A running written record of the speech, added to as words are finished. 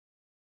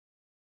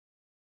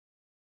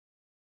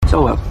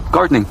So,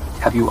 gardening,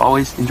 have you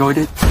always enjoyed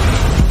it?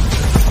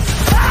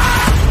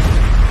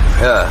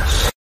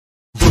 Yes.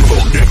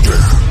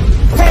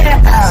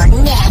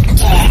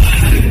 Nectar.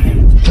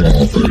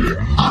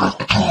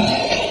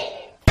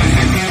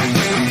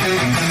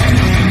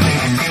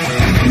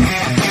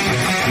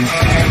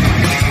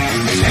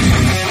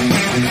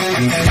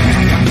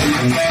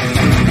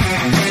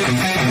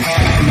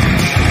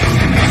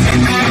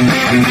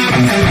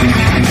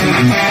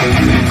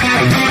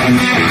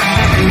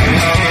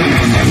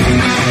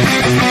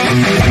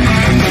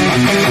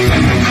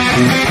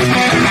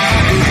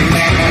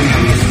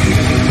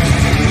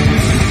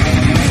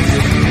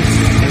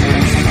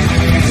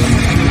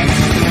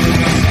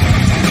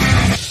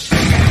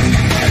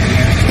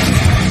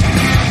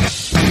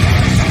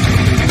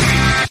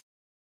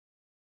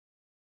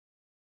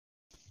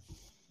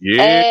 Yeah.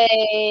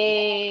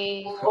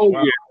 Hey. Oh,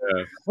 wow.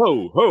 Yeah.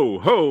 Ho, ho,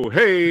 ho.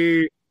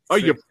 Hey. Are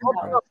you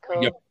pumped up? Cool.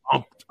 Are you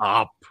pumped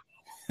up?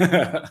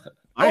 I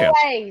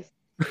Always.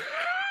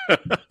 am.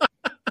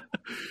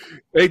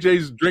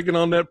 AJ's drinking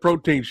on that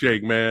protein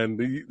shake,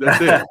 man.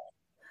 That's it.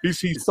 He's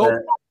so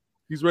pumped.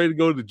 He's ready to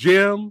go to the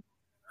gym.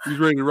 He's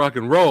ready to rock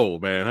and roll,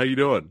 man. How you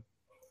doing?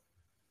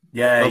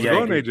 How's it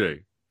going, good.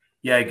 AJ?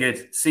 Yeah,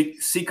 good.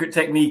 Secret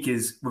technique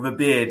is with a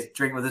beard,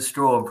 drink with a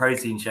straw and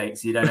protein shake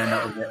so you don't end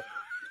up with it.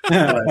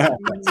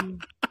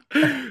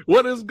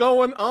 What is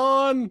going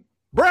on?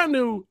 Brand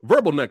new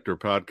Verbal Nectar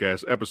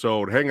podcast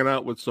episode, hanging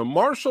out with some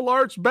martial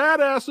arts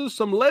badasses,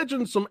 some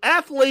legends, some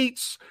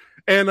athletes,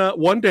 and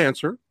one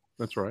dancer.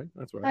 That's right.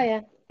 Oh,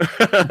 yeah.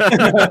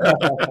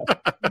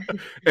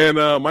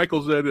 And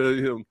Michael said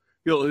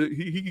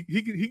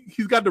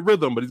he's got the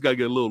rhythm, but he's got to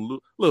get a little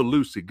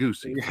loosey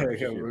goosey. Yeah,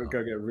 we're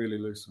gonna get really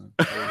loose, man.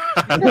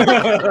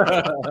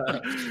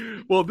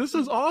 Well, this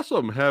is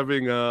awesome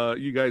having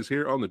you guys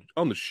here on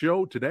the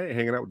show today,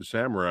 hanging out with the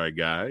Samurai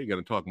Guy. You're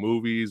gonna talk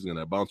movies,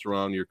 gonna bounce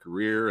around your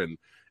career and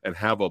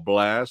have a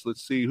blast.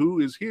 Let's see who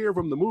is here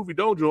from the Movie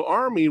Dojo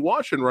Army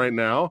watching right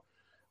now.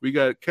 We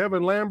got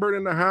Kevin Lambert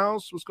in the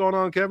house. What's going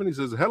on, Kevin? He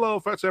says, "Hello,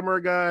 Fat Samurai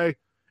Guy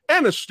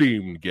and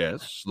esteemed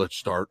guests. Let's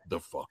start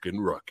the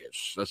fucking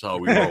ruckus." That's how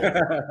we roll.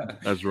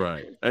 That's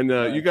right. And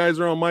you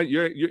guys are on my.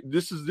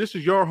 This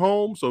is your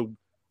home, so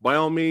by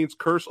all means,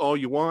 curse all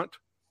you want.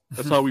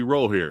 That's how we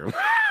roll here.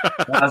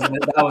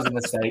 That was a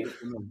mistake.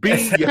 Be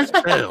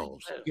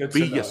yourselves.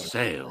 Be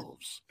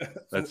yourselves.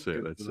 That's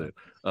it. That's it.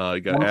 You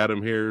got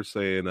Adam here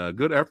saying,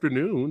 "Good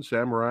afternoon,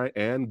 Samurai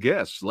and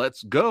guests.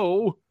 Let's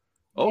go."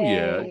 Oh,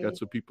 yeah. You got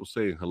some people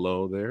saying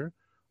hello there.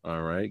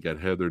 All right. Got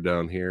Heather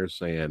down here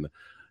saying,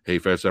 "Hey,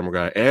 Fat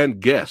Samurai Guy and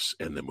guests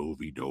in the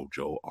Movie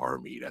Dojo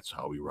Army." That's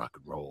how we rock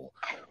and roll.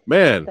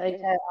 Man,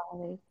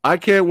 I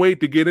can't wait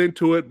to get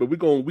into it, but we're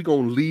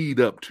gonna lead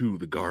up to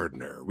the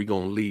gardener. We're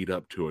going to lead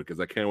up to it because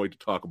I can't wait to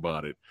talk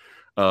about it.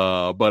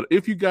 But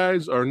if you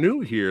guys are new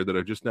here that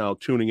are just now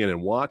tuning in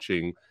and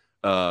watching,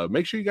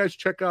 make sure you guys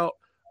check out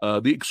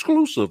the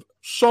exclusive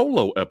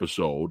solo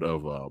episode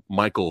of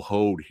Michael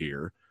Hoad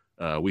here.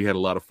 We had a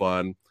lot of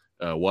fun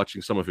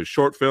watching some of his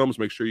short films.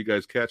 Make sure you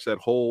guys catch that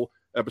whole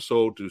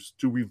episode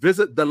to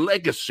revisit the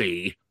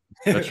legacy.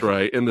 That's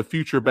right. And the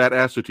future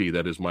badassity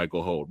that is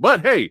Michael Hoad. But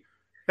hey,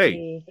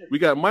 we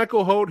got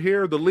Michael Hoad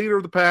here, the leader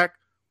of the pack,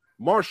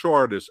 martial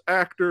artist,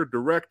 actor,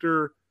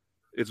 director.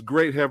 It's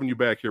great having you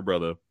back here,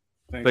 brother.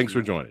 Thanks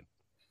for joining.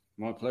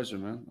 My pleasure,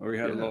 man. We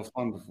had a lot of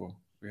fun before.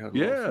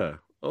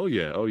 Oh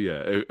yeah.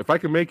 If I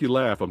can make you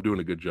laugh, I'm doing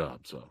a good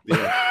job. So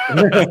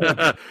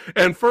yeah.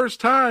 And first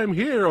time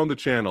here on the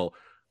channel,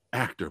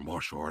 actor,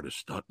 martial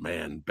artist,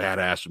 stuntman,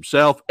 badass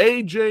himself,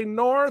 AJ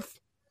North.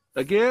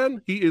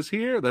 Again, he is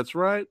here. That's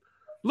right.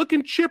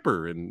 Looking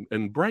chipper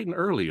and bright and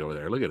early over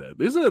there. Look at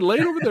that. Isn't it late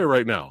over there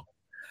right now?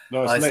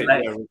 No, it's late.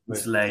 Yeah,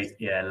 it's late.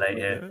 Yeah, late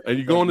here. And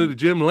you're going to the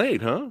gym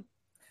late, huh?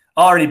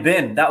 Already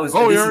been. That was.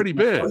 Oh, you already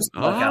been.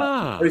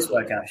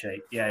 Post-workout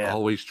shape. Yeah.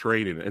 Always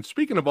training. And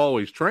speaking of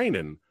always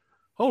training,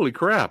 holy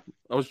crap!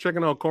 I was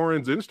checking out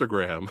Corinne's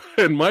Instagram,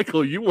 and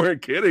Michael, you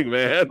weren't kidding,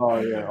 man. Oh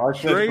yeah, I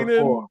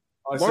training,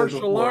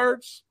 martial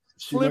arts,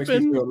 she flipping.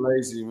 Makes me feel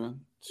lazy, man.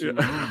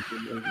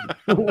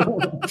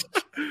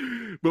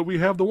 But we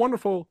have the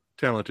wonderful,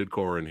 talented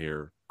Corinne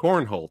here.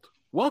 Corinne Holt,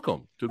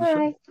 welcome to the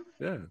show.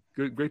 Yeah,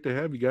 great to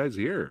have you guys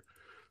here.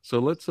 So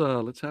let's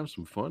have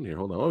some fun here.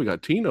 Hold on. Oh, we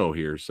got Tino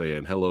here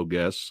saying, "Hello,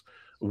 guests.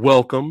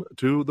 Welcome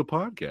to the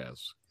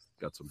podcast."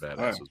 Got some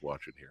badasses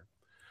watching here.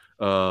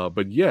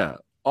 But yeah,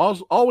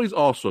 always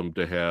awesome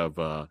to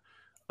have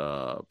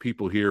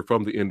people here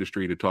from the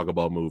industry to talk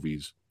about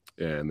movies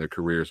and their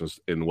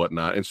careers and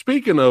whatnot. And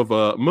speaking of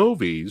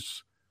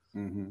movies,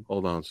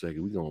 hold on a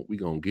second. We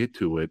gonna get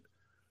to it.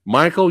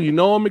 Michael, you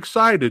know I'm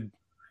excited.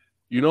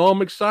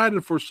 I'm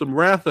excited for some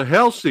Wrath of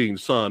Helsing,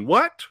 son.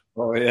 What?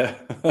 Oh yeah.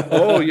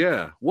 Oh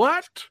yeah.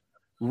 What?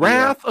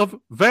 Wrath of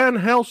Van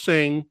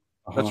Helsing.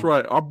 That's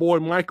right. Our boy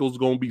Michael's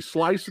gonna be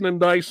slicing and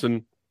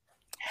dicing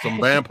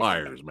some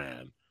vampires,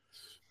 man.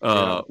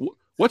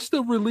 What's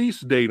the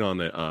release date on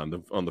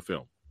the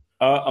film?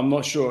 I'm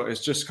not sure.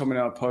 It's just coming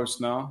out post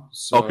now.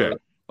 So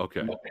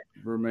okay.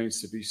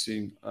 Remains to be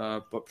seen.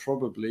 But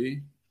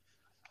probably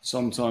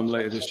sometime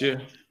later this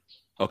year.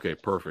 Okay,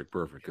 perfect.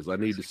 Because I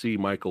need to see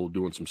Michael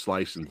doing some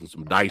slicing and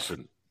some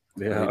dicing.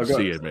 Yeah, I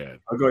see it, man.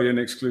 I got you an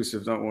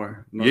exclusive. Don't worry.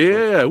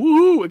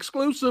 Woohoo!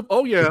 Exclusive.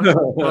 Oh yeah.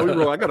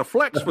 I got a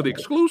flex for the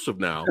exclusive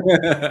now.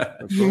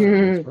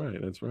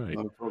 That's right.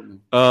 No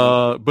problem.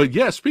 But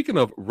yeah, speaking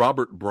of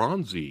Robert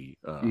Bronzy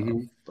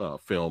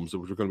films,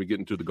 which we're going to be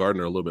getting to The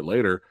Gardener a little bit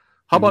later.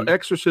 How about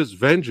Exorcist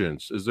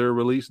Vengeance? Is there a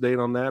release date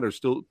on that, or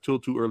still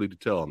too early to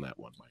tell on that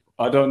one, Michael?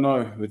 I don't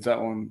know with that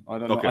one. I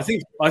don't know.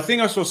 I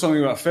think I saw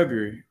something about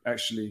February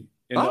actually.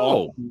 In the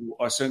article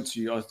I sent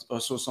to you, I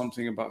saw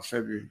something about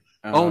February.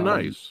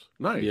 Nice.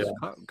 Yeah.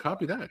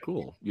 Copy that.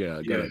 Cool.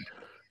 Yeah.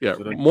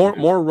 So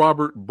more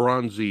Robert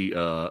Bronzy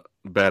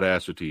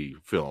badassity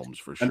films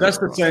for sure. And that's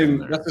the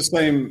same. That's the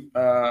same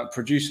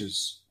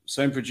producers.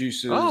 Same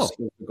producers as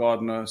The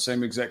Gardener.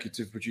 Same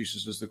executive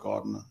producers as The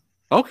Gardener.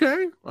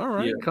 Okay. All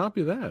right. Yeah.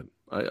 Copy that.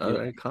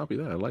 I copy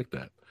that. I like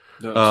that.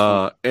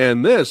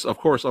 And this, of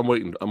course, I'm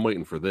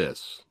waiting for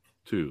this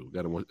too.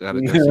 Got to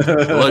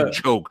blood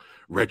choke,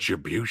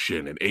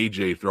 Retribution, and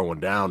AJ throwing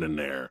down in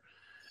there.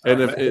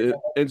 And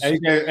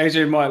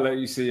AJ might let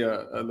you see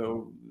a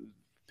little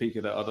peek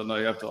of that. I don't know.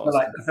 You have to ask.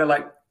 I feel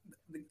like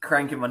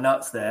cranking my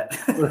nuts there.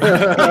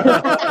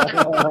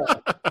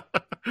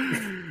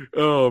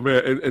 Oh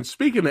man! And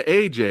speaking of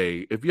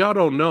AJ, if y'all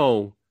don't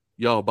know,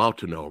 y'all about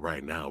to know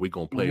right now. We're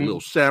gonna play a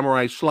little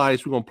Samurai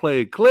Slice. We're gonna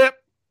play a clip.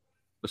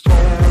 Let's talk.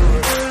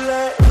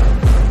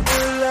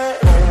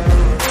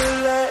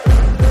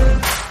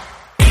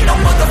 Ain't no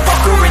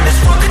motherfucker in this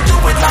world could do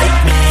it like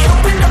me.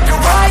 Open up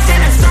your eyes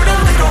and insert a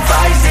little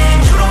rising.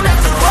 You don't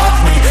have to love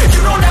me,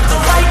 you don't have to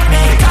like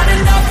me. Got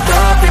enough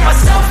love in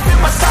myself, in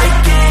my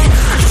psyche.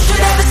 You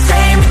should have the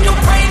same in your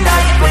brain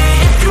nightly.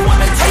 If you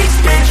wanna taste,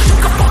 bitch, you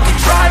can fucking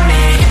try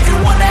me. If you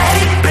wanna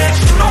hate, bitch,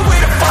 you know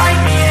where to find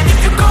me. And if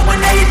you go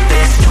and hate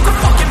this, you can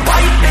fucking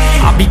bite me.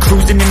 I'll be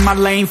cruising in my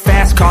lane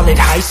fast, call it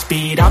high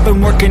speed. I've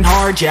been working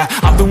hard, yeah,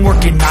 I've been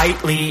working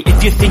nightly.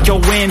 If you think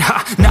you'll win,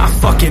 not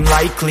fucking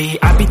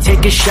likely. I be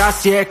taking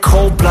shots, yeah,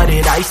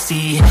 cold-blooded,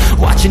 icy.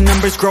 Watching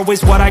numbers grow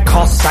is what I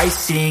call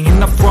sightseeing. In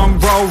the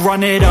front row,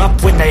 run it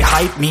up when they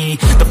hype me.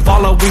 The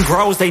following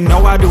grows, they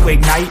know how to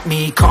ignite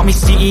me. Call me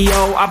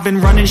CEO, I've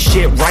been running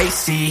shit right,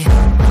 see.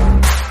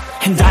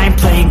 And I ain't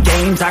playing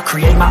games, I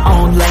create my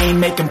own lane,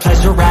 making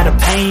pleasure out of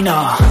pain,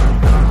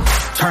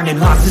 turning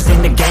losses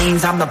into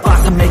gains, I'm the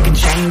boss, I'm making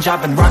change.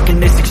 I've been rocking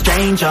this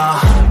exchange,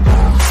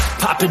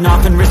 popping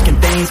off and risking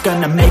things,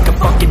 gonna make a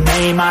fucking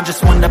name. I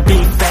just wanna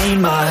be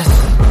famous,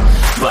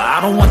 but I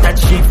don't want that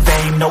cheap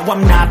fame. No,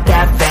 I'm not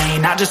that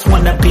vain, I just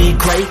wanna be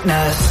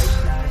greatness.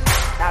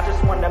 I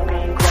just wanna be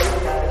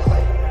greatness.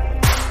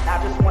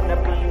 I just wanna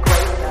be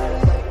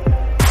greatness.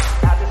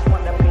 I just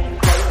wanna be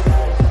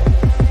greatness.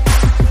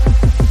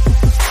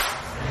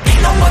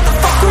 Ain't no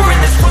motherfucker in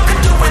this world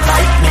could do it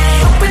like me.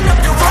 Open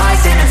up your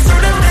eyes and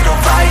insert a little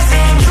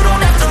rising. You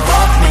don't have to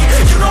love me,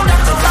 you don't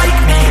have to like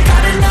me.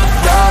 Got enough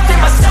love in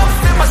myself,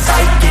 in my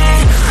psyche.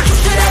 You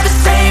should have the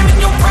same in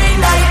your brain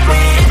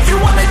nightly. If you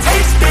wanna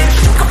taste, bitch,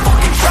 you can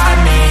fucking try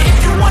me. If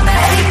you wanna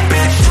hate,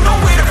 bitch, you know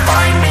where to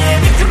find me.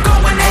 And if you go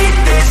and hate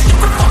this, you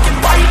can fucking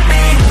bite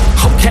me.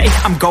 Okay,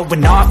 I'm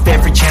going off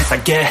every chance I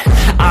get.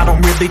 I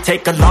don't really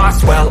take a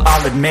loss, well,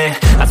 I'll admit.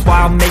 That's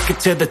why I'll make it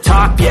to the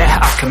top, yeah,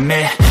 I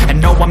commit.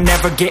 And no, I'm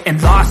never getting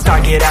lost,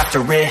 I get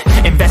after it.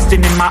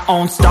 Investing in my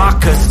own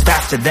stock, cause it's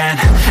faster than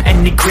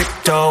any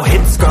crypto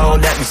hits go,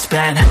 let me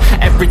spend.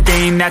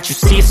 Everything that you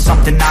see is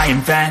something I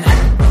invent,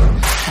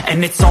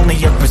 and it's only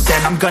a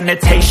percent. I'm gonna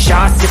take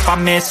shots, if I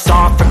miss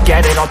all,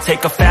 forget it. I'll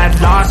take a fat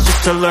loss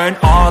just to learn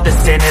all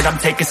that's in it. I'm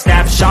taking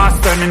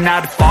snapshots, learning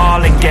how to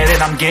fall and get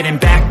it. I'm getting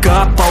back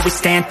up, always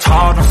stand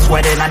tall, don't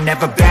sweat it. I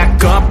never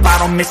back up, I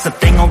don't miss a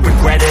thing or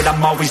regret it.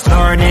 I'm always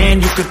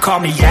learning, you could call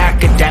me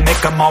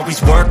academic. I'm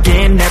always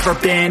working, never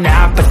been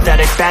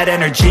apathetic. Bad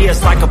energy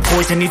is like a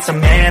poison, needs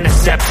some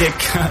antiseptic.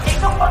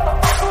 Ain't no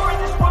motherfucker in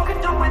this world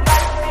could do it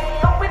like me.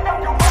 Open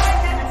up your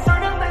eyes and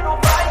insert a little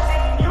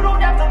rising. You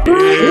don't have to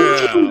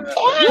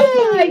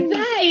Oh,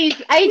 nice.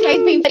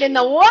 AJ's been put in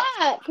the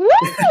work. Woo!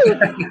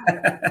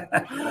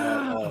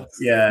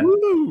 Yeah.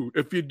 Woo.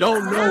 If you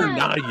don't know,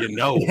 now you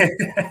know.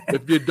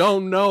 If you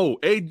don't know,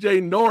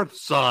 AJ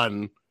North's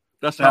son,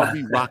 that's how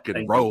we rock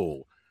and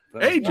roll.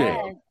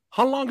 AJ,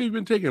 how long have you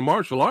been taking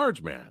martial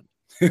arts, man?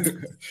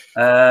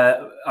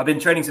 I've been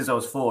training since I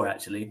was 4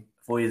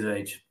 years of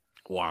age.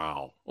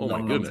 Wow. Oh,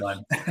 long, my goodness.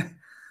 long time.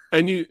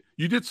 And you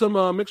did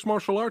some mixed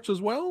martial arts as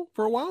well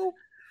for a while?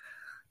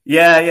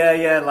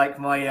 Yeah. Like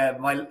my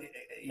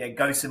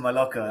ghost in my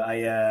locker.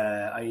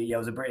 I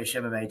was a British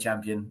MMA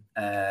champion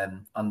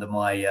under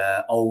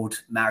my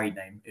old married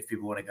name. If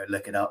people want to go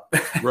look it up.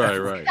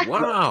 Right.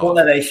 Wow. Not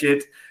that they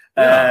should.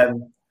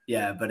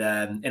 Yeah. But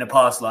in a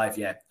past life,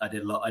 I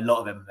did a lot of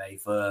MMA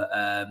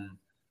for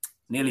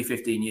nearly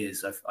 15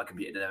 years. I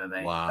competed in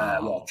MMA.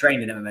 Wow.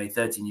 Trained in MMA,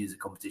 13 years of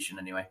competition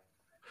anyway.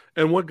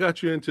 And what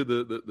got you into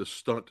the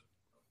stunt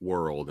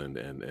world and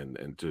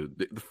to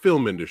the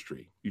film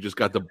industry? You just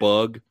got the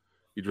bug.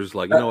 You're just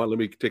like, you know what? Let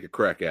me take a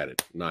crack at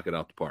it, knock it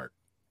out the park.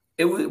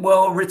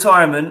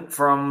 Retirement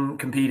from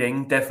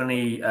competing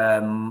definitely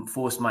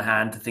forced my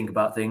hand to think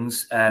about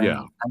things.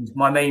 And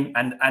my main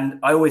and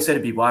I always say to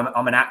people,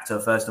 I'm an actor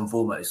first and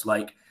foremost.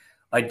 Like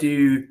I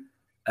do.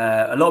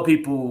 A lot of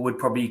people would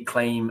probably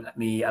claim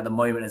me at the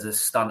moment as a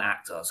stunt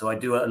actor. So I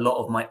do a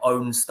lot of my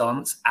own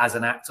stunts as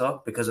an actor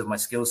because of my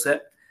skill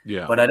set.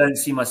 Yeah. But I don't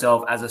see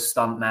myself as a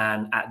stunt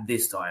man at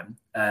this time.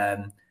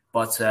 My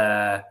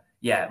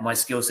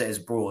skill set is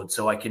broad,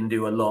 so I can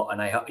do a lot, and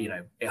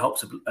it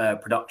helps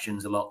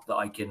productions a lot that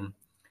I can,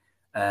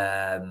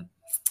 hang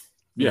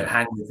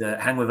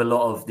with a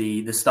lot of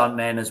the stunt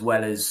men as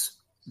well as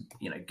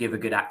give a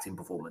good acting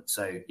performance.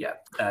 So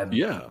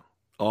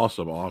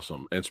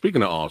awesome. And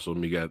speaking of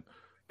awesome, you got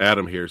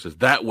Adam here says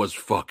that was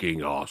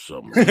fucking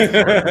awesome.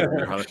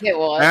 It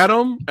was.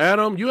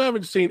 Adam, you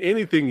haven't seen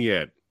anything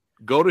yet.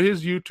 Go to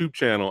his YouTube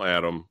channel,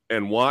 Adam,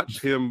 and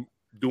watch him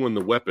doing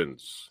the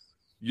weapons.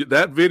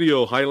 That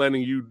video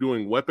highlighting you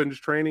doing weapons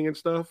training and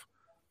stuff,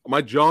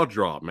 my jaw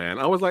dropped, man.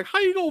 I was like, how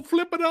you gonna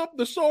flip it up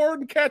the sword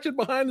and catch it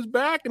behind his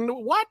back and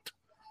what?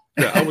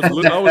 Yeah, I was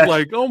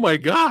like, oh my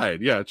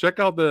God. Yeah, check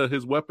out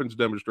his weapons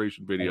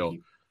demonstration video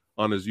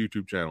on his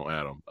YouTube channel,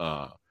 Adam.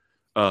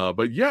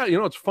 But yeah,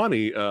 it's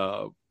funny.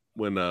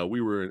 When I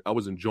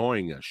was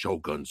enjoying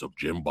Shoguns of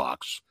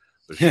Gymbox,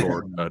 the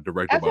short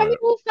directed by. That's when we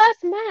all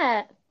first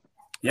met.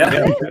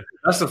 Yeah.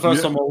 That's the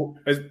first time.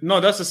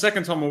 That's the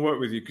second time I worked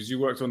with you because you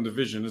worked on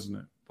Division, isn't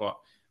it? But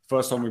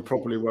first time we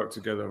properly worked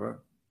together, right?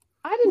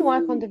 I didn't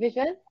work on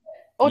Division,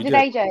 or did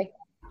AJ?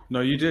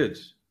 No, you did.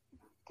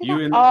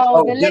 Division.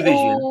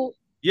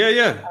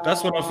 Yeah.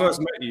 That's when I first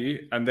met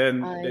you, and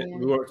then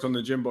we worked on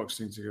the Gymbox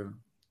thing together.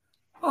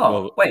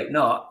 Wait,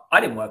 no,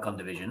 I didn't work on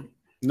Division.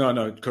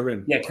 No,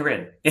 Corinne. Yeah,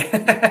 Corinne.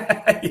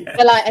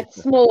 For like a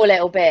small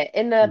little bit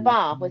in the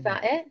bar. Was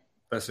that it?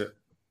 That's it.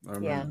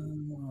 Yeah.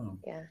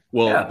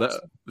 Well,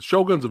 the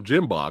Shoguns of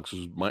Gymbox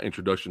was my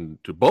introduction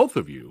to both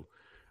of you,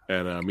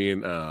 and me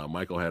and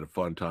Michael had a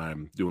fun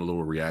time doing a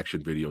little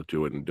reaction video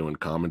to it and doing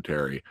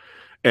commentary.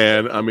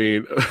 And I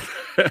mean,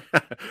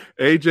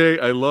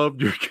 AJ, I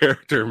loved your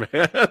character,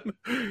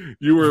 man.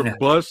 You were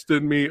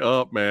busting me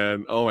up,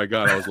 man. Oh my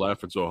God, I was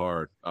laughing so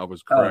hard. I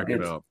was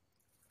cracking up.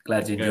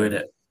 Glad you enjoyed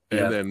it.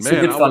 And then, it's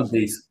a good fun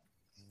piece.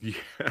 Yeah.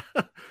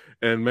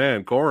 And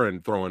man,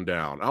 Corinne throwing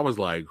down. I was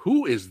like,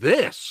 who is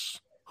this?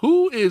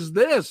 Who is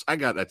this?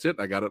 That's it.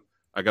 I gotta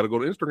go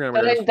to Instagram.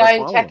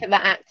 Don't check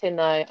the acting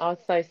though. I was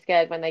so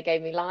scared when they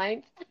gave me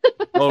lines.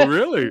 Oh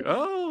really?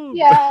 Oh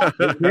yeah.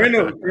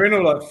 Corinne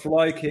will like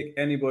fly kick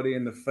anybody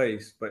in the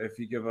face, but if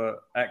you give her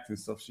acting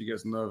stuff, she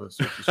gets nervous.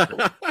 So she's cool.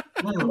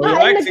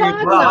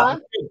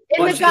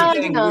 She's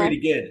getting really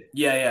good.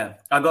 Yeah.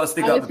 I got to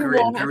stick up for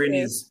Corinne.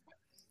 Corinne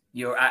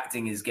your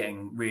acting is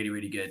getting really,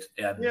 really good.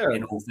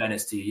 In all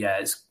fairness to you,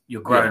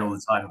 you're growing all the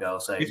time,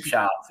 girl. So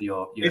shout out for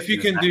your if you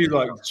can do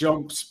like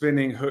jump,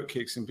 spinning, hook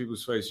kicks in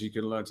people's face, you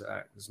can learn to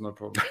act. There's no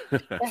problem.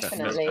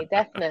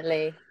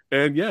 Definitely.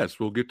 And yes,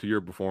 we'll get to your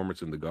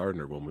performance in the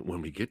Gardener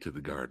when we get to the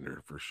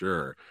Gardener for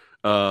sure.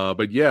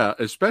 But yeah,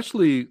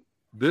 especially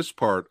this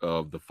part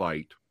of the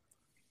fight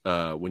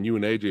when you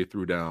and AJ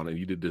threw down and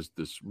you did this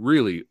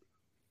really.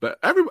 But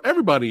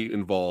everybody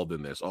involved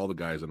in this, all the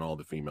guys and all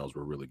the females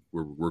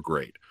were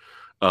great.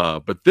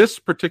 But this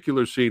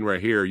particular scene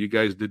right here, you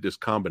guys did this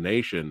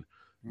combination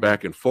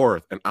back and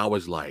forth, and I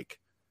was like,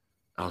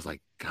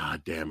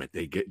 God damn it,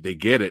 they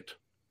get it.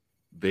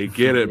 They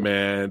get it,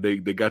 man. They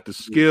got the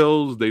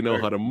skills, they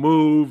know how to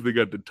move, they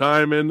got the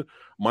timing.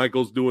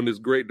 Michael's doing this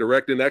great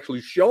directing,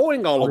 actually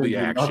showing all of the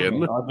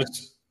action. I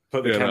just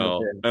put the camera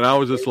in. And I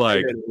was just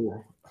like,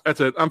 that's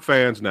it. I'm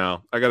fans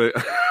now. I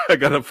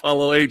gotta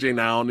follow AJ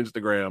now on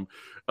Instagram.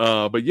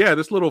 But yeah,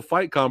 this little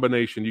fight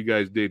combination you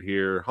guys did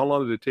here. How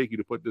long did it take you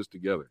to put this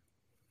together?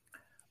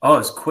 Oh,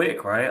 it's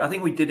quick, right? I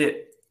think we did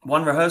it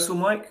one rehearsal,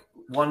 Mike.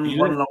 One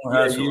long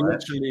rehearsal. Yeah,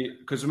 literally,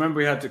 because remember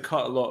we had to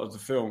cut a lot of the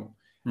film,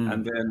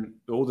 and then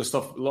a lot of the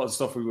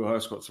stuff we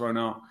rehearsed got thrown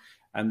out,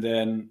 and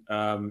then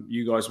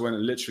you guys went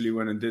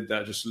and did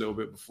that just a little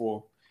bit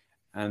before,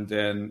 and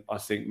then I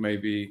think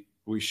maybe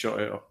we shot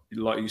it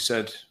like you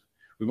said.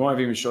 We might have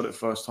even shot it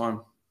first time.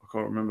 I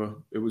can't remember.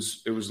 It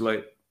was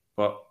late,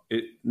 but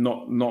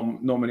not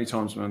many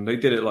times, man. They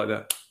did it like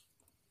that.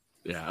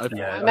 Yeah. I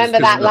remember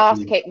that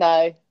last kick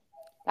though.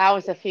 That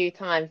was a few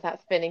times,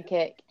 that spinning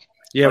kick.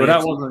 Yeah, but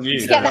that wasn't you.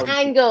 Just get the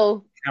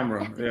angle.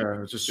 Camera. Yeah,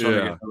 it was just trying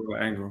to get the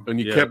angle. And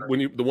you kept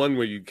the one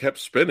where you kept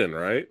spinning,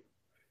 right?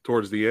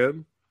 Towards the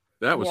end.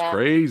 That was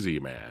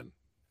crazy, man.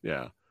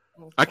 Yeah.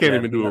 I can't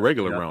even do a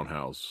regular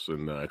roundhouse,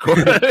 and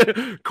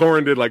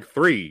Corinne did like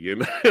 3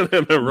 in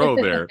a row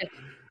there.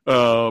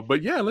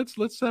 But yeah,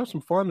 let's have some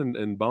fun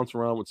and bounce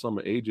around with some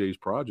of AJ's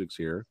projects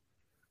here.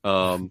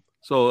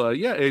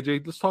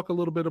 AJ, let's talk a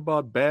little bit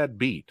about Bad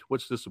Beat.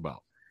 What's this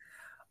about?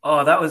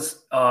 I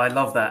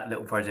love that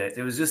little project.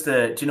 It was just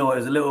it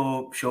was a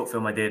little short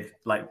film I did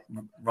like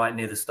right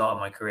near the start of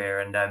my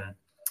career, and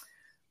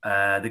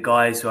the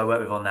guys who I work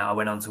with on that, I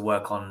went on to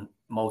work on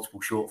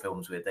multiple short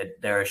films with.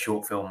 They're a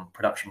short film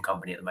production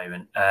company at the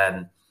moment.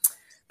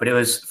 But it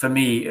was for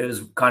me, it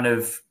was kind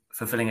of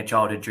fulfilling a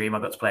childhood dream. I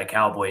got to play a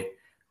cowboy.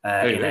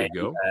 There you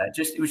go.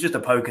 It was just a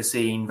poker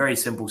scene, very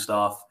simple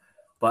stuff.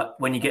 But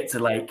when you get to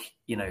like,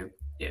 you know,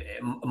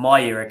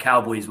 my era,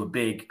 cowboys were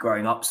big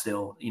growing up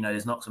still. You know,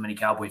 there's not so many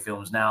cowboy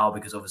films now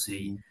because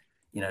obviously,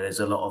 you know, there's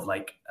a lot of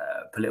like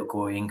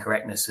political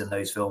incorrectness in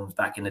those films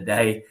back in the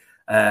day.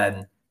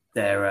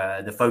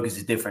 The focus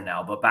is different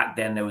now, but back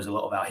then there was a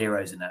lot of our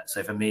heroes in that.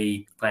 So for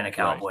me, playing a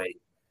cowboy,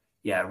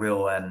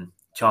 real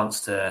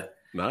chance to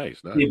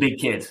be a big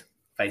kid,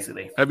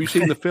 basically. Have you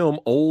seen the film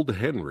Old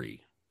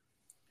Henry?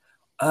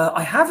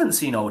 I haven't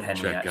seen Old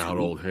Henry. Check out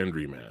Old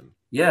Henry, man.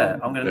 Yeah,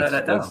 I'm going to note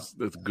that down.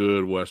 That's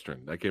good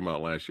Western. That came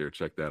out last year.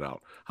 Check that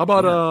out. How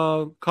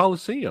about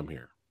Coliseum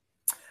here?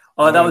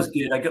 Oh, that was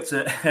good. I got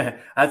to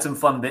I had some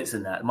fun bits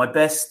in that. My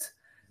best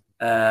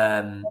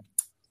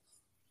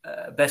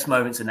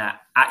moments in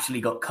that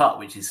actually got cut,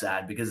 which is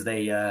sad because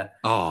they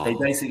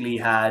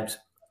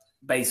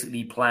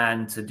basically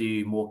planned to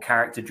do more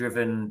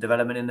character-driven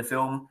development in the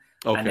film,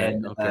 and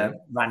then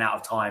ran out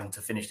of time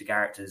to finish the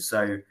characters.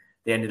 So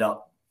they ended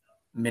up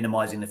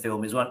minimizing the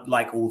film. Is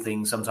like all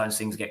things, sometimes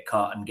things get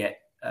cut and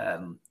get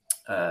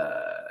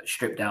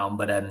stripped down.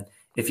 But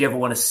if you ever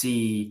want to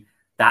see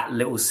that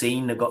little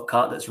scene that got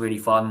cut, that's really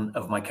fun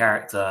of my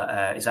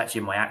character, it's actually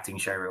in my acting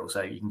show reel,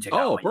 so you can check it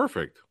out. Oh,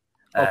 perfect.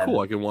 Oh, cool.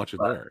 I can watch it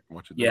there.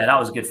 Yeah, that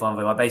was a good fun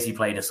film. I basically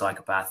played a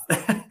psychopath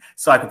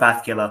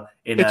killer.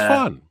 It's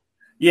fun.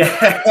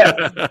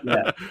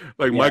 Yeah.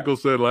 Michael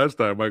said last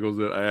time, I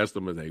asked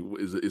him,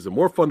 is it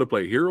more fun to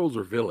play heroes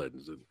or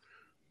villains? And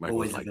Michael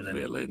was like,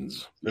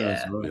 villains.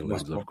 Yeah.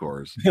 Villains, of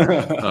course.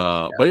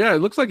 But yeah, it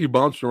looks like you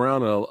bounced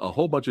around a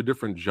whole bunch of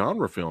different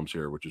genre films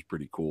here, which is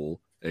pretty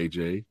cool,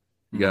 AJ.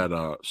 You got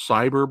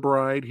Cyber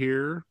Bride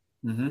here.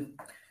 Mm-hmm.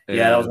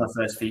 Yeah, that was my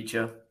first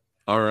feature.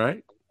 All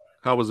right.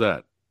 How was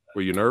that?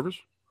 Were you nervous?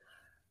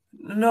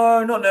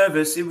 No, not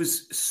nervous.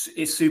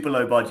 It's super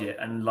low budget.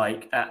 And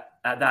like at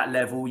that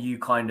level, you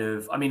kind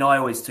of, I mean, I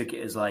always took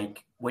it as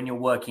like when you're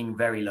working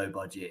very low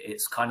budget,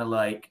 it's kind of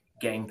like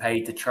getting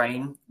paid to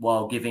train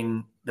while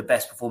giving the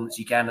best performance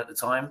you can at the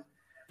time.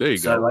 There you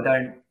go. So I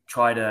don't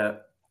try to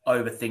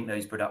overthink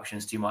those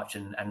productions too much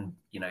and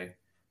you know,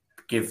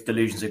 give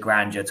delusions of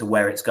grandeur to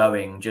where it's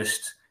going.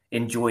 Just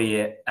enjoy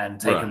it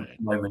and take a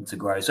moment to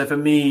grow. So for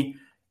me,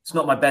 it's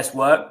not my best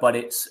work, but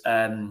it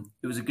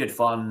was a good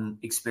fun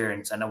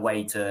experience and a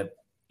way to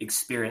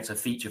experience a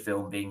feature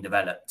film being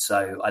developed.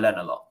 So I learned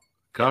a lot.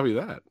 Copy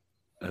that.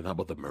 And how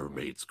about The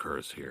Mermaid's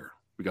Curse here?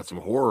 We got some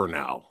horror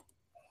now.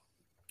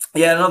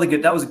 Yeah,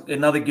 that was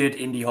another good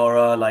indie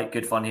horror, like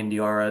good fun indie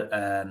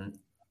horror.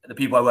 The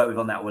people I worked with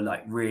on that were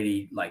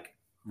really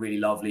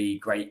lovely,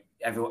 great.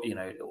 Everyone, you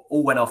know,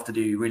 all went off to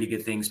do really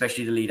good things,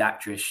 especially the lead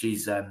actress.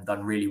 She's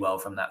done really well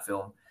from that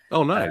film.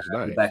 Oh, nice.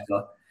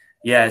 Rebecca.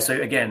 Yeah, so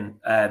again,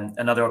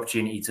 another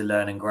opportunity to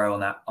learn and grow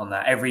on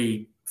that.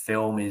 Every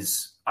film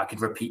is, I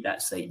could repeat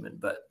that statement,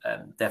 but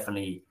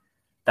definitely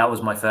that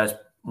was my first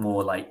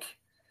more like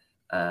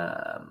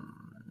a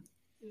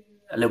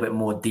little bit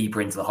more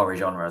deeper into the horror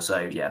genre. So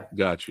yeah.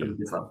 Got you.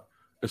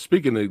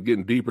 Speaking of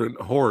getting deeper in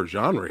the horror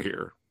genre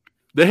here,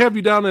 they have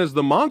you down as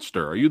the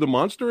monster. Are you the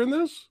monster in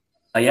this?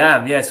 I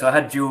am, yeah. So I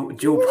had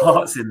dual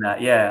parts in that.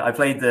 Yeah, I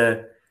played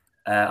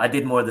I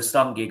did more of the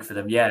stunt gig for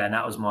them, yeah, and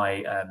that was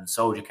my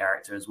soldier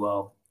character as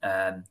well,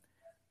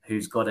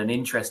 who's got an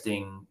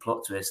interesting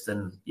plot twist,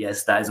 and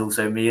yes, that is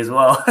also me as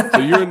well. So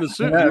you're in the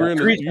suit. Yeah,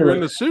 you're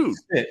in the suit.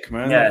 Sick,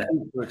 man. Yeah,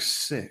 that looks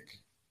sick.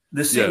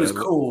 The suit was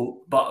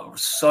cool, but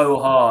so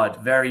hard,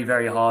 very,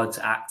 very hard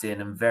to act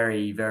in, and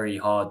very, very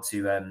hard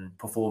to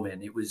perform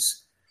in. It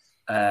was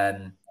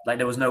like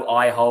there was no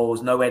eye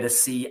holes, nowhere to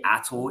see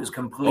at all. It was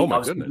completely. I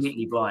was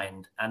completely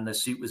blind, and the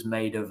suit was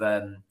made of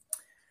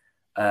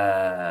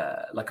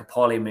like a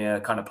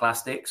polymer kind of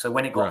plastic. So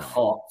when it got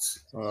hot,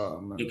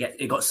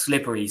 it got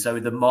slippery.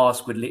 So the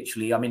mask would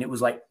literally, I mean, it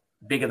was like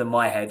bigger than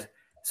my head,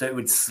 so it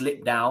would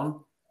slip down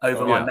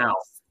over my mouth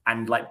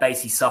and like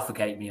basically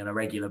suffocate me on a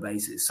regular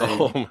basis.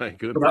 So my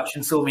goodness.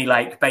 Production saw me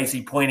like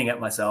basically pointing at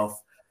myself.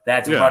 They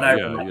had to run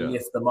over and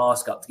lift the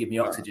mask up to give me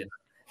oxygen.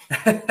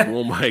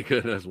 Oh my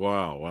goodness!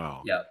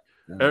 Wow. Yeah.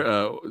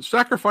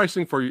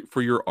 Sacrificing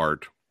for your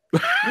art.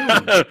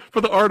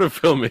 For the art of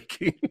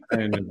filmmaking.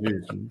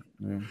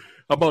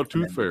 How about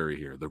Tooth Fairy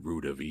here, the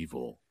root of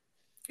evil?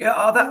 Yeah,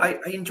 I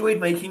enjoyed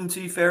making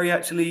Tooth Fairy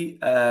actually.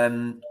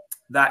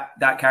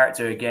 That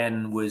character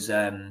again was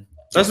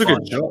that's a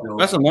good shot.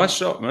 That's a nice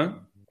shot, man.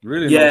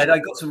 Really nice. Nice. I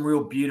got some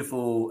real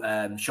beautiful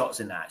shots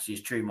in that. Actually,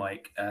 it's true,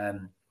 Mike.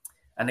 And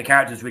the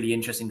character was really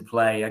interesting to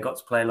play. I got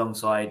to play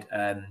alongside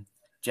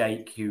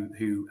Jake,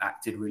 who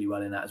acted really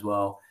well in that as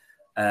well.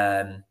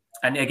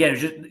 And again, it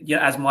was just, you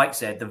know, as Mike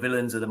said, the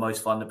villains are the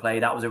most fun to play.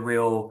 That was a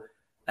real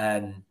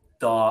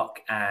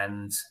dark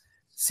and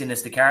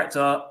sinister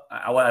character.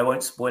 I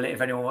won't spoil it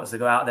if anyone wants to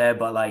go out there,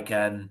 but like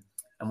and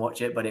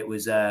watch it. But it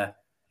was,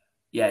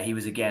 he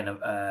was again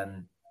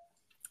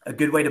a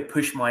good way to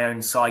push my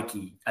own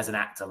psyche as an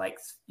actor. Like,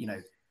 you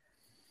know,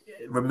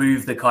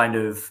 remove the kind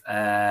of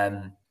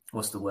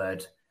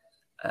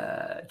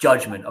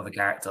judgment of a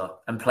character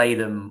and play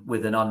them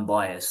with an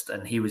unbiased.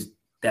 And he was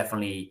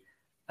definitely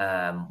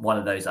one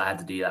of those I had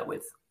to do that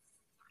with.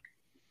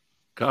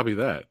 Copy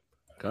that.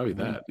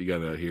 You got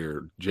to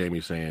hear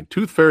Jamie saying,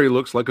 Tooth Fairy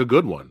looks like a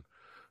good one.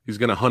 He's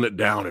going to hunt it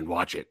down and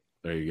watch it.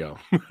 There you go.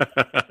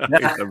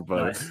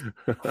 Nice.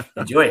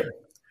 Enjoy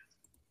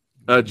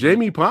it.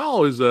 Jamie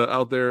Powell is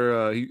out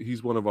there.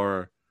 He's one of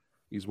our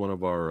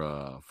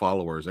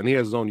followers, and he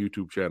has his own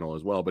YouTube channel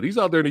as well. But he's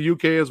out there in the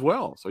UK as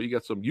well. So you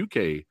got some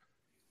UK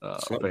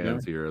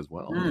fans here as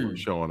well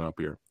showing up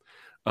here.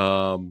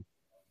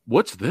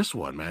 What's this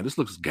one, man? This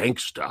looks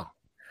gangsta.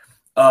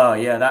 Oh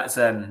yeah, that's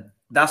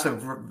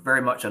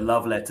very much a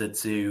love letter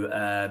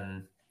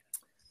to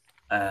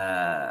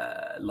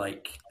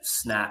like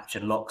Snatch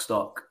and Lock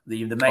Stock.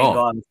 The main guy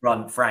on the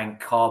front,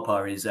 Frank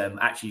Harper, is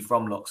actually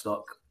from Lock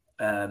Stock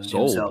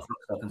himself.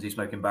 Lock Stock and Two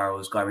Smoking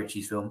Barrels, Guy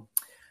Ritchie's film.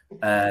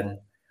 That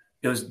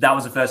was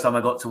the first time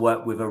I got to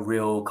work with a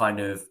real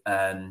kind of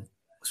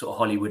sort of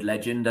Hollywood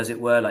legend, as it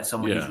were, like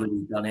someone who's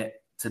really done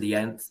it to the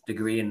nth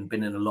degree and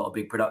been in a lot of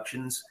big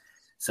productions.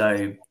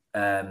 So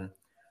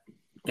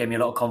gave me a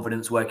lot of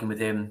confidence working with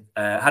him.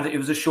 It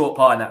was a short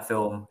part in that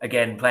film,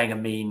 again playing a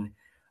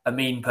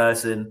mean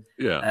person.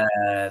 Yeah,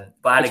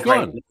 but I had a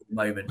great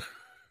moment.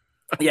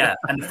 Yeah,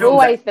 and the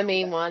always the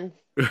mean one.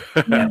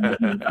 Yeah,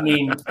 I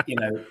mean, you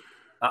know.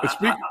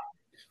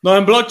 No,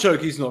 in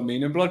Bloodchoke he's not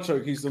mean. In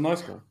Bloodchoke he's the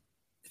nice guy.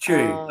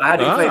 True. I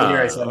do play the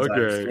hero sometimes.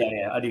 Okay.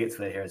 Yeah, I do get to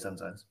play the hero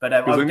sometimes. But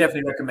I would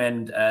definitely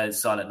recommend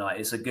Silent Night.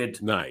 It's a good,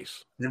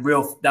 nice.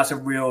 That's a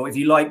real. If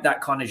you like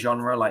that kind of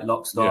genre, like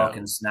Lock, Stock,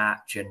 and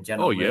Snatch, and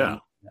Gentleman,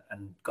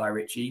 and Guy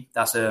Ritchie,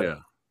 that's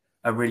a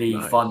really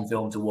fun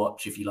film to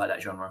watch if you like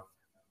that genre.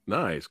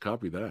 Nice.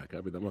 Copy that.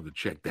 I'm going to have to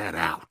check that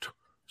out.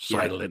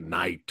 Silent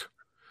Night.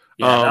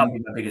 Yeah, that would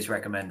be my biggest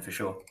recommend for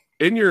sure.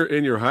 In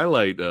your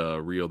highlight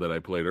reel that I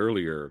played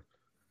earlier,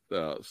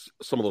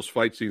 some of those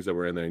fight scenes that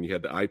were in there, and you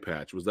had the eye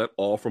patch. Was that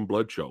all from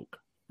Bloodchoke?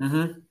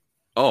 Mm-hmm.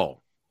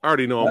 Oh, I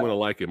already know I'm going to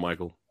like it,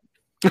 Michael.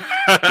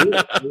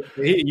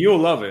 You'll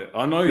love it.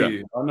 I know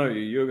you.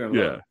 You're going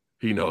to love it.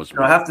 He knows me.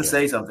 So I have to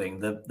say something.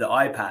 The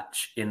eye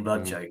patch in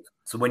Bloodchoke.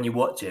 So when you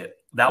watch it,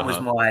 that was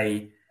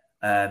my.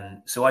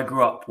 So I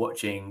grew up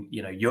watching.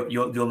 You know,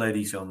 you'll know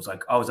these films.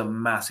 Like I was a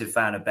massive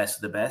fan of Best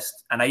of the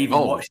Best, and I even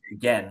watched it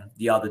again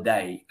the other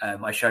day.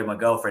 I showed my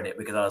girlfriend it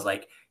because I was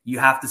like, "You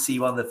have to see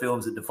one of the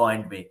films that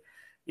defined me."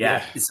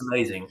 Yeah. It's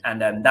amazing,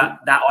 and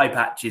that eye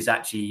patch is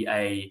actually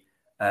a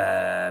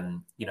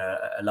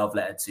love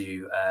letter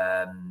to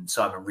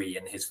Simon Rhee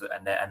and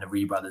the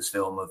Rhee brothers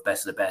film of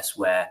Best of the Best,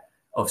 where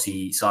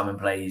obviously Simon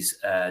plays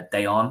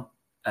Dayan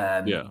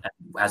and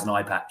has an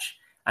eye patch.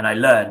 And I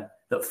learned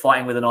that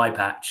fighting with an eye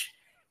patch,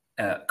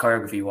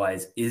 choreography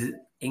wise, is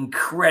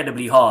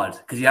incredibly hard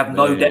because you have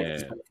no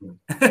depth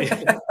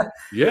perception.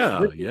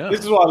 Yeah. This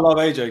is why I love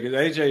AJ, because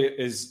AJ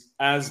is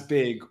as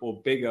big or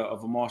bigger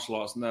of a martial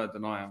arts nerd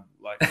than I am.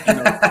 Like, he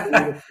knows all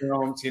the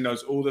films, he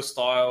knows all the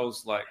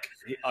styles. Like,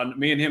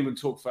 me and him would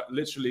talk for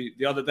literally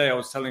the other day. I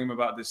was telling him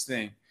about this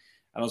thing,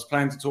 and I was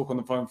planning to talk on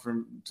the phone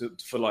for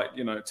like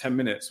 10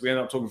 minutes. We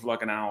ended up talking for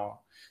like an hour,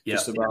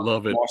 just about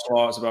martial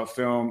arts, about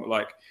film,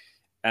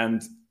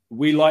 and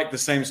we like the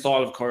same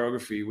style of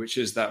choreography, which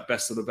is that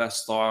Best of the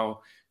Best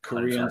style,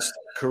 Korean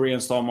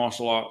style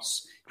martial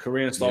arts,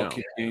 Korean style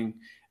kicking.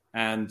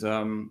 And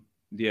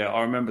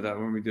I remember that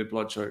when we did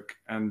Bloodchoke,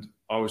 and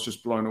I was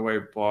just blown away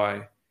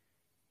by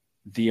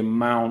the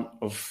amount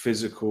of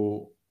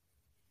physical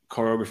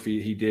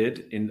choreography he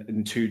did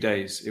in 2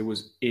 days. It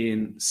was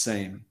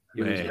insane.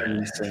 It was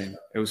insane.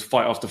 It was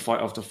fight after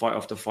fight after fight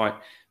after fight.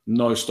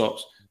 No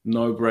stops,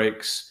 no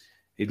breaks.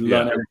 He'd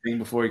learned everything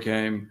before he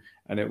came,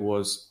 and it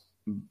was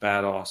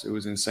badass. It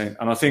was insane.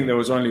 And I think there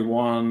was only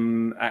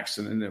one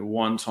accident in it.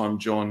 One time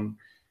John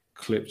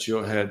clipped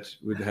your head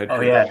with the head. Oh,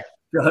 yeah.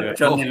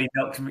 John nearly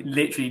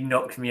literally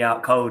knocked me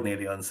out cold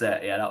nearly on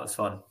set. Yeah, that was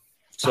fun.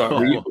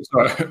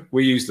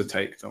 We used the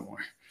take, don't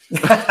worry.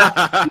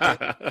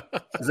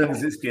 As long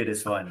as it's good,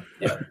 it's fine.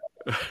 Yeah.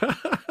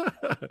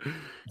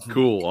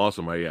 Cool,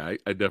 awesome. I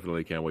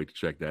definitely can't wait to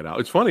check that out.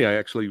 It's funny. I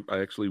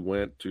actually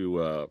went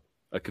to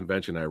a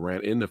convention. I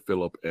ran into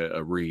Philip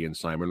Rhee and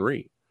Simon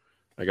Rhee.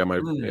 I got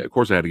of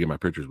course, I had to get my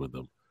pictures with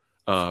them.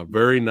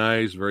 Very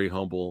nice, very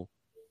humble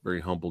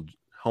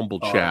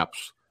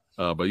chaps.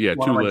 But yeah,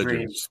 two legends.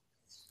 Dreams.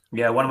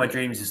 Yeah, one of my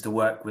dreams is to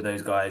work with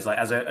those guys. Like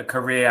as a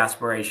career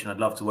aspiration, I'd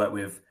love to work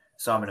with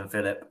Simon and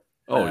Philip.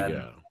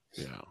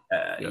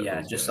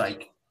 Just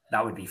like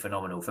that would be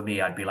phenomenal for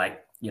me. I'd be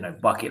like,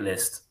 bucket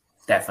list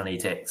definitely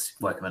ticks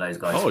working with those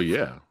guys. Oh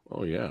yeah,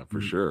 for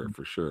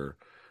sure.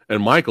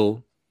 And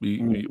Michael,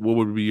 what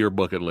would be your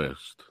bucket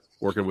list?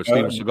 Working with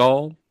Steven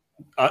Seagal?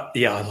 I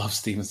love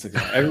Steven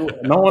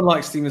Seagal. No one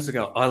likes Steven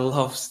Seagal. I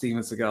love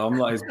Steven Seagal. I'm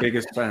like his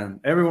biggest fan.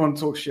 Everyone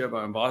talks shit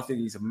about him, but I think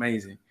he's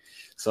amazing.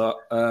 So,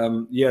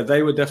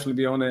 they would definitely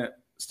be on it.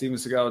 Steven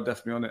Seagal would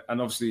definitely be on it.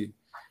 And obviously,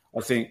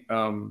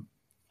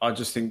 I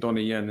just think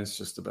Donnie Yen is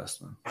just the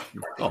best, man.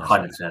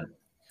 100%.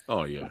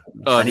 Oh, yeah.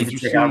 I need to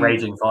check out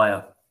Raging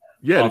Fire.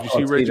 Yeah, did you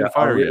see Raging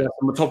Fire yet?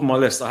 On the top of my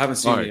list. I haven't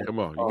seen it yet. Come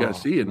on. You got to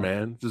see it,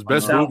 man. It's his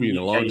best movie in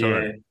a long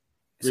time.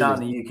 It's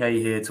out in the UK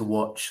here to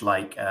watch,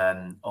 like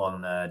on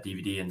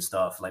DVD and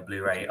stuff, like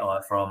Blu-ray,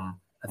 from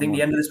I think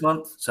the end of this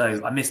month.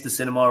 So I missed the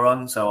cinema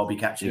run, so I'll be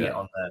catching it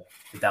on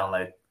the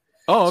download.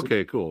 Oh,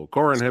 okay, cool.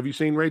 Corinne, have you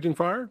seen Raging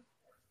Fire?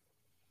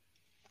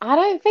 I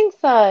don't think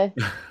so.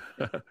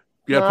 Put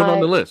it on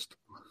the list.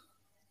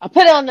 I'll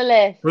put it on the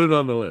list. Put it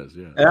on the list,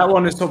 yeah. That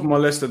one is top of my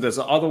list. There's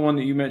the other one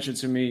that you mentioned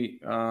to me,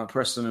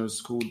 Preston. It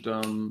was called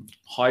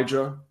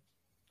Hydra.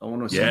 I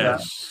want to see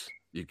that.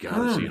 You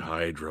gotta see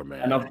Hydra,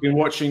 man. And I've been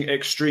watching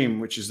Extreme,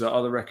 which is the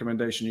other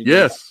recommendation you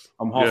gave.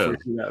 I'm halfway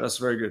through that. That's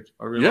very good.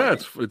 I really like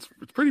it's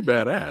pretty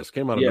badass.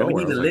 Came out of nowhere.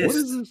 We need a list. What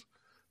is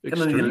this?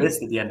 Gonna need a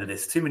list at the end of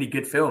this. Too many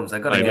good films. I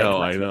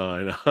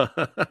know.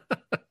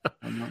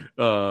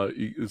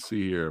 Let's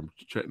see here. I'm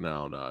checking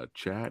out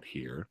chat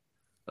here.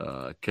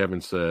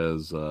 Kevin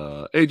says,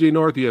 AJ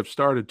North, you have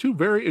started 2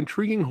 very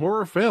intriguing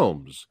horror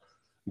films.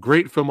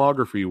 Great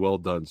filmography. Well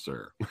done,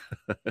 sir.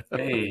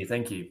 Hey,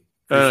 thank you.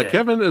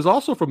 Kevin is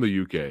also from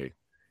the UK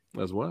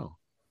as well.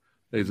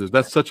 He says,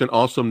 that's such an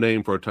awesome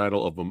name for a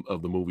title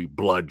of the movie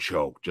Blood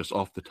Choke. Just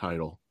off the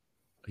title,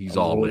 he's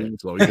all in.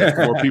 So he got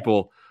 4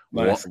 people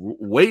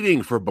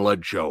waiting for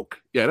Blood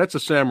Choke. Yeah, that's a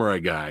Samurai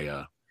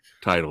Guy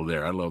title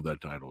there. I love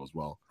that title as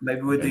well.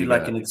 Maybe we'll do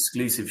like an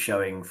exclusive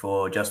showing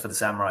for the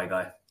Samurai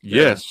Guy.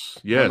 Yes.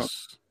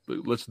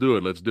 Let's do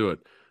it.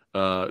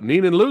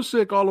 Neenan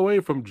Lusick all the way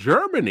from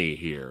Germany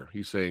here.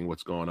 He's saying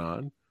what's going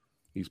on.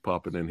 He's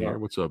popping in here.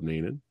 What's up,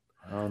 Neenan?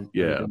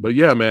 But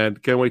yeah, man,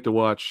 can't wait to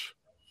watch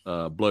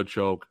Blood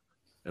Choke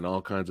and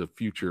all kinds of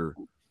future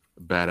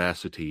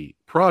badassity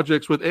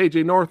projects with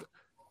AJ North.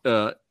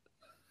 A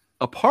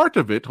part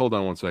of it, hold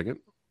on one second.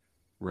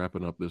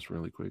 Wrapping up this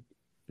really quick.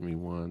 Give me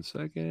 1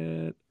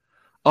 second.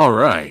 All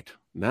right.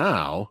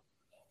 Now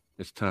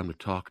it's time to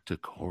talk to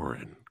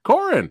Corinne.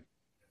 Corinne!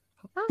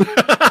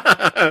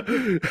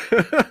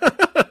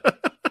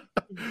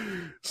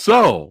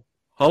 So,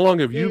 how long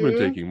have you been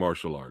taking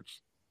martial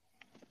arts?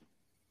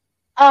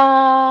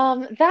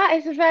 That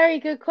is a very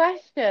good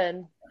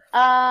question.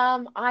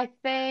 I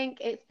think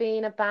it's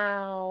been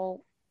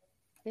about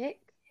 6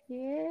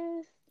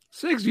 years.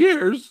 6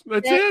 years?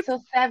 That's 6 or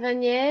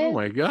 7 years. Oh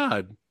my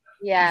God.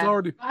 Yeah.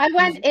 I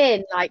went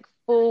in like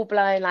full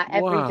blown, like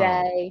every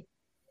day.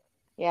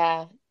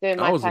 Yeah. Doing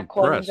my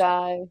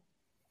taekwondo,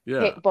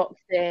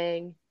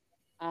 kickboxing,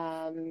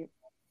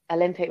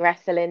 Olympic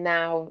wrestling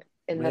now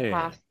in the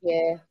past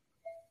year.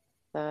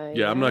 So,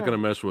 I'm not going to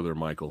mess with her,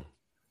 Michael.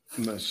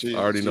 No, I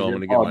already know I'm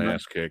going to get my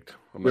ass kicked.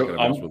 I'm not going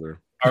to mess with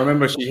her. I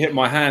remember she hit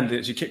my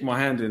hand. She kicked my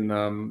hand in,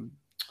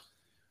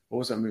 what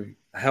was that movie?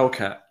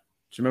 Hellcat.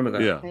 Do you remember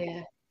that? Yeah. Oh,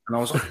 yeah. And I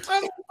was like,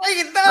 take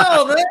it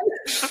down, man.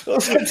 I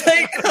was like,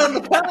 take down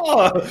the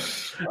power.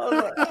 I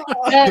was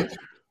like,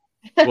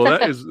 oh. Well,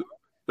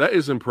 that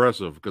is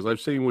impressive because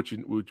I've seen what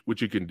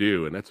you can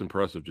do, and that's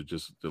impressive to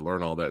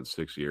learn all that in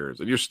 6 years.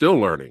 And you're still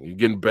learning. You're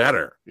getting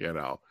better, you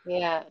know.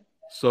 Yeah.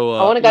 So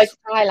I want to go to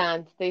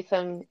Thailand, do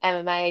some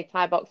MMA,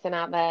 Thai boxing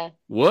out there.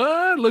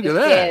 What? Look at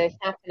that. Yeah, it's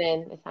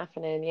happening. It's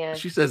happening, yeah.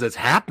 She says it's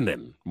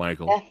happening,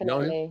 Michael.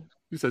 Definitely.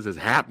 She says it's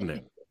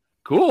happening.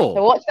 Cool.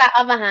 So watch that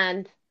other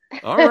hand.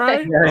 All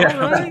right.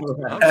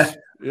 All right.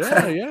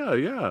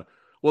 Yeah.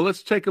 Well,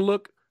 let's take a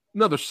look.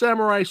 Another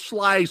samurai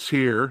slice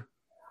here.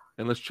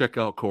 And let's check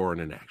out Corinne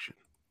in action.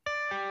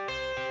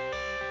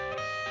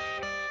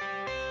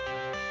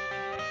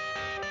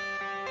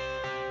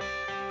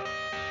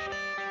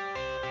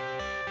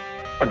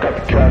 I got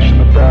the cash in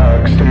the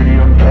bag,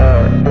 stadium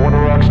packed. Born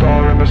a rock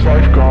star in this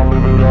life, gone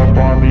live it up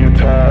on the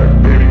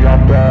attack. Baby,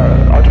 I'm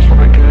bad. I just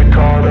wanna get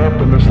caught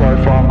up in this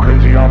life. I'm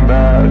crazy, I'm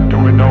mad.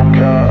 Doing no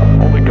cap.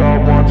 Only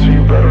God wants, so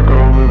you better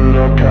go live it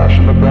up. Cash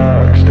in the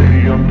bag,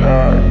 stadium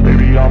packed.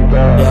 Baby, I'm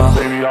bad.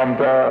 Baby, I'm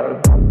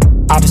bad.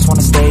 I just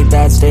wanna stay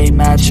bad, stay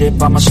mad.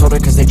 Chip on my shoulder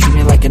cause they treat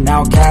me like an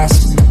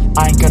outcast.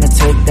 I ain't gonna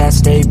take that,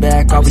 stay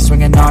back. I'll be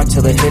swinging hard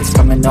till the hits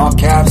come in all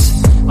caps.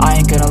 I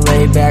ain't gonna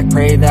lay back,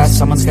 pray that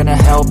someone's gonna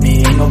help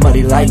me. Ain't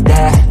nobody like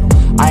that.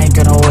 I ain't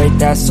gonna wait,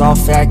 that's all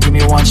fact. Give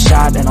me one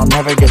shot and I'll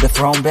never get the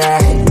throne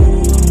back.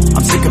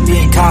 I'm sick of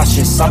being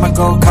cautious. I'ma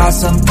go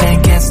cause some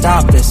pain, can't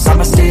stop this.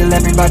 I'ma steal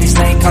everybody's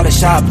lane, call it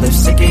shoplift.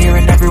 Sick of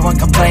hearing everyone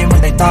complain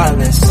when they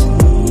thoughtless.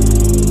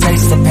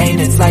 Taste the pain,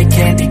 it's like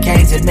candy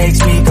canes. It makes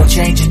me go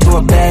change into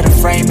a better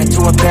frame,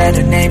 into a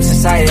better name.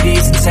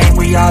 Society's insane,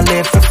 we all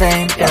live for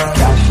fame, yeah.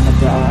 Cash in the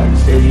bag,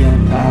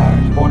 stadium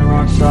packed. Born a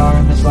rock star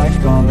in this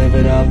life, gonna live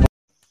it up.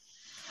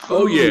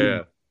 Oh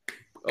yeah.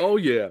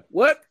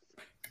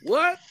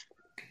 What?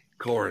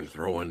 Corinne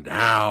throwing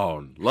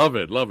down. Love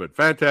it.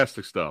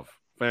 Fantastic stuff.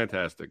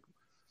 Fantastic.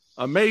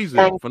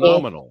 Amazing.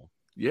 Phenomenal.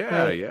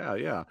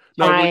 Yeah.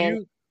 Now,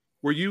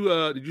 were you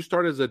did you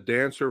start as a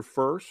dancer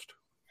first?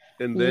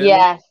 And then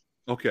Yes.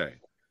 Okay.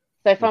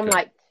 So from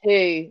like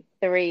 2-3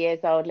 years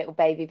old, little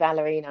baby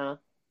ballerina,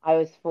 I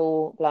was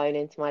full blown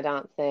into my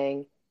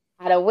dancing.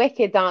 I had a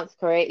wicked dance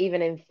career,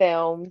 even in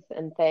films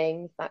and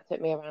things. That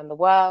took me around the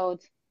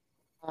world.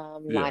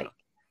 Like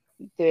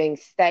doing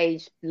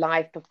stage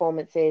live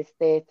performances,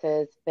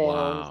 theaters,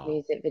 films,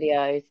 music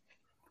videos.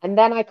 And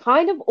then I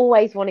kind of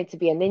always wanted to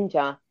be a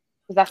ninja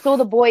because I saw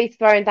the boys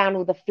throwing down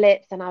all the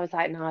flips, and I was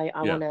like, no,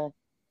 I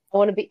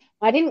want to be.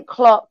 I didn't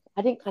kind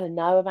of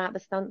know about the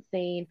stunt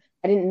scene.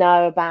 I didn't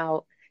know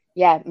about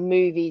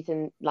movies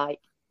and like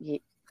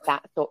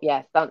that sort.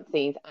 Stunt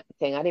scenes,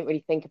 acting. I didn't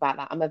really think about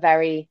that. I'm a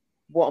very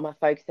what am I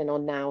focusing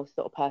on now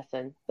sort of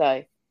person.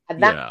 So at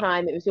that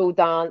time, it was all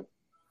dance,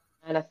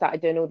 and I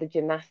started doing all the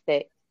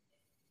gymnastics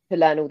to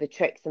learn all the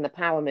tricks and the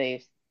power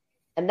moves.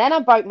 And then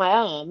I broke my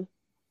arm.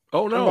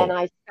 Oh no! And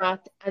then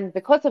and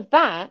because of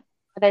that,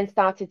 I then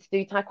started to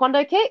do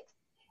taekwondo kicks.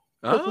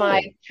 Because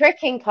my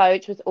tricking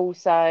coach was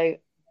also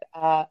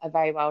a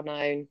very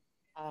well-known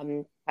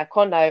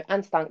taekwondo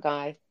and stunt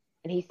guy,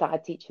 and he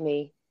started teaching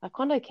me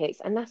taekwondo kicks,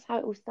 and that's how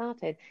it all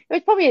started. It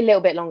was probably a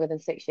little bit longer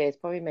than 6 years,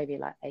 probably maybe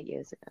like 8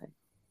 years ago.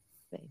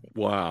 Maybe.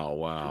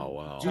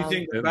 Wow. Do you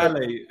think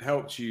ballet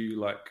helped you,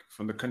 like,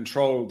 from the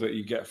control that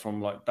you get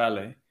from like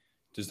ballet?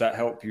 Does that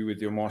help you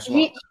with your martial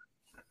arts?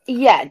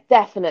 Yeah,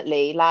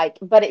 definitely. Like,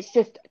 but it's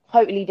just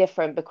totally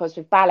different because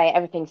with ballet,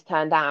 everything's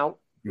turned out.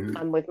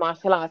 And with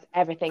martial arts,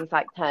 everything's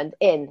like turned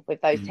in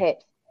with those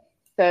hips.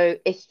 So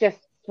it's just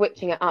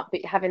switching it up,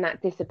 but having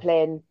that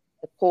discipline,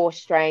 the core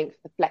strength,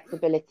 the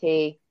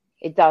flexibility,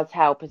 it does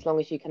help as long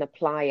as you can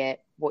apply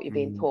it, what you're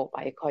being taught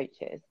by your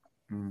coaches.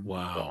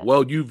 Wow. Yeah.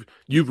 Well,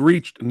 you've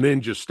reached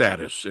ninja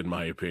status, in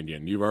my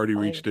opinion. You've already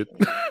reached it.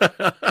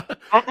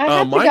 I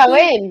had to go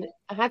in.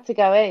 I had to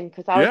go in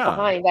because I was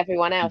behind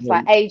everyone else.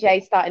 Like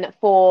AJ starting at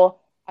 4.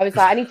 I was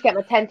like, I need to get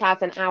my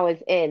 10,000 hours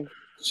in.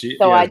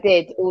 I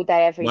did all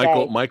day, every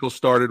day. Michael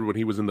started when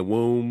he was in the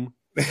womb.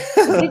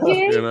 Did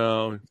you? You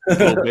know,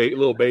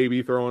 little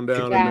baby throwing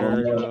down in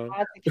there. You know? I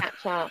had to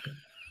catch up.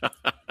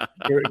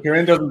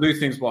 Corinne doesn't do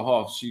things by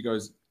half. She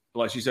goes,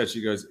 like she said,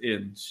 she goes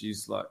in.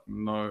 She's like,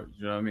 no,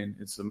 you know what I mean?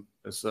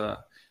 I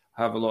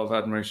have a lot of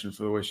admiration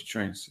for the way she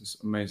trains. It's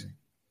amazing.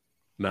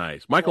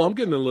 Nice. Michael, I'm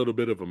getting a little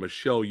bit of a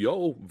Michelle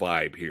Yeoh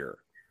vibe here.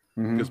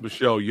 Because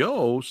Michelle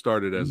Yeoh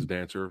started as a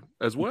dancer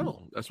as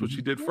well. That's what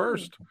she did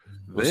first.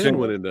 Then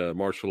went into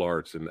martial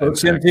arts. And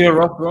Cynthia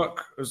Rothrock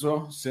as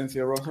well.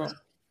 Cynthia Rothrock.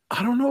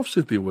 I don't know if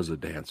Cynthia was a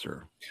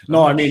dancer.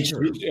 No, I mean,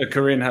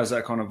 Corinne has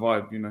that kind of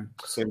vibe, you know.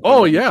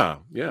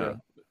 Yeah.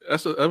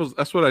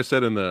 That's what I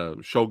said in the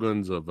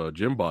Shoguns of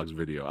Gym Box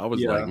video. I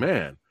was like,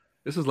 man,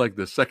 this is like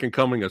the second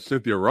coming of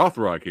Cynthia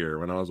Rothrock here.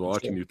 When I was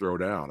watching you throw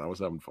down, I was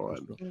having fun.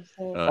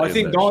 I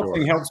think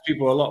dancing helps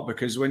people a lot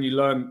because when you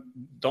learn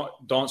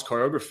dance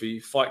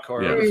choreography, fight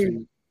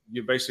choreography,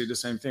 you're basically the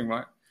same thing,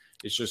 right?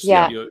 It's just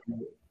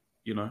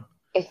you know.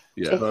 It's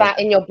that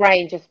in your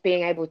brain, just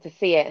being able to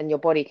see it, and your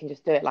body can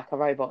just do it like a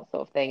robot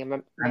sort of thing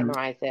and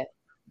memorize it.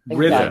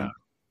 Rhythm.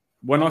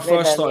 When I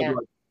first started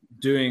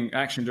doing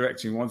action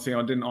directing, one thing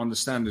I didn't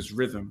understand is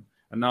rhythm.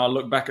 And now I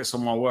look back at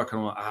some of my work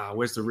and I'm like,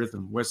 where's the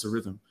rhythm? Where's the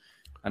rhythm?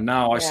 And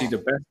now I see the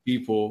best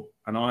people,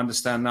 and I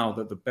understand now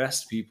that the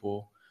best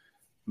people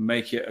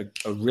make it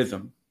a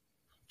rhythm.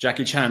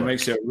 Jackie Chan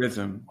makes it a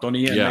rhythm.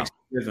 Donnie Yen makes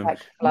it a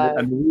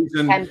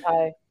rhythm. And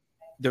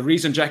the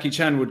reason Jackie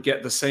Chan would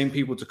get the same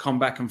people to come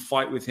back and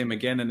fight with him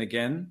again and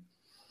again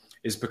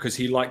is because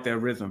he liked their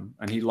rhythm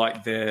and he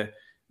liked the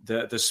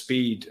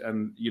speed,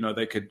 and you know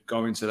they could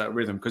go into that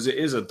rhythm because it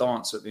is a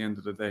dance at the end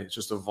of the day. It's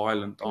just a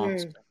violent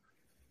dance.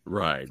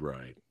 Right.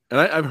 And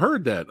I've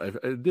heard that.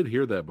 I did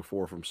hear that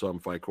before from some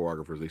fight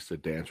choreographers. They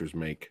said dancers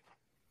make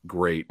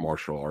great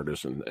martial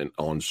artists and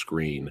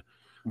on-screen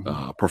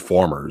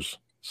performers.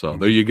 So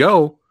there you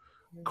go.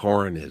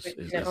 Corinne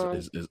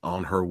is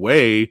on her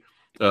way.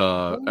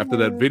 After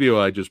that video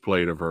I just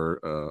played of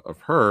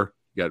her,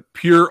 you got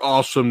pure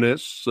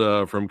awesomeness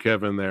from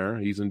Kevin there.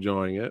 He's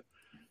enjoying it.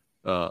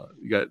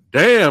 You got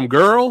damn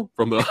girl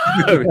from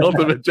the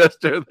ultimate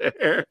gesture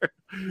there.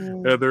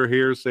 Heather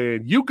here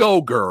saying, you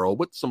go girl,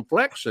 with some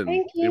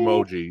flexion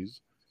emojis.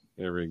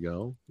 There we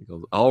go. He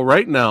goes, all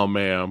right now,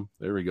 ma'am.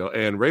 There we go.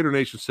 And Raider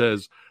Nation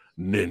says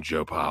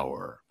ninja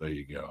power. There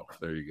you go.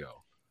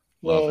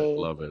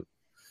 Love it.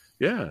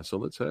 Yeah, so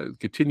let's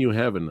continue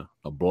having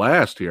a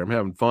blast here. I'm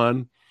having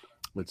fun.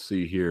 Let's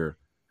see here.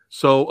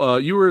 So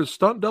you were a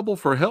stunt double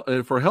for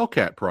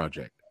Hellcat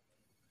Project.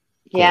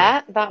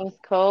 Yeah, that was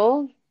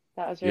cool.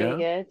 That was really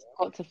good.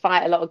 Got to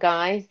fight a lot of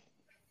guys.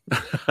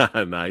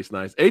 Nice.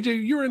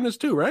 AJ, you were in this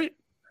too, right?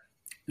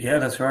 Yeah,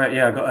 that's right.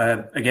 Yeah, I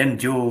got again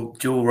dual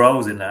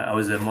roles in that. I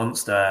was a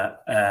monster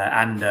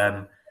and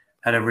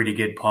had a really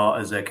good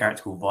part as a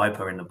character called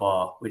Viper in the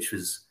bar, which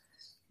was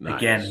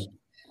again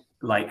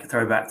like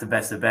throwback to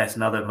Best of Best.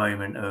 Another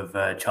moment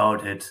of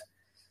childhood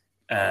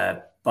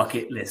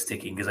bucket list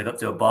ticking because I got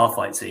to a bar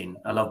fight scene.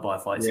 I love bar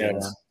fight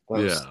scenes.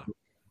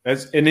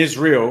 As in his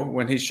reel,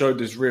 when he showed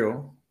his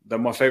reel, that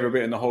my favorite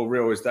bit in the whole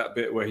reel is that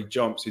bit where he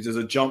jumps. He does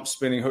a jump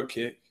spinning hook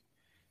kick,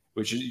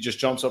 which he just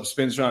jumps up,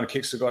 spins around, and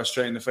kicks the guy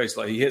straight in the face.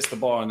 Like he hits the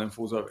bar and then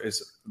falls over.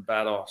 It's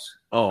badass.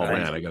 Oh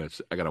man, I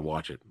gotta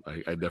watch it.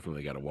 I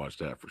definitely gotta watch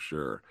that for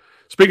sure.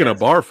 Speaking of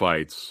bar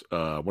fights,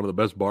 one of the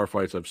best bar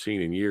fights I've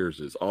seen in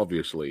years is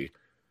obviously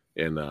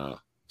in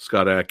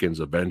Scott Adkins'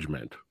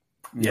 Avengement.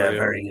 Yeah,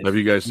 very good. Have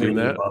you guys seen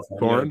Really that, good,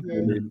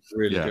 Corinne?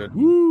 Really Yeah. good.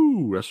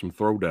 Woo! That's some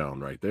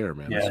throwdown right there,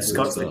 man. Yeah, That's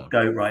Scott's good the stuff.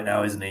 GOAT right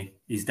now, isn't he?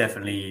 He's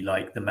definitely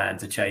like the man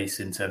to chase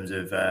in terms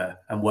of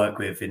and work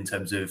with in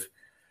terms of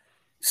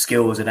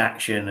skills and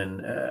action,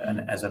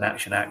 and as an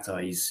action actor,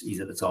 he's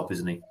at the top,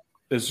 isn't he?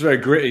 It's very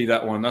gritty,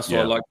 that one. That's what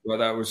I liked about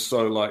that. It was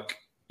so like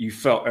you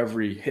felt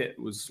every hit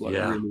was like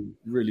really,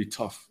 really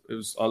tough.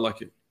 I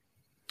like it.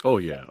 Oh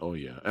yeah.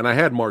 And I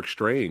had Mark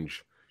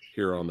Strange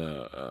here on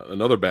the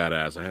another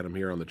badass. I had him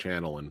here on the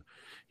channel, and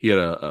he had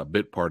a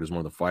bit part as one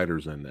of the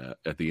fighters in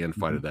at the end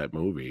fight of that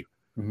movie.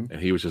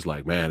 And he was just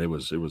like, man, it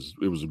was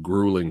a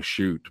grueling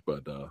shoot,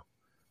 but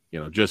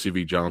Jesse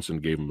V. Johnson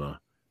gave him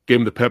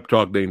the pep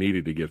talk they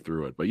needed to get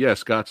through it. But yeah,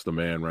 Scott's the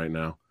man right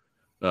now.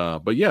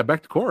 But yeah,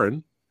 back to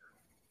Corinne.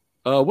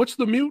 What's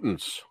the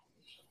mutants?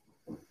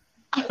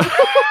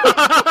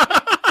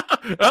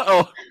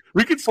 Uh-oh.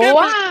 We could skip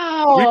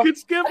it. We could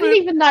skip it. I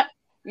didn't even know.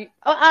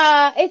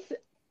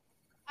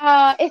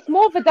 It's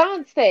more of a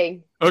dance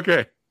thing.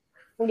 Okay.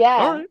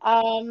 Yeah.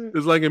 All right.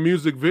 It's like a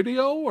music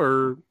video,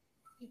 or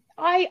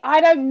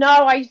I don't know.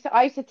 I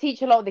used to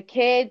teach a lot of the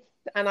kids,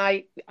 and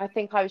I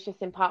think I was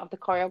just in part of the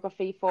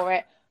choreography for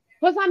it.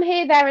 Because I'm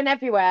here, there, and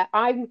everywhere.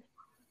 I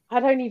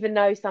don't even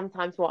know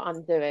sometimes what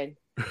I'm doing.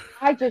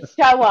 I just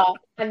show up,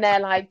 and they're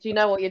like, "Do you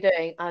know what you're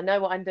doing?" I know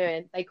what I'm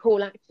doing. They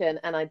call action,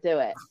 and I do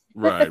it.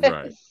 Right. And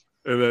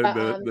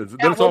then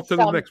it's off to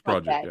the next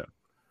project.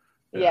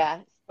 Yeah.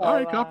 So, all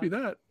right, copy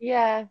that.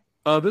 Yeah.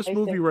 This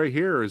movie right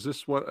here, is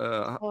this what?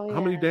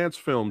 How many dance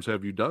films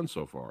have you done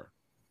so far?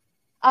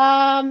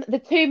 I've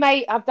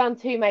done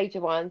two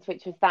major ones,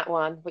 which was that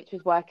one, which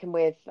was working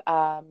with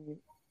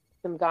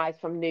some guys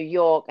from New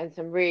York and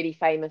some really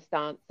famous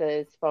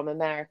dancers from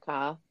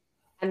America,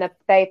 and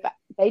they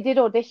did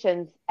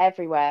auditions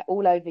everywhere,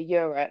 all over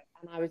Europe,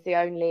 and I was the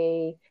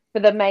only for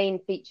the main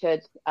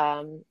featured.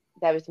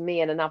 There was me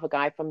and another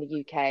guy from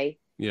the UK.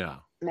 Yeah.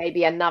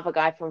 Maybe another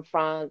guy from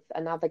France,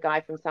 another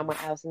guy from somewhere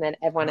else, and then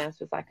everyone else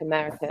was like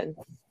American.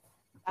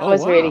 That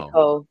was really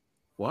cool.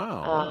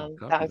 Wow.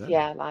 That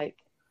was like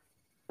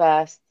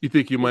first. You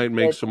think you might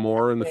make some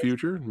more in the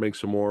future? Make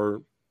some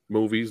more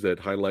movies that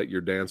highlight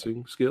your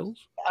dancing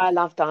skills? I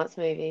love dance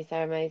movies.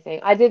 They're amazing.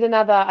 I did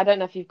another, I don't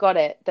know if you've got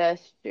it, the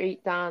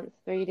Street Dance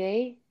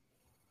 3D.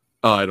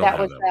 Oh, I don't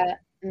have that one.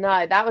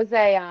 No, that was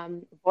a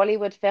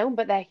Bollywood film,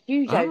 but they're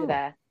huge over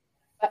there.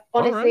 But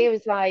honestly, it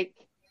was like,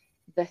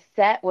 the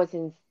set was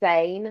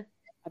insane.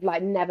 I've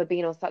like never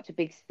been on such a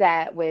big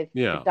set with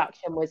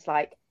production was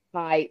like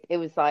hype. It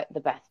was like the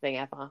best thing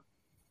ever.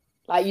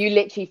 Like you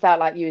literally felt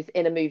like you was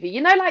in a movie.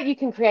 You know, like you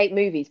can create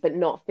movies but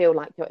not feel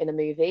like you're in a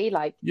movie.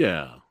 Like you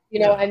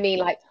know what I mean?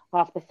 Like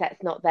half the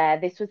set's not there.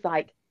 This was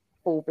like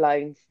full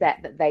blown set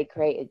that they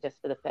created just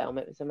for the film.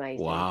 It was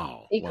amazing.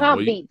 Wow. You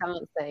can't beat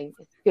dancing.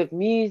 It's good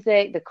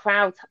music, the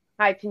crowd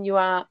hyping you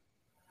up.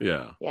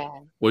 Yeah. Yeah.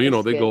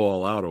 Well, they go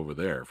all out over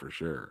there for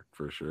sure.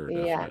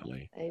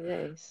 Definitely. Yeah, it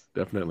is.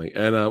 Definitely.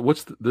 And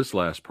what's this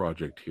last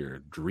project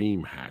here?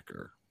 Dream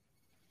Hacker.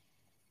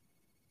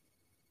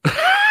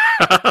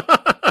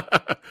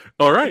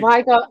 All right. Well,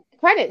 I got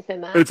credits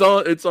in that. It's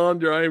on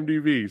your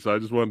IMDb, so I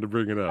just wanted to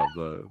bring it up.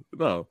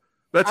 No,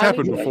 that's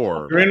happened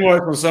before. Corinne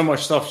works on so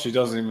much stuff she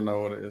doesn't even know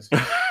what it is.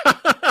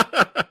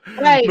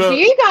 Wait, do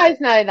you guys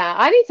know that?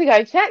 I need to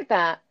go check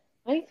that.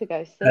 I need to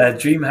go see.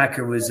 Dream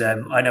Hacker was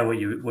I know what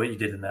you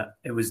did in that.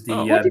 It was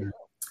it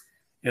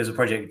was a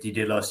project you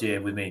did last year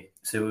with me.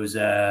 So it was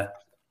there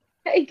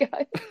you go.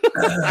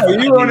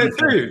 You were on it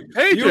too.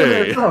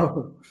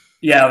 AJ.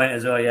 Yeah, I mean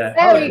as well, yeah.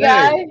 There we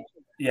go.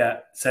 Yeah,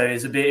 so it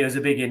was a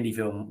big indie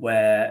film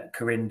where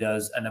Corinne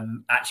does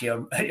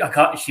actually I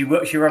can't she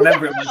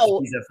remember it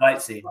when she's a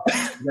fight scene.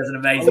 She does an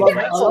amazing.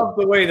 I love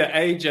the way that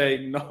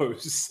AJ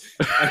knows.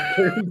 And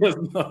Corinne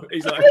doesn't know.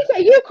 He's like,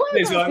 you're quite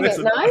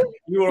listen, no?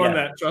 You were on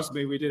that. Trust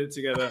me, we did it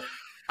together.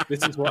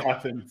 This is what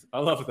happened. I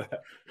love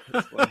that.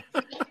 Yeah,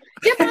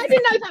 but I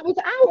didn't know that was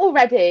out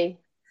already.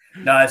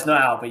 No, it's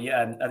not out, but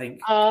yeah, I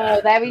think.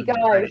 Oh, there we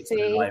go.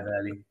 See, live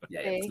early.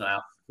 Yeah, it's not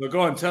out. Well, go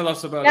on, tell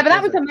us about. Yeah, but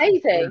that was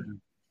amazing.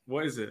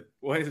 What is it?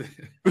 What is it?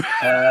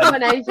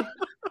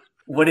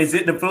 What is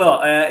it? The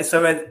plot. I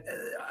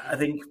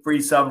think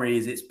brief summary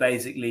is it's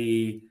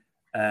basically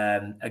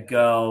a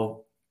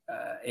girl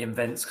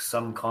invents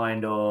some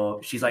kind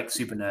of. She's like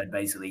super nerd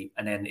basically,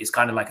 and then it's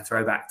kind of like a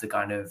throwback to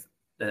kind of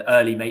the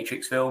early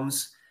Matrix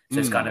films. So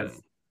it's kind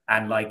of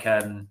and like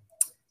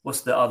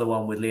what's the other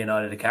one with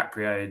Leonardo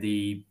DiCaprio?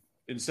 The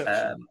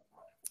Inception.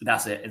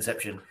 That's it,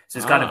 Inception. So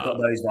it's kind of got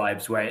those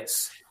vibes where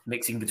it's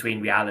mixing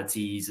between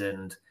realities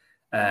and.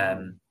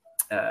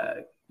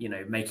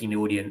 Making the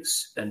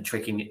audience and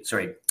tricking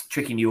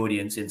the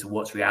audience into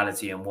what's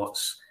reality and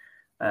what's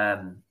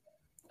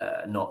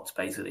not,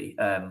 basically.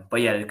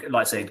 But yeah,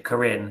 like I said,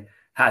 Corinne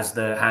has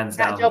the hands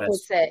down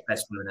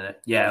best woman in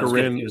it. Yeah,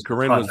 Corinne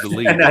was the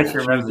lead. She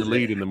was the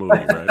lead in the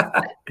movie, right?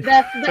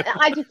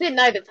 I just didn't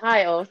know the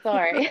title.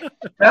 Sorry.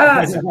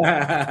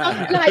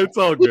 It's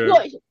all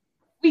good.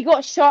 we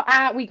got shot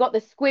at. We got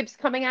the squibs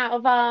coming out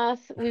of us.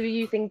 We were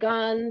using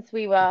guns.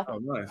 I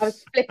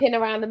was flipping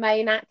around the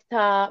main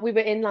actor. We were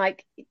in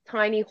like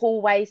tiny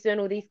hallways doing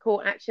all these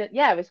cool action.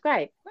 Yeah, it was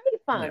great.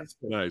 Great fun.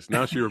 Nice.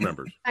 Now she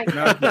remembers. Thank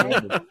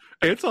you.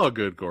 It's all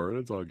good, Corinne.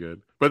 It's all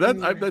good. But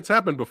that's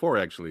happened before,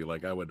 actually.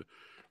 Like I would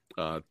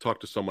talk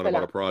to someone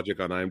about a project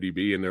on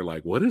IMDb, and they're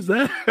like, "What is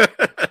that?"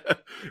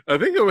 I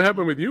think it would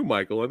happen with you,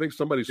 Michael. I think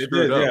somebody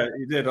screwed up. Yeah,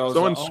 you did.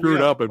 Someone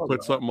screwed up and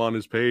put something on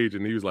his page,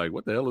 and he was like,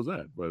 "What the hell is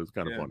that?" But it's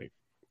kind of funny.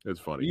 It's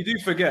funny. You do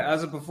forget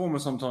as a performer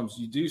sometimes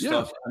you do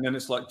stuff, and then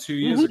it's like 2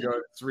 years ago,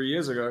 3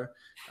 years ago,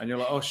 and you're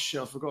like, "Oh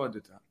shit, I forgot I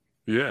did that."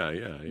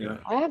 Yeah.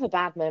 I have a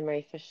bad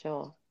memory for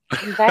sure.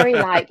 I'm very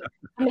like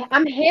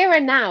I'm here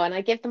and now, and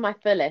I give them my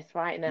fullest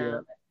right now.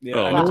 Yeah. You're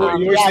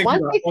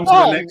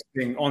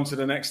onto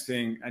the next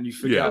thing, and you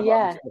forget.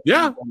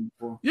 Yeah,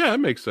 it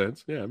makes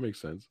sense. Yeah, it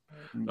makes sense.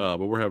 But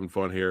we're having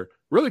fun here.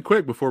 Really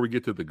quick before we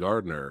get to the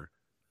gardener,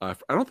 I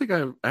don't think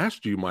I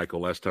asked you,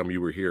 Michael, last time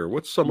you were here.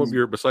 What's some of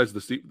your, besides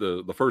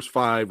the first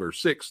 5 or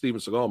 6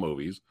 Steven Seagal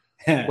movies?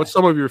 What's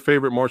some of your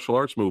favorite martial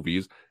arts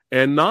movies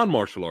and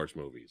non-martial arts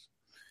movies?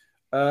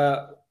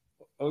 I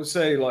would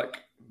say like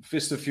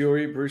Fist of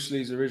Fury, Bruce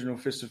Lee's original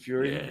Fist of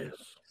Fury. Yes.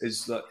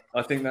 Is that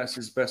I think that's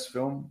his best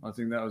film. I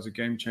think that was a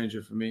game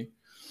changer for me.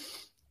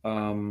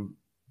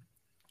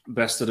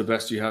 Best of the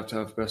best, you have to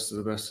have best of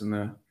the best in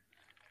there.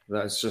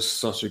 That's just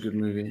such a good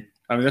movie.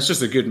 I mean, that's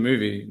just a good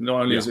movie.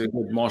 Not only is it a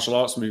good martial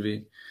arts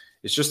movie,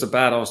 it's just a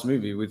badass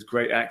movie with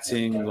great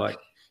acting. Like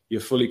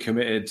you're fully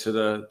committed to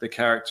the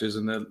characters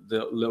and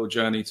the little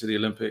journey to the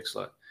Olympics.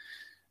 Like,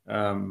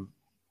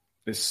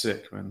 it's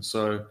sick, man.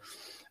 So,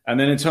 and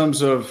then in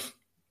terms of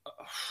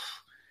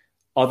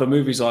other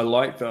movies I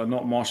like that are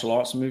not martial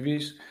arts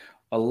movies,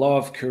 I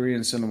love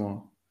Korean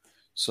cinema.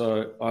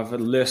 So I have a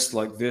list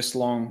like this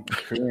long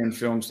Korean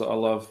films that I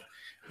love.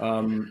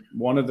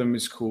 One of them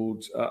is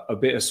called A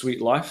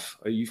Bittersweet Life.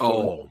 Are you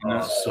familiar?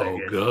 That's so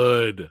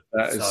good.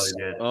 That is so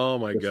good. Oh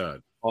my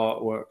God.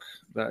 Artwork.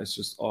 That is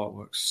just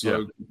artwork.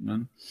 So good,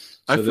 man.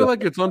 I feel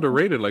like it's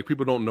underrated. Like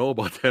people don't know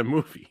about that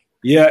movie.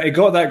 Yeah, it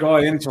got that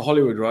guy into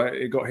Hollywood, right?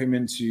 It got him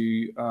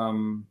into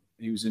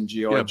he was in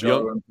G.I.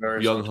 Joe and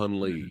various Young Hun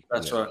Lee.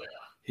 That's right.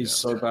 He's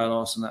so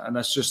badass in that, and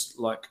that's just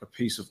like a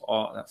piece of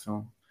art. That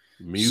film.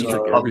 Music,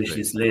 publish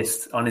this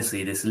list.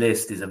 Honestly, this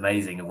list is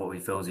amazing of what we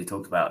films we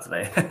talked about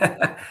today.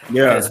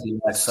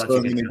 Such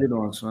so many good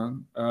ones,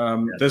 man.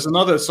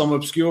 There's some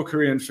obscure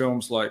Korean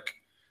films like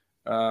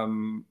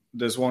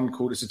there's one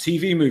called, it's a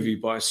TV movie,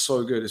 but it's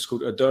so good. It's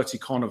called A Dirty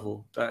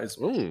Carnival. That is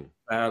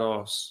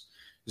badass.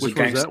 Which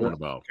one's that one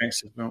about?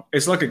 Gangster film.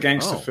 It's like a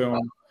gangster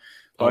film.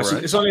 But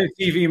it's only a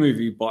TV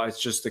movie, but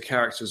it's just the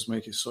characters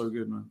make it so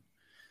good, man.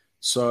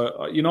 So,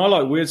 I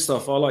like weird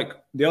stuff.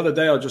 The other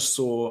day I just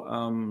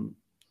saw,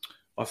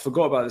 I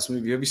forgot about this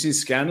movie. Have you seen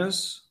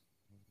Scanners?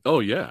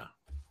 Oh, yeah.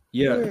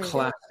 Yeah,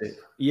 classic.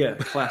 Yeah,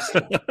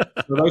 classic.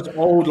 So those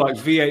old like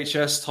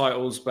VHS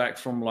titles back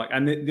from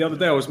and the other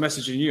day I was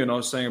messaging you and I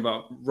was saying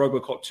about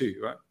RoboCop 2,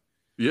 right?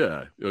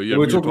 Yeah. We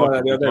were talking about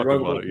that the other day,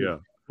 RoboCop. Yeah.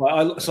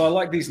 So I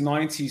like these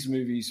 90s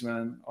movies,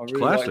 man. I really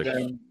like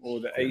them, or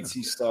the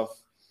 80s stuff.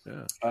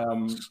 Yeah.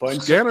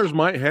 But Scanners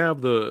might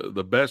have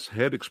the best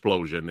head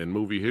explosion in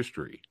movie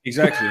history.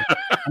 Exactly.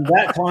 In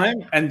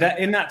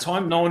that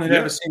time, no one had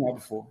ever seen that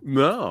before.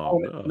 No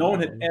one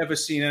had ever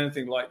seen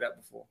anything like that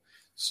before.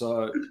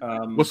 So,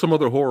 what's some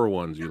other horror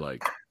ones you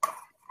like?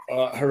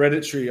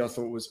 Hereditary, I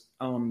thought was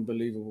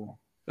unbelievable.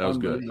 That was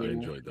good. I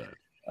enjoyed that.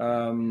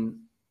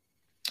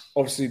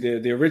 Obviously,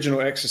 the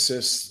original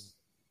Exorcist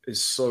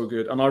is so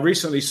good, and I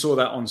recently saw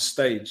that on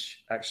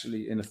stage,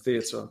 actually, in a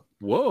theater.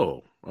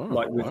 Whoa!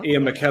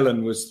 Ian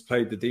McKellen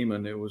played the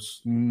demon. It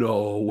was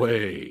no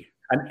way.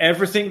 And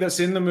everything that's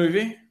in the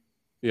movie,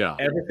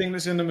 everything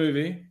that's in the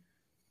movie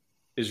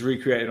is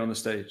recreated on the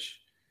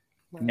stage.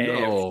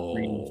 No.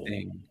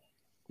 Everything.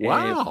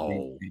 Wow.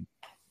 Everything.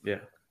 Yeah.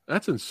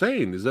 That's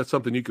insane. Is that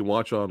something you can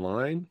watch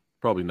online?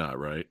 Probably not,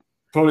 right?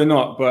 Probably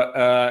not, but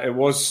it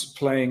was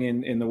playing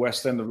in the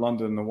West End of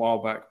London a while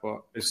back,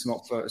 but it's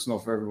not for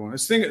everyone.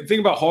 The thing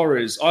about horror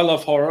is I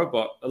love horror,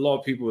 but a lot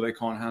of people, they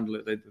can't handle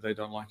it. They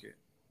don't like it.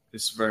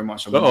 It's very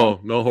much no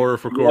horror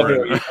for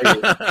Corinne.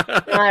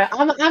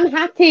 I'm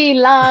happy,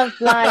 love.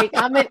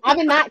 I'm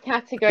in that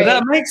category. But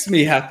that makes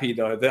me happy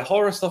though. The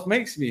horror stuff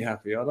makes me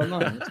happy. I don't know.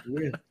 It's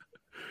weird.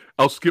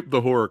 I'll skip the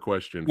horror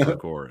question for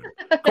Corinne.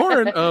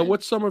 Corinne,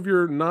 what's some of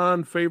your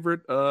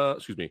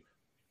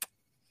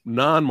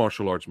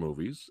non-martial arts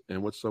movies,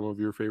 and what's some of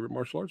your favorite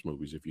martial arts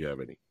movies, if you have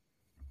any?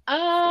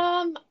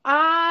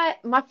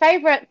 My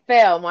favorite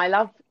film, I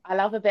love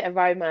a bit of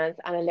romance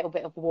and a little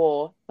bit of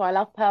war. So I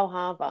love Pearl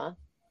Harbor.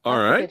 All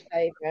right. Good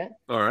favorite.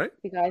 All right.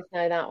 You guys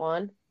know that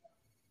one.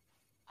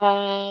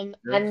 And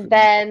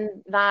then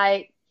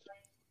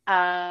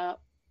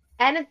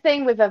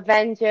anything with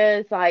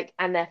Avengers,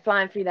 and they're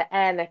flying through the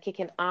air and they're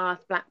kicking ass,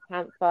 Black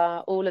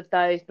Panther, all of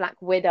those, Black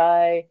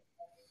Widow.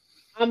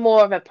 I'm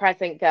more of a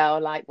present girl,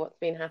 like what's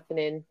been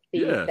happening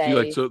these days. You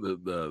like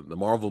the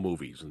Marvel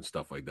movies and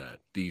stuff like that,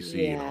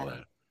 DC and all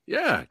that.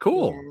 Yeah,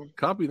 cool. Yeah.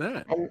 Copy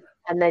that.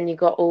 And then you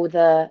got all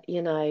the,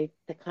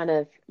 the kind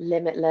of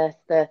Limitless,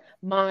 the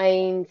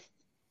Mind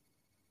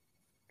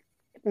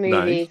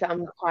movies that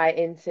I'm quite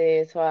into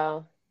as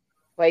well,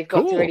 where you've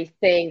got to really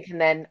think, and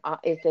then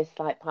is this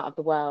like part of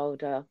the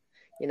world, or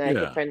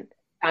different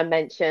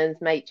dimensions,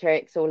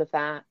 Matrix, all of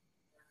that.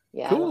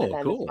 Yeah, I like them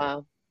as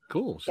well.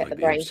 Cool. So Get like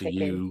the brain MCU,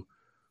 ticking.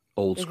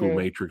 old school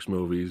Matrix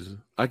movies.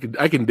 I can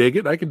dig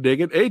it.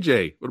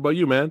 AJ, what about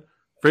you, man?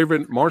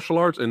 Favorite martial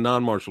arts and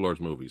non-martial arts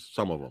movies?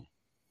 Some of them.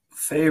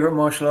 Favorite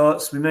martial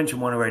arts? We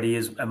mentioned one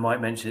already. I might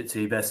mention it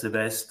too. Best of the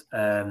best.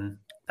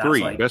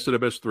 Three. Best of the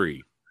best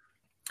three.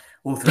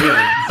 All three of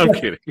them. I'm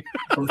kidding.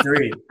 All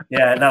three.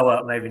 Yeah. No.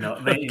 Well, maybe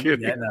not. Maybe,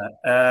 yeah.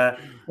 No.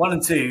 1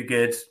 and 2,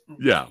 good.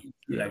 Yeah.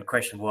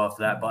 Questionable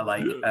after that, but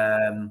like.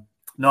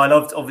 No, I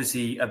loved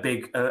obviously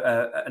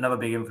another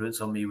big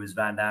influence on me was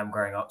Van Damme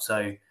growing up.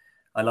 So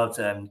I loved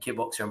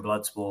Kickboxer and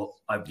Bloodsport.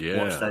 I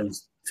watched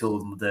those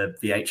till the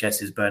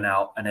VHS burnt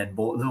out, and then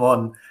bought them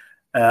on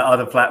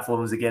other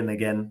platforms again and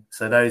again.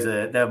 So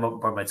they're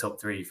probably my top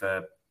 3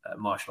 for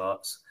martial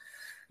arts.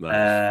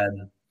 Nice.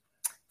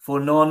 For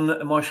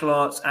non-martial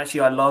arts,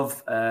 actually, I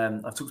love.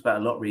 I've talked about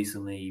it a lot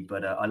recently,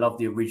 but I love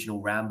the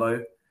original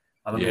Rambo.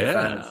 I'm a big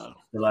fan of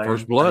Stallone.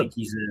 First Blood. I think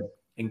he's an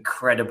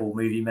incredible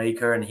movie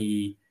maker, and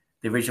the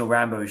original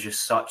Rambo is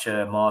just such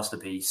a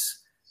masterpiece.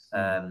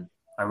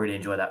 I really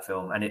enjoy that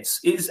film, and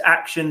it's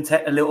action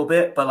a little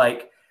bit, but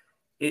like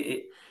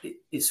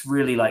it's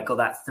really like got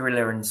that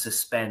thriller and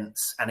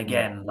suspense. And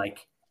again,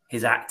 like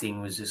his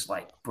acting was just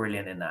like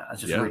brilliant in that. I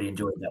just really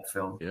enjoyed that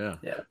film. Yeah.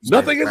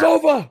 Nothing is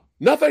over.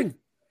 Nothing.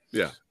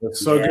 Yeah,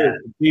 it's so good.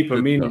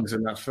 Deeper meanings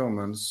in that film,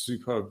 man. It's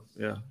superb.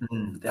 Yeah,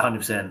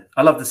 100%.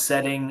 I love the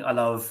setting. I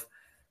love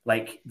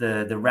like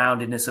the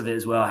roundedness of it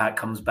as well. How it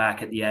comes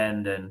back at the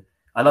end, and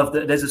I love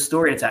that there's a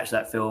story attached to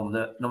that film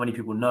that not many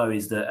people know,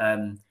 is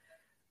that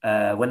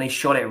when they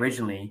shot it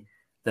originally,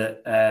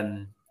 that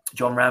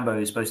John Rambo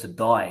is supposed to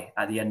die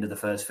at the end of the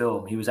first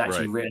film. He was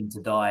actually written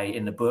to die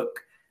in the book,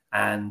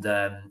 and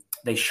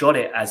they shot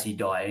it as he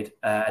died.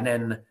 And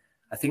then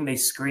I think they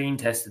screen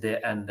tested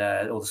it, and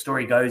or the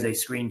story goes they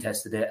screen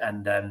tested it,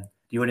 and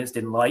the audience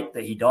didn't like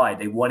that he died.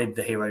 They wanted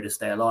the hero to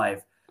stay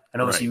alive.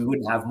 And obviously, we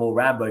wouldn't have more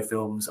Rambo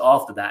films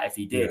after that if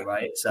he did,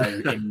 right? So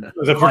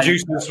the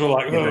producers were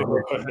like,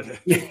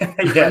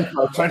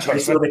 They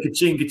saw the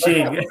ka-ching.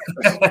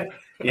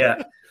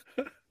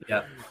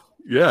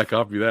 Yeah,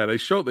 copy that. They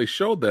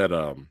showed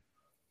that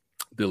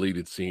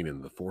deleted scene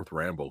in the 4th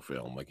Rambo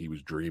film, like he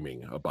was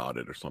dreaming about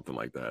it or something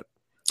like that.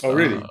 Oh,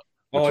 really?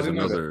 I didn't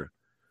know that.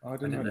 I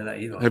didn't know that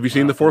either. Have you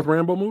seen the 4th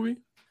Rambo movie?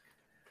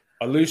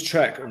 I lose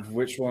track of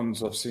which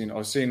ones I've seen.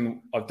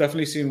 I've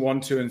definitely seen 1,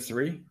 2, and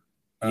 3.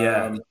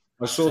 Yeah.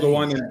 I saw the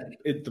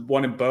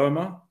one in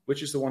Burma.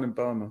 Which is the one in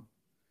Burma?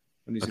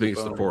 I think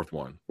it's the 4th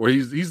one. Where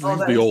he's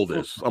the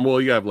oldest. Well,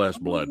 you have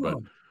Last Blood, but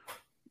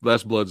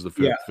Last Blood's the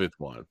fifth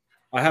one.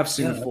 I have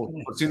seen the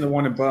 4th. I've seen the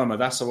one in Burma.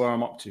 That's where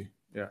I'm up to.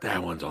 Yeah,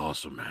 that one's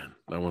awesome, man.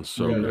 That one's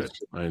so good.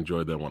 I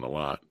enjoyed that one a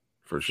lot,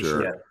 for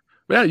sure.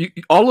 Yeah,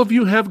 all of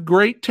you have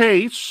great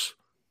tastes.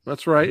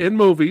 That's right. In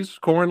movies,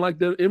 Corinne like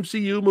the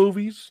MCU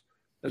movies.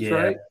 That's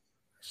right.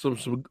 Some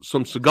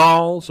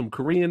Seagal, some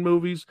Korean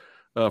movies.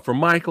 For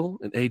Michael,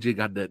 and AJ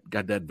got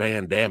that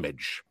Van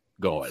Damage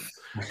going.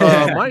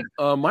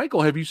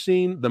 Michael, have you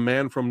seen The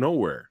Man from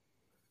Nowhere?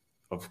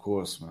 Of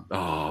course, man.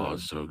 Oh,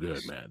 so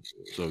good, man.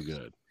 So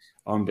good.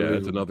 Unbelievable. Yeah,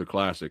 it's another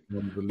classic.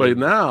 But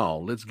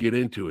now let's get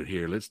into it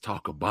here. Let's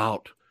talk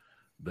about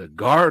The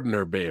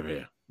Gardener,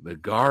 baby. The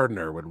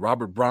Gardener with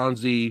Robert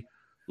Bronzi,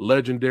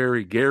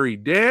 legendary Gary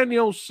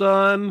Daniels'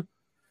 son.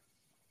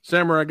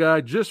 Samurai Guy,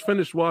 just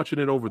finished watching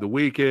it over the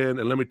weekend,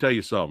 and let me tell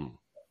you something.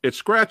 It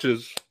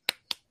scratches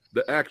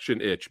the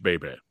action itch,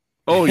 baby.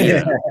 Oh,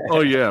 yeah.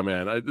 Oh, yeah,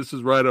 man. This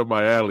is right up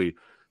my alley.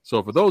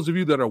 So for those of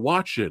you that are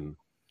watching,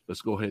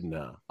 let's go ahead and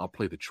I'll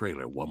play the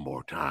trailer one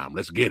more time.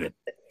 Let's get it.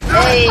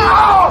 Hey.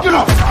 No! Get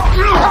up!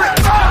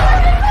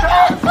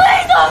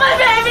 Please, not my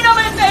baby, not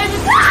my baby!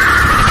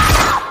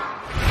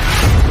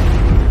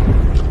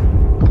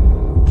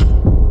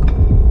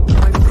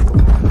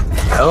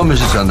 Hello,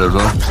 Mrs.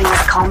 Underwood.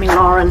 Please call me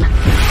Lauren.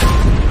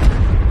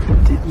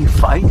 Didn't you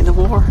fight in the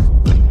war?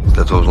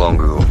 That was long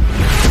ago.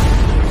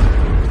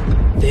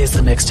 There's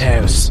the next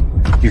house.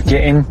 You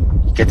get in,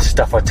 you get the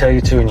stuff I tell you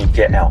to, and you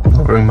get out.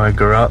 I'll bring my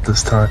girl out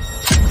this time.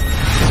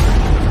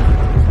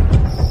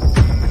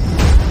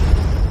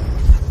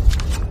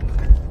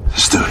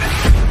 Let's do it.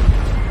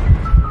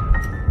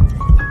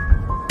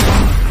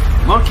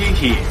 Monkey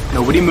here.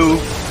 Nobody move.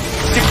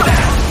 Sit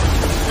down.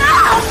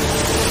 No!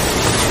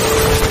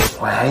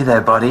 Well, hey there,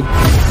 buddy.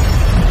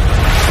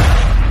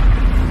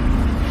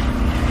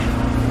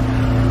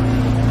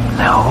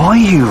 Now, why are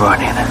you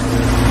running?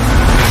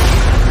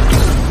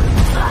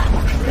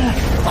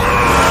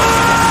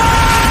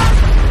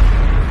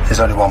 There's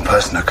only one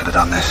person that could have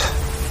done this.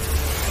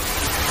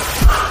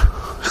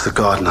 It's the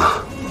gardener.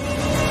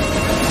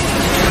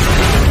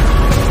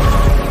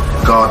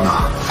 Gardener.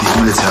 He's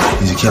military.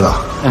 He's a killer.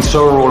 And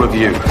so are all of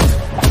you.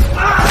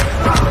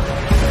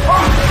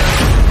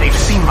 They've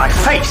seen my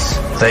face.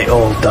 They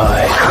all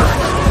die.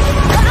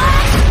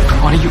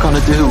 What are you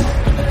gonna do?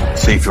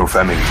 Save your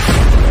family.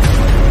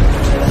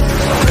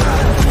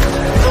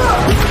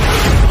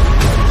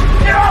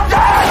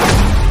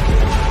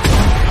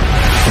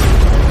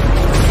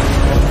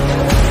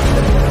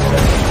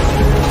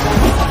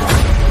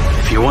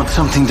 If you want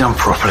something done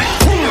properly,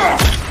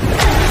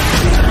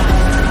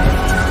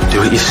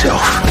 do it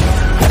yourself.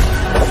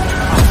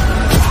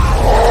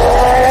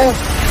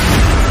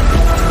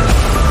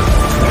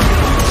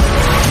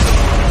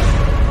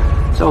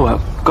 So,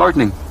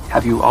 gardening,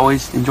 have you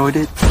always enjoyed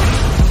it?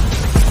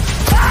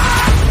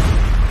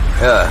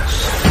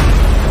 Yes.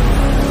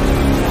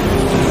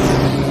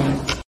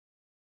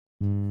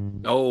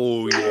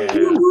 Oh, yeah.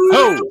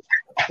 Ho!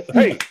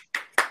 Hey!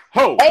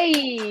 Ho!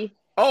 Hey!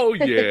 Oh,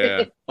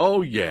 yeah.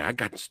 Oh, yeah. I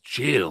got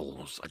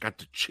chills. I got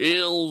the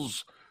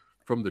chills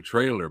from the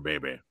trailer,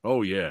 baby.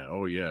 Oh, yeah.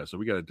 Oh, yeah. So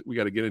we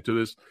gotta get into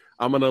this.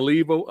 I'm gonna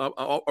leave.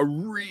 I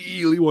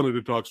really wanted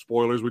to talk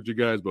spoilers with you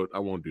guys, but I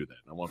won't do that.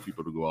 I want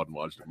people to go out and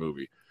watch the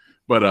movie.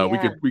 But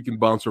we can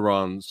bounce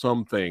around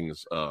some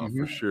things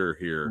for sure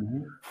here.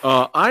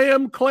 I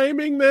am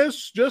claiming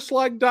this, just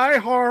like Die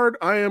Hard.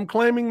 I am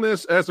claiming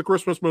this as a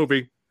Christmas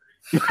movie.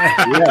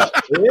 Yeah,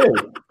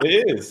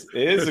 it is.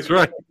 It is That's a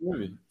right.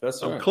 movie.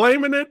 That's right. I'm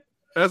claiming it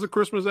as a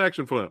Christmas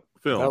action film.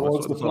 That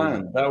was the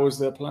plan. That was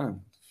their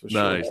plan. For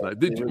nice. Sure.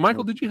 Nice.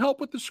 Michael, did you help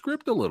with the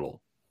script a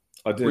little?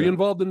 I did. Were you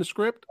involved in the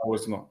script? I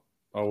was not.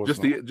 You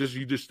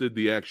just did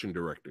the action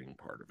directing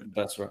part of it.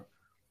 That's right.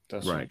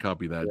 That's right.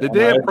 Copy that. Yeah, Did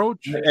they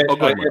approach? I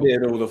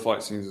edited all the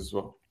fight scenes as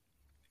well.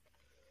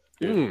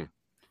 Yeah.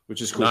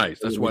 Which is cool. Nice.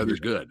 That's why they're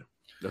good.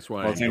 That's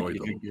why I enjoyed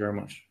them. Thank you very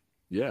much.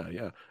 Yeah,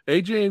 yeah.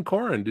 AJ and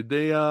Corinne, did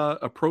they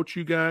approach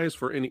you guys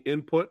for any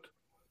input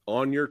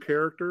on your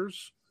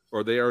characters,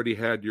 or they already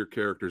had your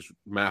characters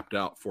mapped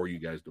out for you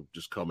guys to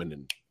just come in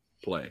and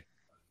play?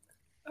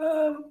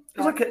 It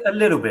was like a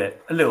little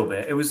bit.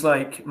 It was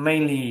like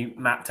mainly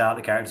mapped out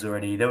the characters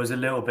already. There was a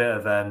little bit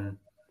of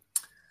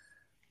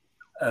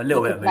a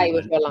little bit of play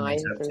with movement your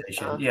lines and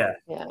interpretation. stuff. Yeah.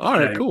 All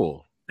right,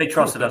 cool. They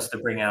trusted us to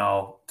bring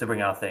our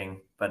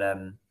thing, but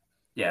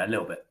yeah, a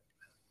little bit.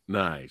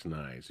 Nice.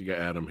 You got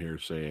Adam here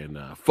saying,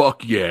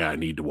 "Fuck yeah, I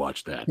need to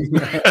watch that."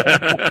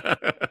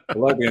 I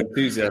like the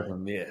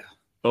enthusiasm. Yeah.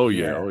 Oh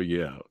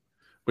yeah.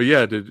 But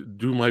yeah,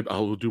 I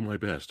will do my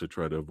best to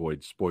try to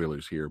avoid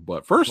spoilers here.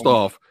 But first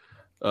off,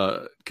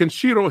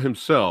 Kenshiro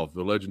himself,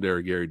 the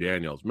legendary Gary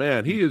Daniels,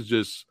 man, he is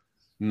just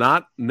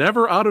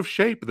never out of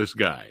shape. This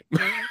guy.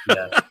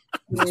 Yeah.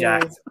 He's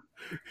jacked.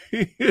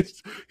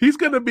 He's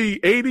going to be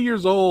 80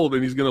 years old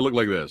and he's going to look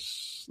like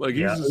this. Like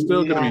he's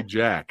still going to be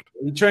jacked.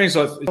 He trains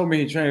he told me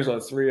he trains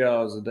like 3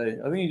 hours a day.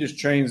 I think he just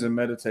trains and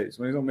meditates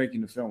when he's not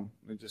making the film.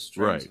 He just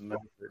trains and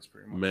meditates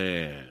pretty much.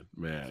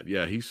 Man.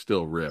 Yeah, he's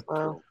still ripped.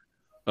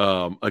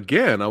 Wow.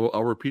 Again,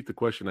 I'll repeat the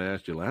question I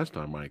asked you last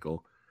time,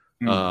 Michael.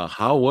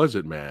 How was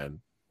it,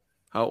 man?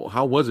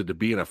 How was it to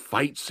be in a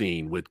fight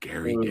scene with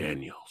Gary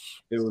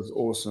Daniels? It was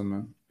awesome,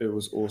 man. It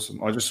was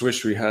awesome. I just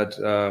wish we had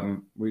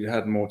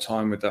more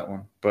time with that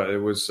one, but it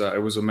was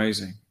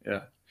amazing.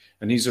 Yeah,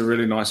 and he's a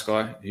really nice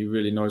guy. He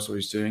really knows what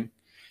he's doing,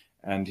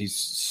 and he's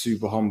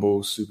super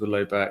humble, super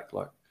laid back.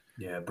 Like,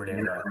 yeah,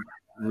 brilliant guy.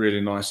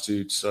 Really nice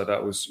dude. So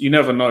that was, you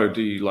never know,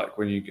 do you? Like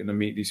when you're gonna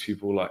meet these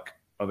people, like,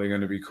 are they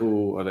going to be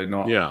cool? Are they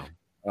not? Yeah.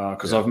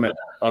 Because I've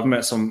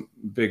met some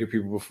bigger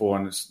people before,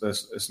 and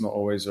it's not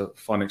always a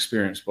fun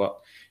experience. But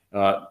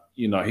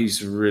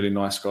he's a really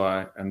nice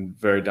guy and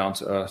very down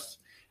to earth,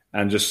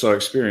 and just so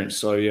experienced.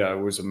 So yeah, it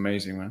was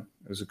amazing, man.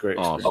 It was a great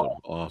experience.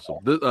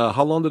 Awesome.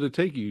 How long did it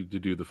take you to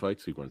do the fight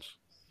sequence?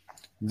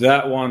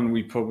 That one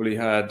we probably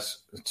had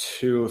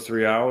 2 or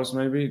 3 hours,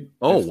 maybe.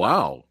 Oh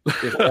wow!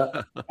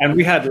 And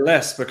we had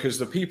less because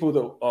the people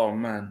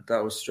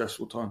that was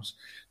stressful times.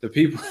 The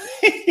people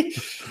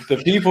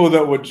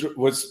that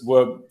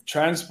were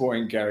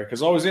transporting Gary,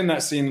 because I was in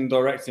that scene and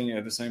directing it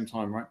at the same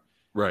time, right?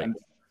 Right.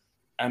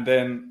 And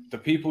then the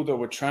people that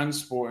were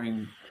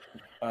transporting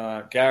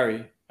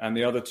Gary and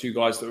the other 2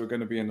 guys that were going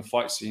to be in the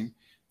fight scene,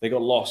 they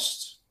got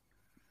lost.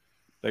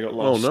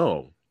 Oh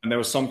no! And there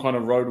was some kind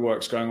of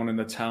roadworks going on in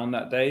the town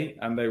that day,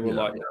 and they were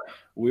like,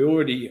 we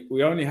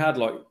only had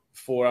like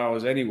 4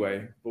 hours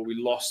anyway, but we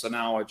lost an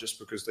hour just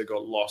because they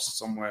got lost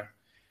somewhere.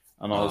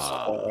 And I was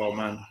like, oh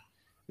man,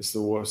 it's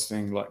the worst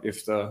thing. Like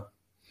if the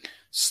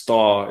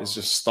star is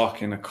just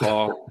stuck in a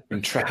car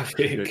in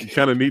traffic, you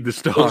kind of need the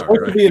star.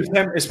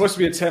 It's supposed to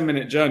be a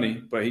 10-minute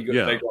journey, but they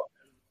got.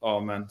 Oh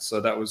man,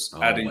 so that was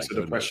adding to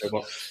the pressure.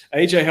 But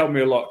AJ helped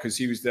me a lot because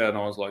he was there, and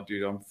I was like,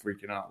 dude, I'm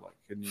freaking out. Like,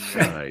 can you?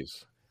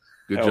 Nice.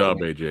 Good job,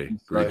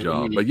 AJ. Great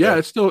job. But yeah,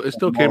 it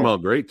still came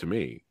out great to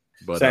me.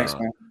 But thanks,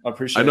 man. I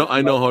appreciate it.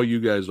 I know how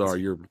you guys are.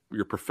 You're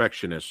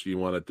perfectionists. You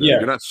want it to,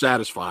 you're not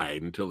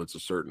satisfied until it's a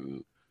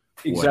certain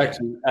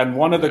exactly way. And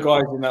one of the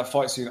guys in that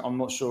fight scene, I'm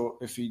not sure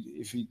if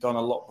he'd done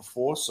a lot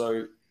before.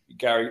 So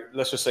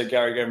let's just say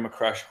Gary gave him a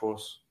crash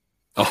course.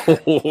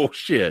 Oh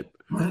shit.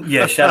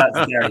 Yeah, shout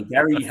out to Gary.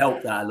 Gary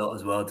helped that a lot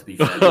as well, to be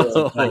fair.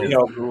 He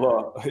helped a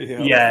lot.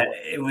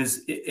 It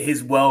was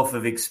his wealth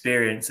of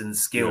experience and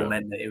skill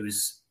meant that it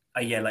was,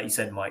 like you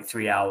said, Mike,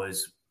 3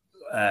 hours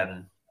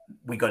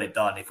we got it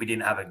done. If we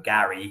didn't have a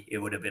Gary, it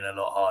would have been a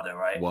lot harder,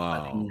 right?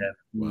 Wow. I think,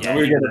 Yeah,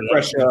 we get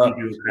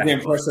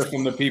the pressure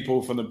from the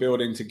people from the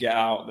building to get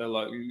out. They're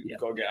like, you've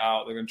got to get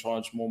out. They're going to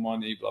charge more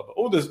money, blah, blah.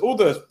 All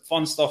the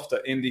fun stuff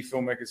that indie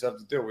filmmakers have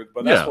to deal with.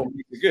 But that's what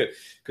makes it good.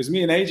 Because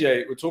me and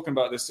AJ were talking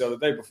about this the other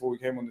day before we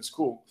came on this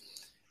call.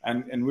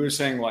 And we were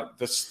saying, like,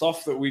 the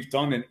stuff that we've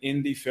done in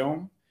indie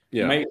film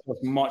makes us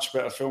much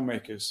better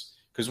filmmakers.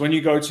 Because when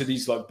you go to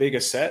these, like, bigger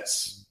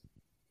sets,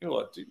 you're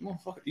like, dude,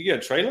 motherfucker, you get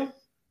a trailer?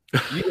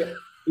 You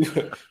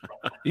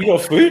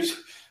got food?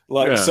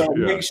 Like, so it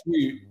makes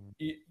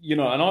you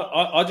know, and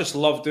I just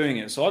love doing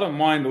it. So I don't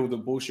mind all the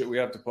bullshit we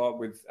have to put up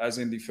with as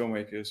indie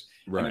filmmakers.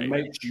 Right. And it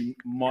makes you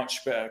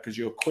much better because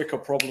you're a quicker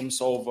problem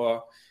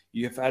solver.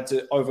 You've had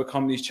to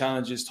overcome these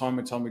challenges time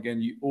and time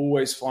again. You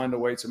always find a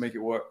way to make it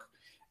work.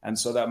 And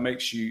so that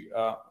makes you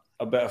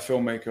a better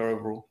filmmaker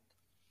overall.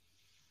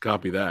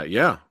 Copy that.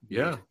 Yeah.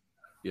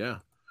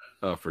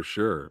 For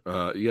sure.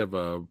 You have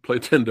a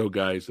Playtendo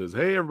guy says,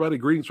 hey, everybody,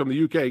 greetings from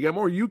the UK. You got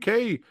more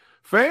UK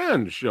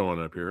fans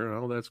showing up here.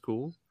 Oh, that's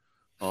cool.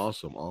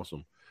 Awesome.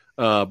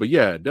 But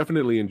yeah,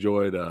 definitely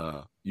enjoyed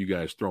you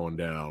guys throwing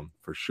down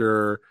for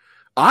sure.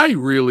 I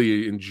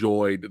really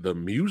enjoyed the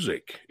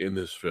music in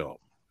this film.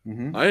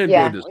 Mm-hmm. I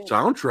enjoyed the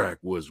soundtrack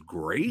was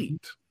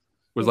great.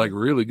 Was like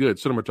really good.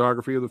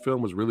 Cinematography of the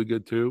film was really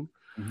good too.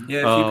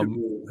 Yeah, a few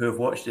people who have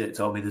watched it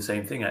told me the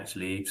same thing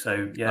actually.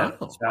 So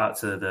shout out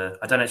to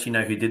I don't actually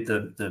know who did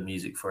the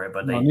music for it,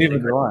 but neither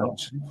do I.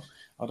 Actually.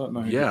 I don't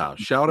know. Yeah,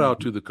 shout out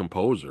to the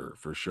composer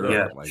for sure.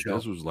 Yeah,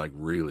 this was like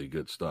really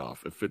good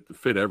stuff. It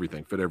fit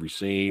everything, fit every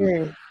scene.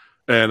 Mm.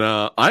 And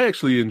I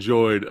actually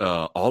enjoyed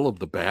all of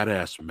the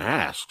badass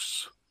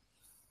masks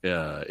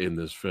in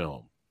this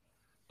film.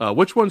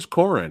 Which one's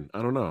Corinne?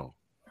 I don't know.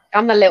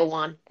 I'm the little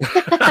one.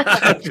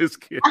 Just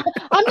kidding.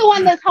 I'm the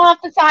one that's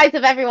half the size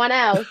of everyone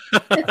else.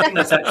 I think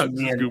that's actually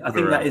me. I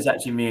think that is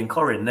actually me and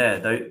Corinne there,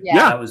 though.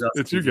 Yeah, that was us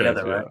it's you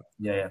together, guys. Right?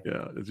 Yeah,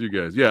 it's you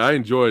guys. Yeah, I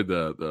enjoyed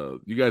the.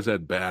 You guys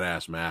had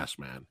badass masks,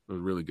 man. It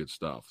was really good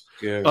stuff.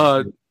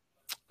 Yeah.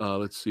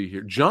 Let's see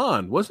here.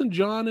 Wasn't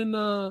John in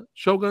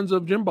Shoguns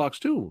of Gymbox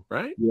too?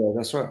 Right. Yeah,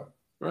 that's right.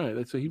 Right,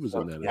 that's he was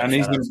in that,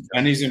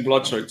 and he's in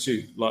Bloodshot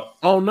too. Like,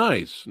 oh,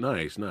 nice.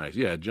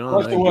 Yeah, John. I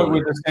like to work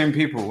with the same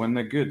people when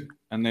they're good,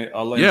 and I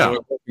enjoy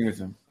working with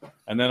them.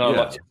 And then I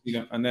like to,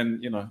 and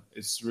then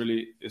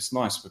it's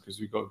nice because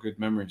we got good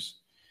memories.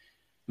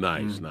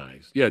 Nice.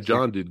 Yeah,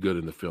 John did good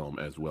in the film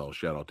as well.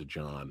 Shout out to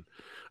John.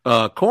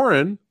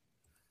 Corinne,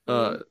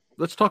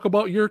 let's talk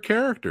about your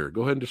character.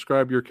 Go ahead and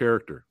describe your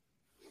character.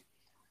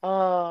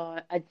 Oh,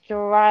 a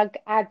drug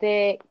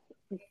addict.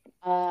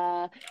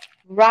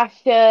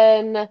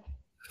 Russian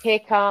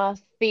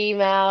kick-ass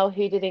female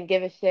who didn't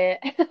give a shit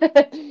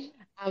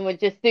and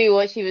would just do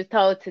what she was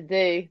told to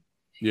do.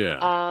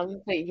 Yeah.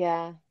 But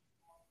yeah,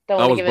 don't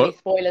want to give any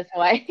spoilers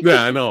away.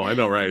 Yeah, I know,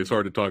 right? It's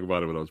hard to talk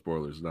about it without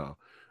spoilers now,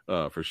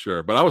 for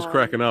sure. But I was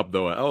cracking up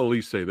though. I'll at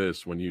least say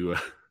this: when you,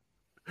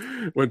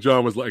 when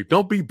John was like,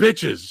 "Don't be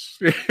bitches,"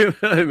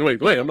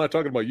 wait, I'm not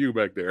talking about you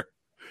back there.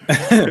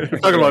 I'm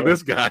talking about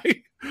this guy,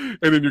 and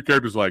then your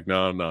character's like,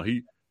 "No,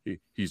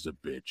 he's a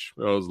bitch."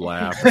 I was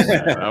laughing.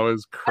 I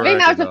was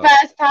cracking I think that was the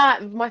first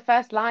time, my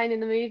first line in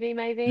the movie,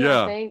 maybe.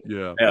 Yeah, I think.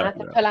 Yeah. I had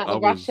to pull out the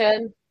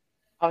Russian.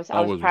 I was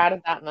proud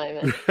of that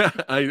moment.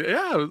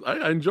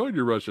 I enjoyed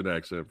your Russian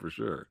accent for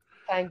sure.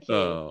 Thank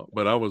you.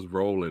 But I was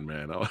rolling,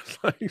 man. I was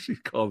like, she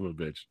called him a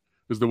bitch.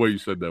 Just the way you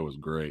said that was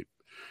great.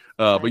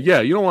 But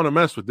yeah, you don't want to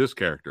mess with this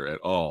character at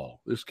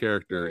all. This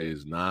character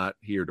is not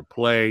here to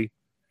play.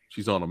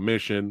 She's on a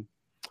mission.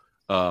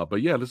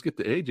 But yeah, let's get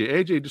to AJ.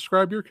 AJ,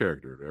 describe your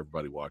character to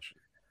everybody watching.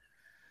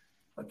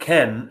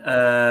 Ken,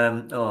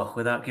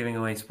 without giving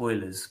away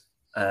spoilers,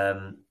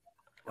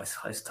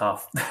 it's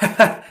tough.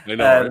 I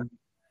know. Right?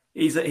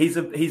 He's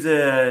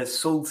a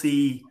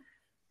salty,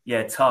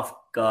 tough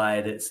guy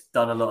that's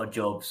done a lot of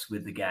jobs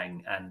with the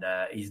gang, and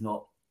he's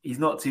not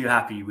too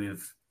happy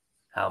with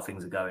how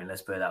things are going.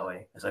 Let's put it that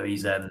way. So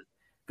he's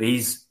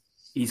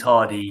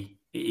hardy.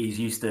 He's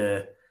used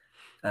to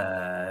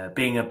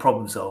being a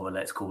problem solver,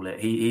 let's call it.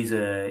 He's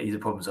a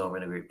problem solver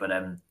in a group, but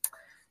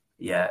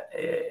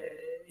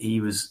he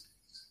was.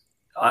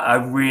 I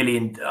really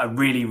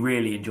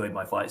enjoyed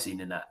my fight scene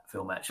in that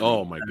film. Actually,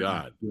 oh my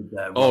god!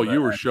 Robert,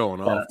 you were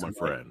showing off, my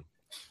friend.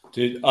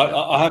 Dude,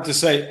 I have to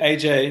say,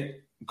 AJ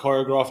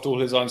choreographed all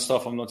his own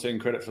stuff. I'm not taking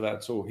credit for that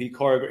at all. He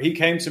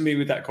came to me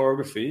with that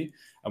choreography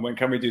and went,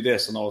 "Can we do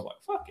this?" And I was like,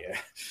 "Fuck yeah!"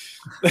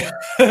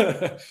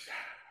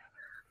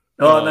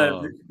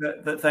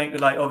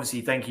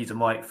 Obviously, thank you to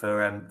Mike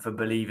for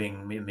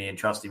believing in me and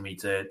trusting me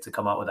to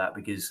come up with that,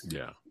 because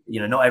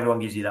not everyone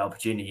gives you that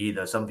opportunity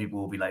either. Some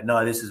people will be like,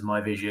 "No, this is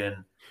my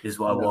vision. This is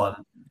what I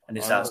want, and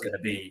this is how it's going to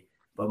be."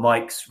 But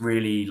Mike's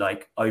really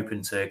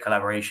open to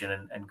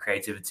collaboration and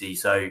creativity.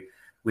 So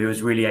we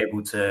was really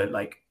able to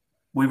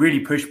we really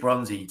pushed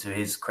Bronzy to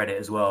his credit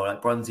as well.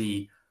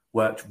 Bronzy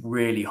worked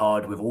really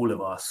hard with all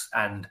of us,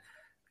 and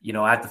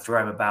I had to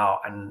throw him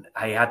about, and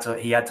he had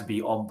to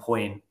be on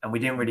point. And we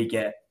didn't really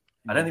I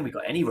don't think we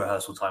got any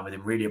rehearsal time with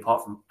him really,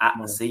 apart from at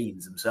the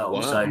scenes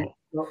themselves. Wow.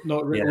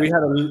 Not really. We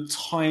had a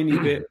tiny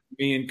bit,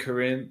 me and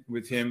Corinne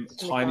with him, a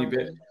tiny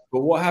bit.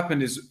 But what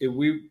happened is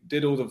we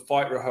did all the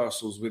fight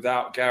rehearsals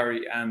without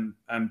Gary and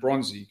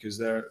Bronzy because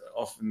they're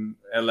off in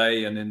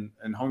LA and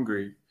in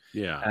Hungary.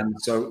 Yeah. And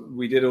so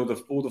we did all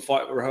the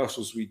fight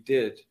rehearsals we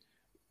did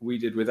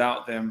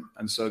without them.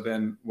 And so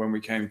then when we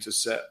came to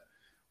set,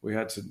 we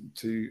had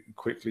to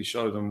quickly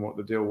show them what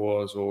the deal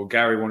was, or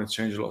Gary wanted to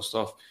change a lot of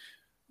stuff.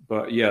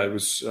 But yeah, it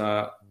was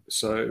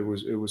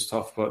it was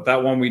tough. But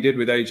that one we did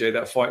with AJ,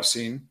 that fight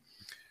scene,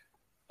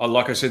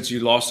 like I said to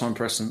you last time,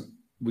 Preston,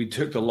 we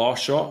took the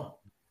last shot.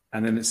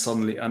 And then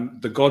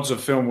and the gods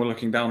of film were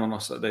looking down on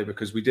us that day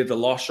because we did the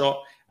last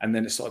shot and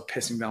then it started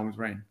pissing down with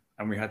rain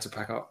and we had to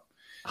pack up.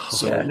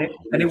 So,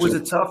 it was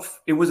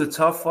a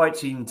tough fight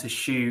scene to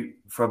shoot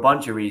for a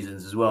bunch of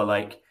reasons as well.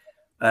 Like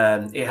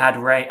it had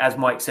rain, as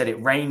Mike said,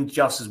 it rained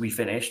just as we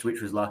finished,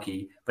 which was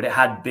lucky, but it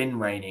had been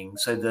raining.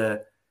 So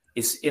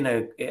it's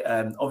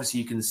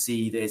obviously you can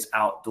see that it's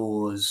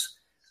outdoors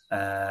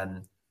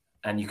and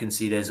you can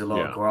see there's a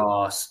lot of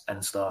grass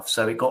and stuff.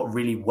 So it got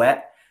really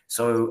wet.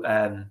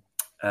 So,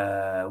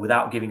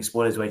 without giving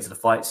spoilers away to the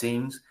fight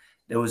scenes,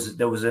 there was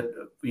a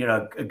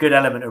good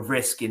element of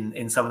risk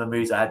in some of the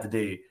moves I had to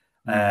do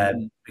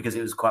because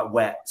it was quite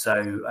wet.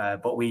 So,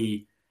 but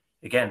we,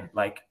 again,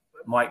 like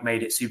Mike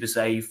made it super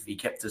safe. He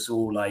kept us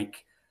all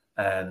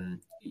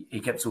he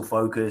kept us all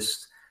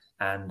focused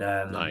and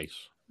nice.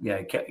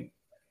 Yeah,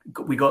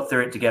 we got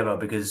through it together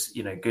because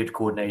good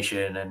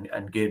coordination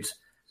and good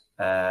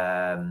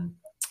planning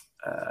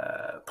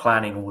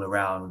all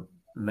around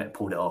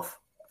pulled it off.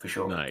 For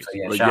sure. Nice.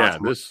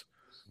 So,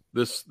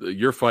 This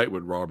your fight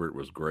with Robert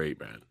was great,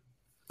 man.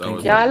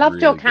 I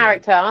loved your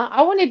character.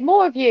 I wanted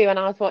more of you when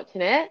I was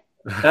watching it.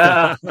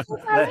 Where's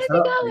it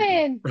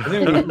going? I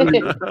think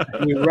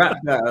we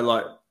wrapped that at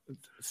like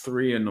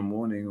 3 a.m,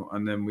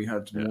 and then we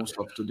had more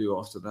stuff to do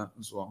after that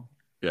as well.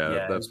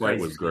 Yeah, that fight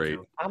was great.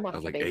 I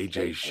was like,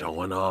 AJ's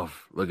showing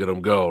off. Look at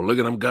him go. Look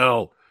at him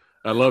go.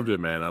 I loved it,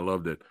 man. I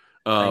loved it.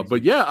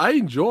 But yeah, I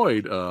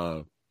enjoyed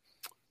your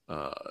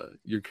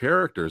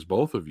characters,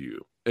 both of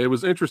you. It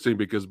was interesting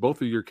because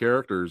both of your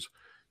characters,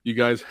 you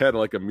guys had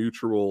like a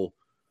mutual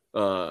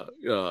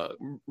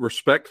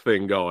respect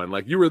thing going.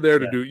 Like you were there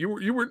to do.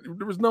 You were.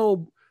 There was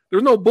no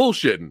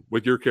bullshitting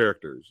with your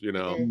characters.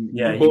 Yeah,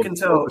 you can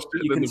tell.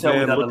 You can tell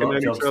looking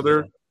at each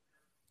other.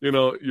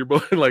 You're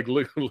both like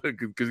look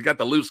because you got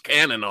the loose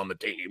cannon on the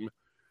team.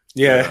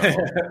 Yeah,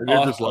 and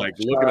you're just like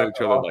looking at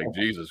each other like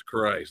Jesus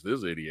Christ,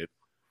 this idiot.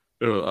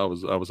 I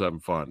was having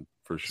fun.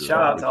 For sure.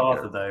 Shout out to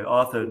Arthur though.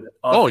 Arthur did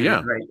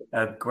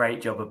a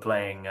great job of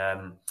playing.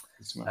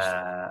 His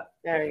character.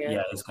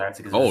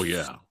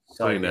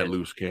 Playing that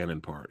loose cannon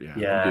part. Yeah,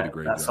 he did a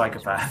great job.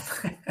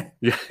 Psychopath.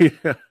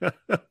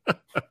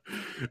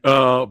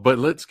 But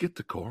let's get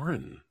to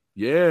Corinne.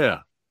 Yeah,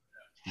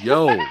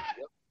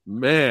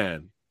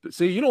 man.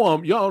 See,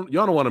 y'all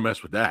don't want to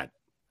mess with that.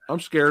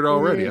 I'm scared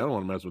already. I don't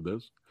want to mess with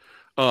this.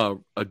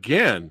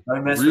 Again,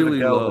 don't mess really with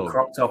a girl with a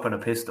crop top and a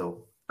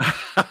pistol.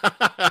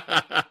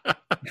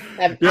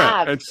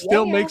 And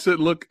still makes it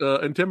look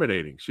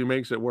intimidating. She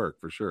makes it work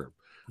for sure.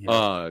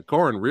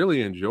 Corinne,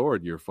 really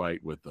enjoyed your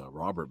fight with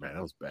Robert, man.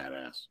 That was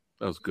badass.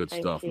 That was good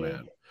stuff,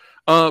 man.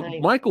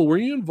 Michael, were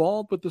you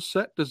involved with the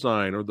set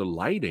design or the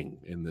lighting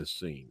in this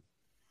scene?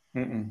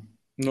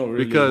 Not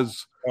really.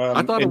 Because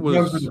I thought it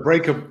was the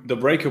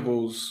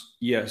breakables.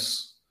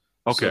 Yes.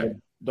 Okay.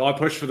 So I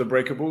pushed for the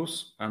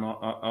breakables, and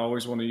I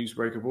always want to use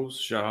breakables.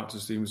 Shout out to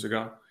Steven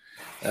Seagal.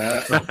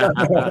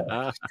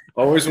 I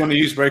always want to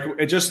use breakable.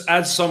 It just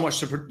adds so much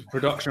to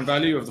production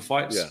value of the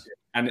fights,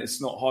 and it's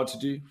not hard to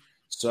do.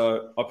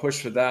 So I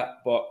pushed for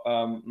that, but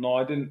no,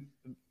 I didn't.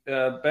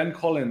 Ben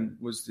Collin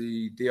was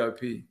the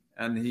DOP,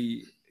 and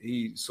he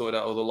sorted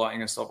out all the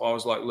lighting and stuff. I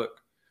was like, look,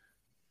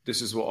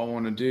 this is what I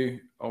want to do.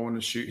 I want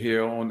to shoot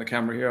here. I want the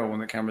camera here. I want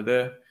the camera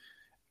there.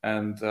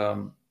 And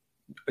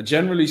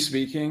generally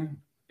speaking,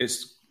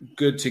 it's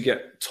good to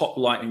get top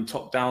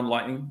down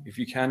lighting, if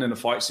you can, in a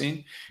fight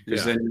scene,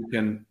 because then you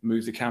can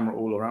move the camera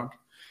all around,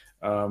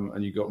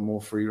 and you got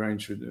more free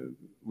range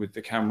with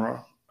the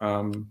camera.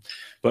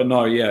 But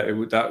no,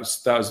 that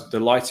was the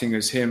lighting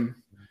is him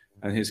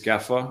and his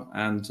gaffer,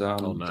 and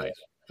nice.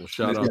 Well,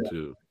 shout out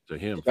to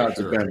him. Shout out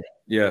to Ben.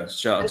 Yeah,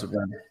 shout out to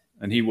Ben,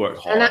 and he worked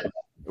hard.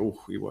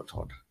 He worked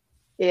hard.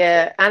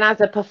 Yeah, and as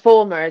a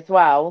performer as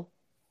well.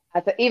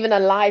 Even a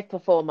live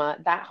performer,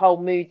 that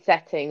whole mood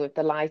setting with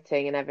the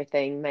lighting and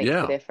everything makes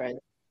a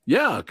difference.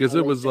 Yeah, because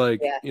it was like,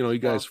 you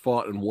guys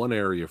fought in one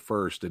area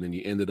first, and then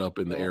you ended up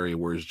in the area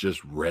where it's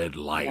just red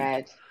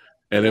light.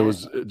 And it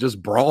was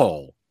just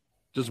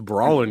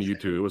brawling you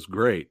two. It was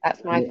great.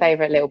 That's my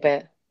favorite little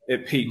bit.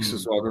 It peaks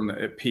as well, doesn't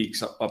it? It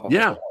peaks up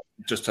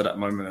just to that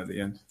moment at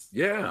the end.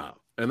 Yeah.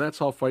 And that's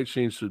how fight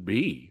scenes should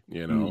be,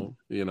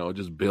 it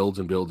just builds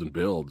and builds and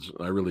builds.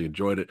 I really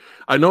enjoyed it.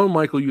 I know,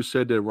 Michael, you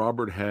said that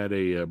Robert had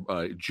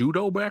a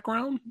judo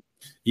background.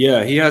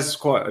 Yeah, he has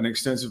quite an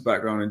extensive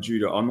background in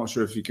judo. I'm not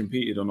sure if he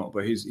competed or not,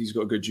 but he's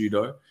got good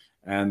judo.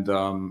 And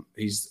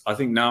I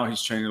think now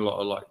he's training a lot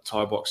of like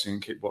Thai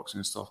boxing, kickboxing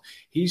and stuff.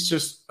 He's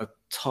just a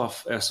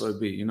tough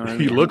SOB, you know what I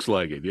mean? He looks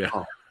like it, yeah.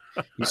 Oh,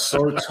 he's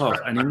so tough,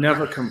 and he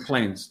never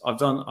complains. I've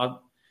done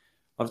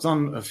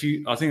a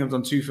few. I think I've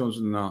done 2 films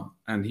with him now,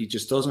 and he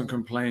just doesn't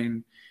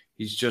complain.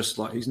 He's just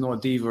like, he's not a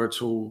diva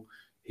at all.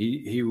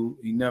 He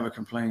never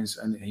complains,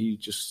 and he's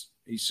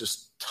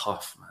just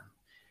tough, man.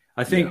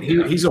 I think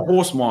he's a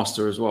horse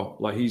master as well.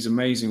 Like, he's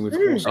amazing with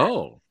horses.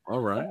 Oh, all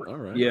right.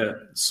 Yeah,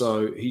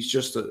 so he's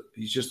just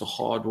a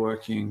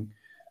hardworking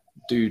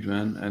dude,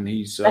 man, and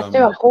he's. Let's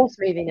do a horse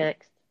movie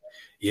next.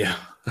 Yeah,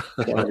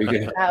 that'd be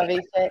good. That would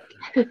be sick.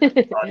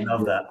 I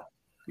love that.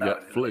 You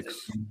got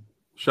Flicks.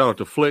 Shout out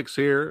to Flicks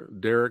here.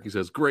 Derek, he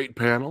says, great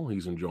panel.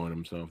 He's enjoying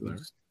himself there.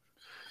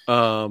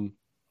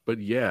 But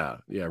yeah,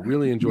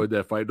 really enjoyed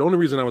that fight. The only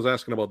reason I was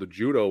asking about the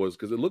judo was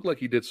because it looked like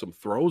he did some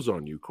throws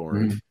on you,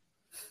 Corinne.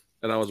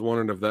 And I was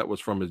wondering if that was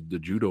from the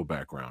judo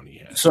background he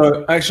had.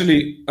 So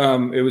actually,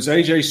 it was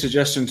AJ's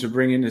suggestion to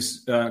bring in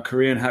this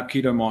Korean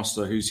Hapkido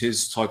master, who's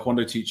his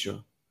taekwondo teacher.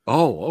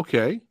 Oh,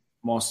 okay.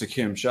 Master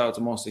Kim. Shout out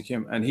to Master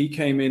Kim. And he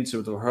came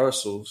into the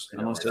rehearsals,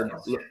 and I said,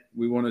 look,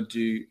 we want to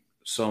do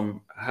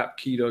some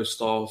Hapkido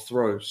style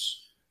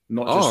throws,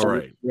 not just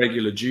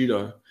regular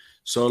judo.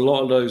 So a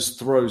lot of those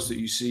throws that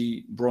you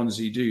see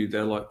Bronzy do,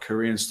 they're like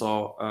Korean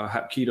style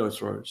Hapkido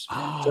throws.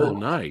 Oh, so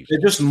nice. They're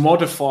just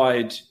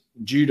modified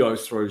judo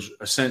throws,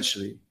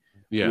 essentially,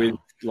 with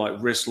like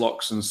wrist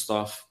locks and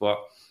stuff. But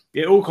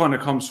it all kind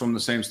of comes from the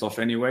same stuff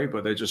anyway,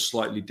 but they're just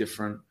slightly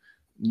different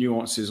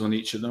nuances on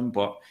each of them.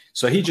 But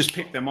so he just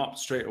picked them up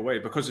straight away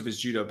because of his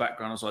judo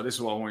background. I was like, this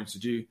is what I wanted to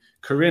do.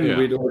 Corinne,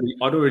 I'd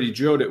already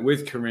drilled it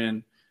with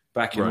Corinne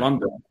back in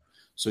London,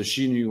 so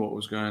she knew what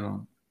was going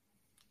on.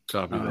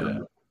 Copy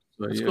that.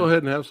 Let's go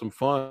ahead and have some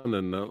fun,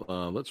 and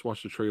let's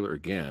watch the trailer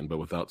again, but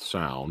without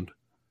sound.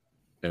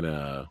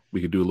 And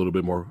we could do a little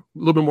bit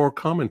more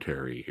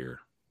commentary here.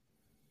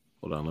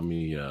 Hold on, let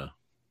me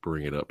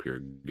bring it up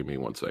here. Give me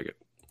 1 second.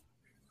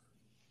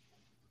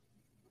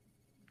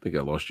 I think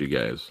I lost you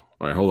guys.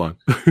 All right, hold on.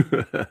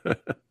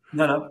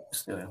 No,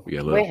 still here. We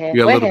got a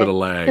little bit of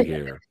lag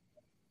here.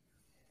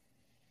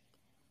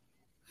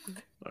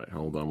 All right,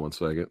 hold on 1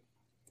 second.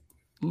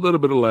 A little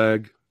bit of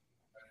lag.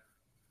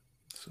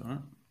 Sorry.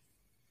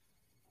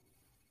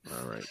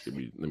 All right,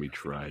 let me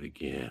try it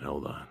again.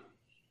 Hold on.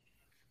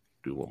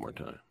 Do it one more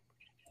time.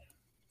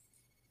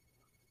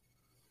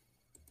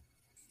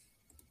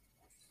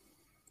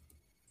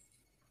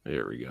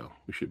 There we go.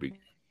 We should be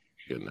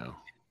good now.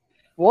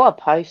 What a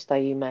poster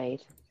you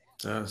made.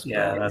 That's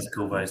a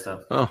cool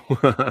poster. Oh.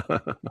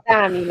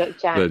 Damn, you look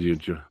jacked. Glad you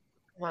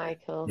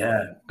Michael.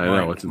 Yeah. I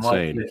know, it's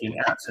insane. Looking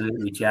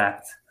absolutely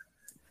jacked.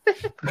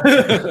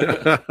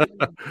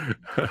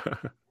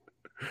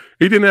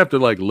 He didn't have to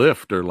like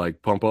lift or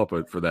like pump up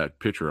for that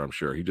picture, I'm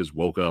sure. He just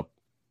woke up.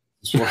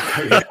 He's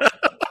just like,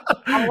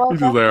 all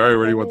right,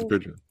 ready, want the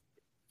picture.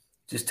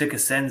 Just took a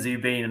senzu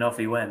bean and off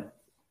he went.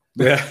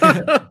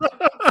 Yeah.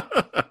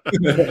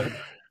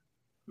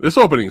 This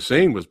opening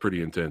scene was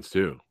pretty intense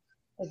too.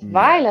 It's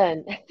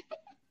violent.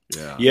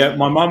 Yeah,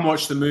 my mum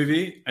watched the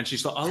movie and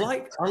she's like, I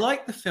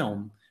like the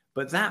film,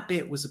 but that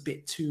bit was a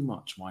bit too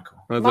much, Michael.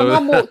 My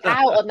mum walked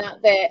out on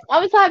that bit. I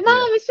was like,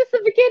 Mum, it's just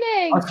the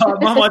beginning. I was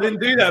like, Mum, I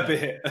didn't do that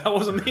bit. That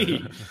wasn't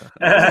me.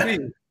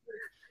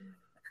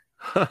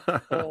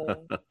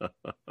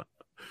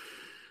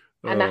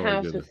 And the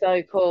house was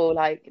so cool,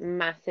 like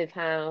massive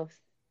house.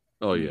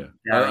 Oh yeah,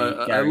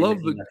 Gary I love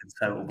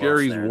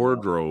Gary's boss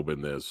wardrobe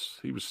in this.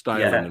 He was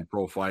styling and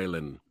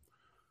profiling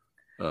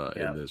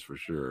in this for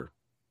sure.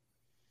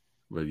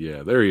 But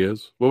yeah, there he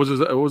is. What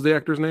was the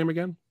actor's name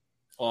again?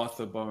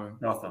 Arthur Bowen.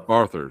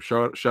 Arthur.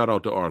 Shout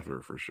out to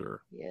Arthur for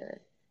sure. Yeah.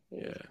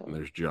 Yeah, cool. And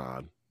there's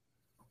John.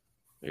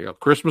 There you go.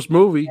 Christmas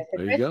movie.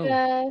 There you Christmas.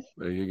 go.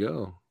 There you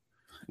go.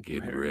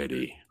 Get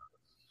ready.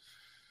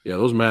 Yeah,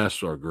 those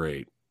masks are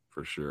great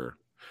for sure.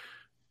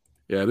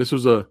 Yeah, this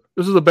was a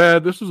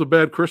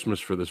bad Christmas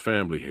for this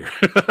family here.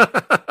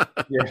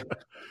 Yeah.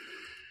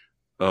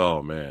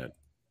 Oh man.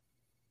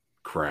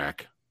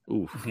 Crack.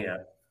 Oof. Yeah.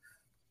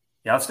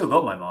 Yeah, I've still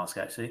got my mask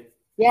actually.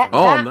 Yeah.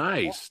 Oh,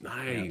 nice.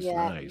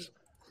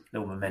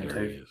 Little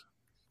memento.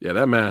 Yeah,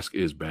 that mask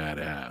is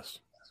badass.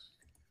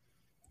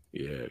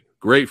 Yeah,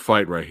 great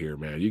fight right here,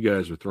 man. You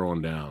guys are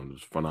throwing down. It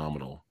was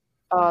phenomenal.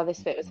 Oh,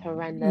 this bit was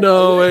horrendous.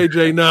 No,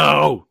 AJ,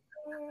 no.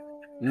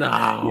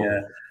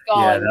 Yeah.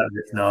 God. Yeah, that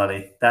is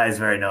gnarly. That is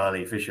very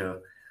gnarly for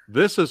sure.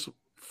 This is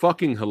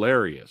fucking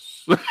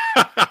hilarious. Is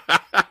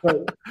that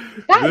you?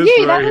 That doesn't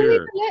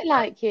even look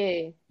like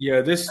you.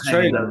 Yeah, this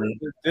trailer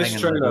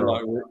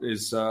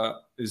is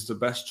the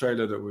best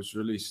trailer that was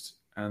released,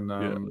 and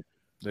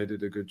they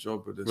did a good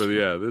job with this. But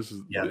yeah, this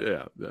is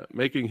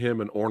making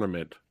him an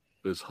ornament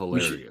is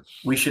hilarious.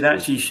 We should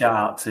actually shout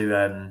out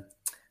to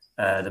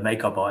the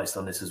makeup artist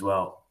on this as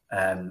well.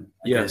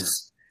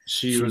 Yes.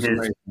 She was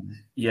amazing.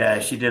 Yeah,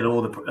 she did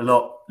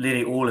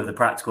nearly all of the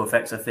practical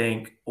effects, I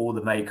think, all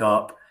the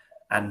makeup,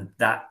 and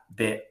that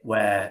bit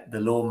where the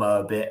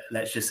lawnmower bit,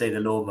 let's just say the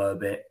lawnmower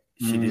bit,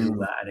 she did all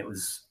that, and it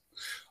was.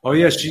 Oh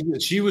yeah,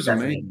 she was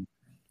amazing.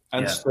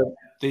 And so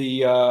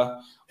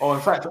in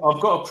fact,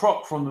 I've got a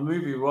prop from the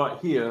movie right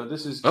here.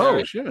 This is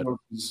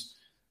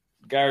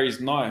Gary's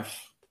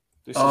knife.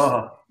 This is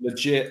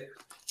legit.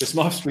 This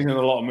knife's been in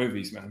a lot of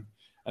movies, man.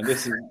 And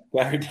this is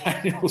Gary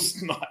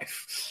Daniels'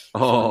 knife.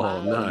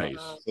 Oh, nice.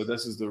 So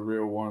this is the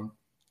real one.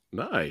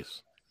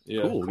 Nice.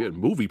 Yeah. Cool. We're getting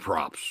movie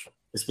props.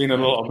 It's been in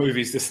a lot of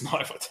movies, this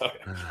knife, I tell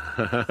you.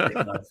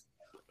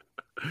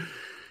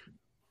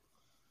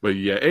 But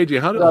yeah,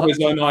 AJ, how did his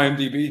own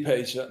IMDb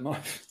page, that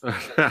knife.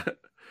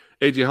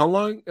 AJ, how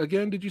long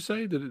again did you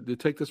say did it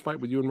take this fight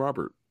with you and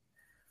Robert?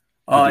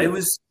 It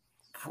was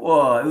a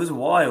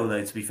while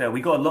though. To be fair,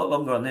 we got a lot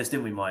longer on this,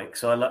 didn't we, Mike?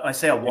 So I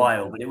say a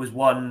while, but it was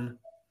one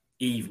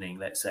evening,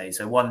 let's say.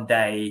 So one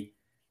day,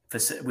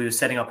 we were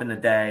setting up in the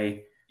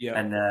day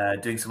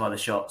and doing some other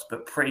shots.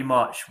 But pretty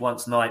much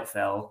once night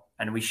fell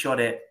and we shot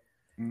it,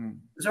 it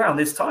was around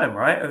this time,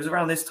 right? It was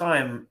around this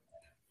time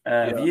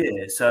of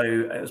year, so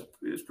it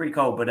was pretty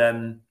cold. But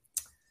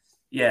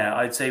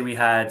I'd say we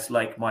had,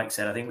 like Mike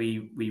said, I think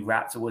we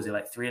wrapped. Was it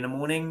like 3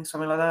 a.m,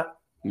 something like that?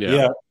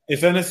 Yeah.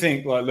 If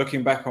anything, like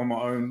looking back on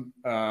my own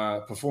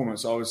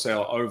performance, I would say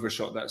I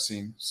overshot that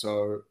scene.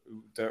 So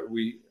that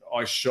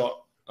I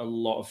shot a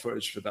lot of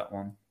footage for that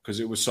one because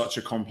it was such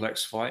a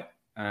complex fight.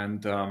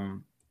 And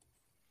the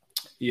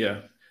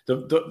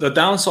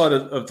downside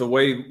of the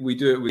way we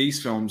do it with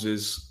these films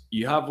is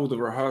you have all the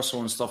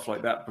rehearsal and stuff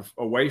like that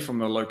away from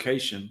the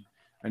location,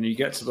 and you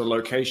get to the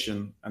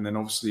location, and then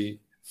obviously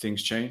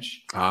things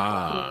change.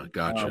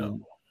 Gotcha.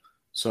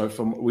 So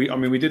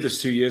we did this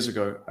 2 years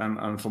ago,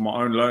 and from my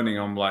own learning,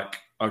 I'm like,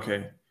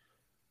 okay,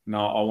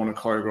 now I want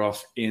to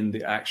choreograph in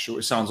the actual.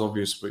 It sounds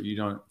obvious, but you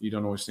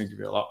don't always think of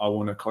it. Like, I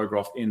want to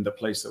choreograph in the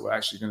place that we're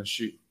actually going to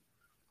shoot.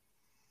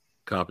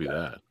 Copy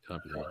that.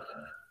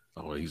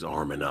 Oh, he's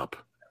arming up.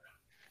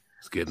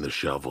 He's getting the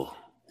shovel.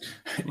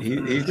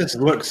 he just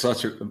looks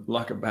like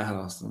a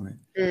badass, doesn't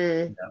he?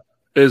 Mm.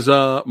 Is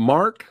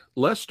Mark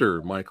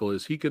Lester, Michael?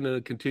 Is he going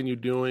to continue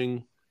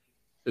doing?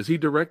 Is he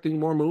directing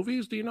more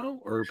movies? Do you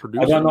know, or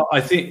producing? I don't know. I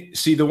think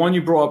the one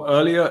you brought up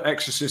earlier,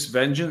 Exorcist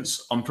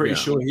Vengeance. I'm pretty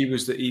sure he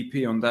was the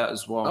EP on that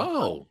as well.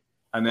 Oh,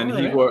 and then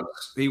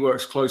he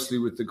works closely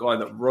with the guy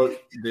that wrote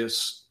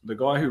this. The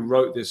guy who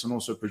wrote this and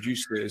also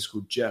produced it is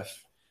called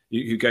Jeff,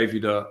 who gave you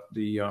the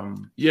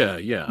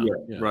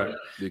right.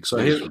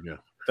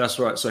 That's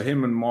right. So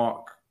him and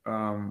Mark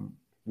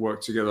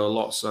work together a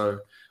lot. So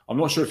I'm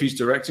not sure if he's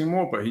directing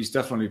more, but he's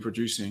definitely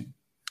producing.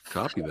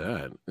 Copy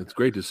that. It's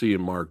great to see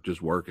him, Mark,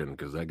 just working,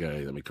 because that guy,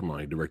 I mean, come on,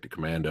 he directed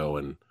Commando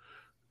and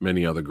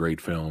many other great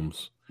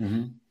films.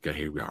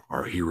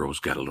 Our hero's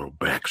got a little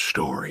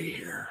backstory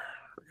here.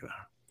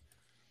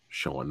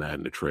 Showing that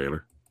in the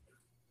trailer.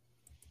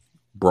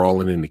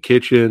 Brawling in the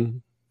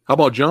kitchen. How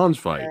about John's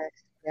fight?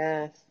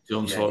 Yes.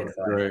 John's fight was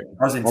great.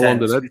 That was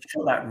intense. We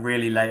shot that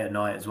really late at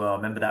night as well. I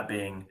remember that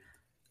being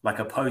like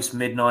a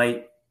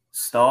post-midnight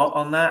start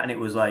on that, and it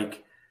was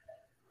like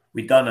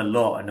we'd done a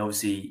lot, and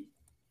obviously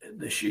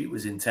the shoot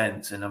was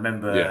intense. And I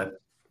remember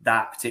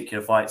that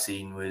particular fight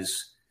scene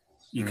was,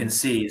 you can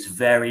see it's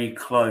very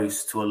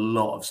close to a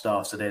lot of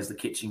stuff. So there's the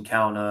kitchen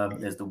counter,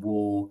 there's the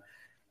wall.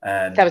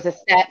 There was a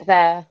step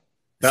there.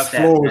 That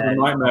floor was a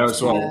nightmare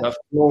as well. That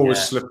floor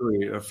was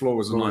slippery. The floor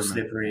was a nightmare.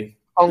 Slippery.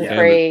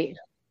 Concrete.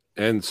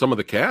 And some of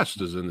the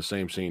cast is in the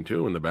same scene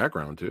too, in the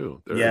background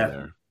too. They're in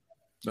there.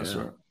 That's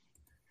right.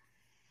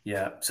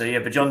 Yeah. So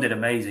but John did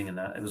amazing in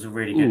that. It was a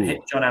really good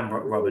hit. John and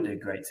Robert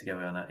did great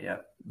together on that. Yeah.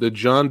 Did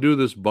John do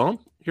this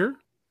bump here?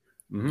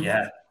 Mm-hmm.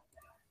 Yeah.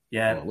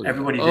 Yeah. Oh,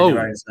 everybody did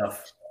their own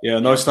stuff. Yeah.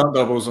 No stunt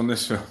doubles on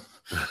this film.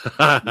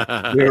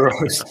 Zero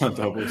stunt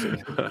doubles.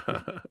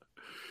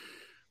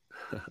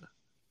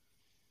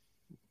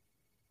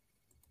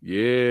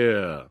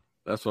 Yeah.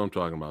 That's what I'm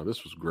talking about.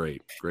 This was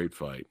great. Great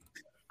fight.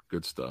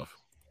 Good stuff.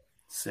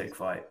 Sick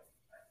fight.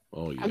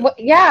 Oh, yeah.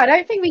 Yeah, I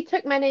don't think we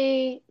took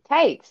many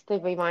takes,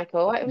 did we,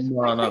 Michael? It was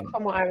quick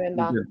from what I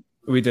remember.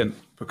 We didn't,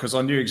 because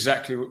I knew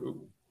exactly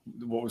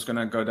what was going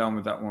to go down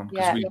with that one.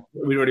 Because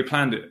we'd already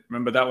planned it.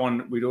 Remember that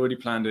one? We'd already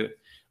planned it.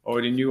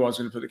 Already knew I was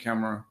going to put the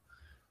camera.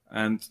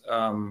 And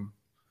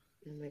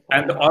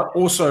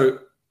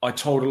I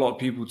told a lot of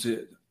people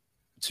to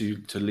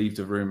leave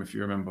the room, if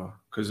you remember,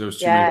 because there was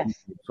too many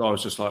people. So I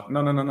was just like,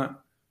 no.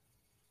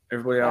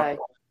 Everybody out.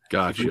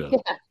 Gotcha.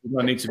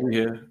 I need to be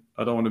here.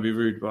 I don't want to be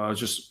rude, but I was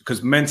just,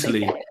 because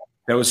mentally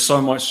there was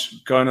so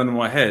much going on in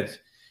my head.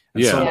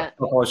 And I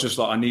was just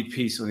like, I need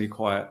peace, I need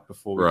quiet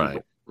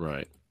before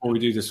we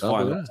do this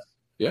fight.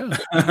 Yeah.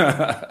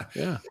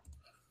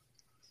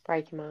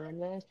 Breaking my arm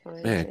there.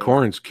 Man,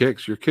 Corinne's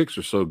kicks. Your kicks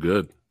are so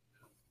good.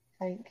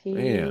 Thank you.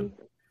 Man.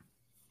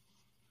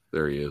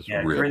 There he is.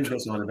 Yeah, Corinne's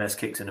got some of the best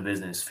kicks in the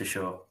business, for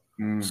sure.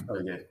 So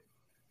good.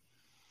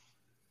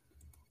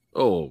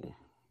 Oh.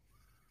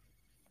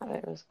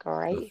 It was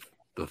great.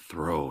 The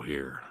throw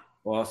here.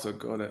 Well, I also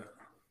got it.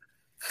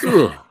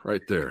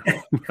 Right there.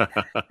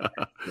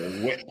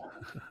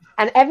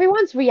 And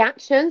everyone's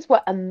reactions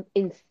were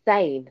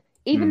insane.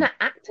 Even the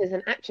actors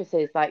and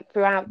actresses, like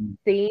throughout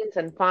scenes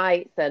and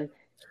fights and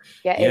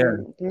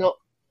not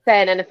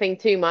saying anything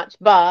too much,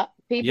 but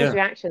People's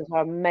reactions were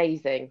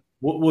amazing.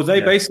 Well,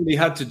 they basically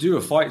had to do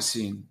a fight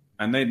scene,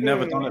 and they'd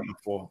never done it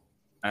before.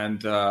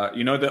 And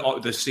you know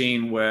the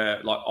scene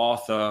where like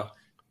Arthur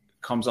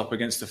comes up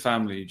against the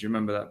family. Do you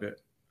remember that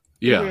bit?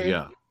 Yeah,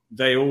 yeah.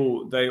 They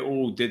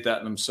all did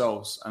that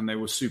themselves, and they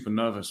were super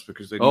nervous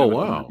because they'd never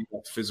done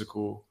that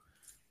physical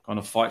kind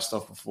of fight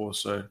stuff before.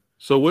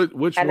 So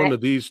which one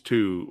of these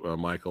two,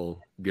 Michael,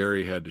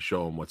 Gary had to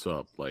show him what's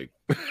up? Like,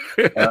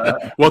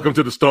 welcome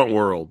to the stunt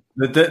world.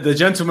 The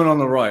gentleman on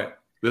the right,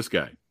 this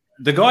guy,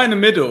 the guy in the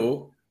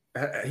middle,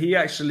 he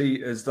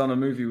actually has done a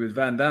movie with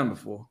Van Damme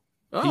before.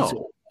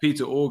 Oh.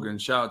 Peter Organ,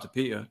 shout out to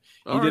Peter.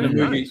 He did a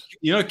movie. Nice.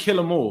 You know, Kill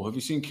 'Em All. Have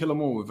you seen Kill 'Em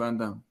All with Van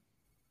Damme?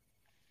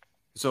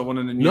 So one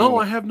of the new No,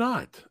 ones. I have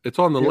not. It's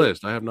on the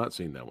list. I have not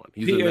seen that one.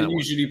 Peter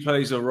usually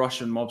plays a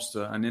Russian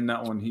mobster, and in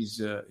that one,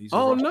 he's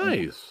oh, Russian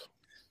nice. Mobster.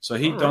 So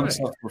he'd done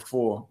stuff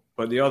before,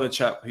 but the other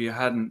chap he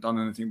hadn't done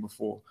anything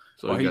before.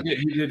 So he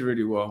did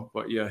really well.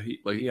 But yeah,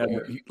 he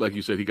like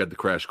you said, he got the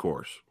crash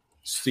course.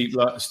 Steep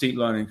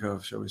learning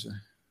curve, shall we say?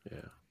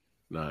 Yeah,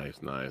 nice.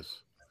 And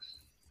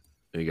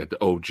you got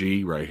the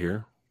OG right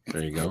here.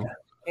 There you go.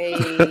 Hey.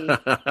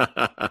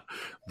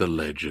 The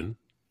legend.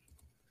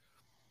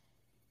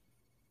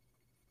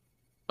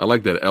 I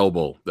like that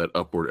elbow, that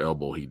upward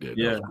elbow he did.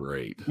 Yeah. That was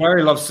great.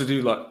 Mary loves to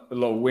do like a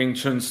lot of Wing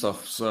Chun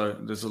stuff, so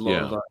there's a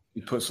lot of that.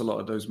 He puts a lot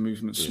of those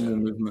movements, small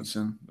movements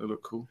in. They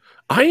look cool.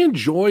 I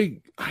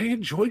enjoy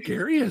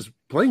Gary as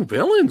playing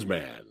villains,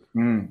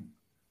 man.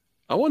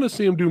 I want to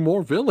see him do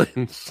more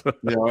villains.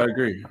 Yeah, I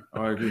agree.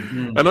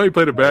 I know he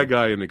played a bad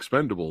guy in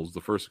Expendables,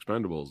 the first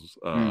Expendables,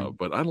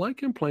 but I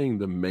like him playing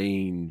the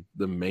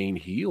main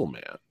heel,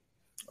 man.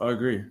 I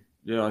agree.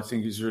 Yeah, I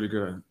think he's really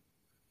good at it.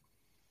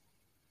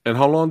 And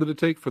how long did it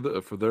take for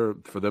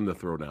them to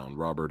throw down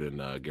Robert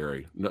and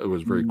Gary? No, it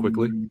was very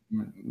quickly.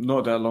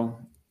 Not that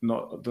long.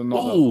 Not that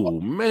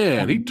long.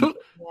 Man,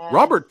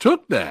 Robert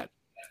took that.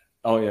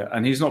 Oh yeah,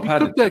 and he's not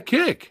padded. Took that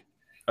kick.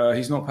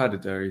 He's not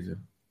padded there either.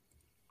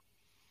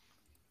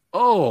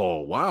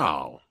 Oh,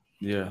 wow.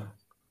 Yeah.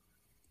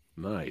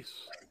 Nice.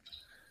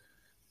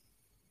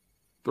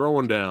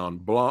 Throwing down,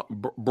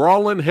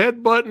 brawling,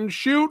 headbutting,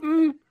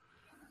 shooting.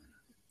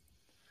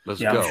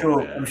 Let's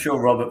go. I'm sure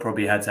Robert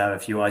probably had to have a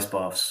few ice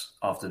baths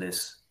after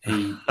this.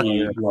 He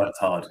worked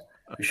hard,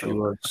 for sure. He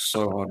worked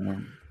so hard,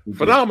 man.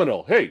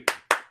 Phenomenal. Hey,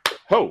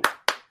 Hoad.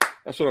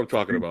 That's what I'm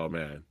talking about,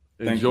 man.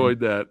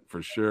 Enjoyed that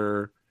for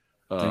sure.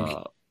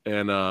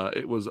 And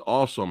it was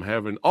awesome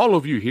having all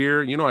of you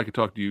here. You know, I could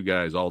talk to you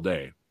guys all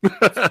day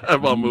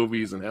about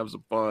movies and have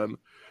some fun.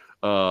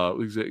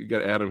 You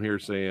got Adam here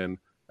saying,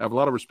 I have a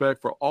lot of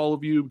respect for all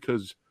of you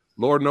because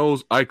Lord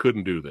knows I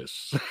couldn't do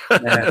this.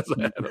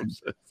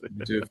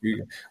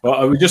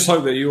 Well, we just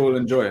hope that you all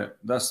enjoy it.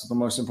 That's the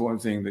most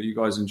important thing, that you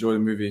guys enjoy the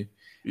movie.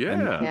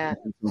 Yeah. Get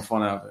some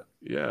fun out of it.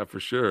 Yeah, for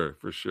sure.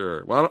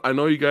 Well, I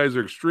know you guys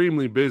are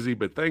extremely busy,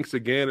 but thanks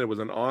again. It was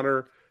an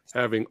honor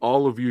having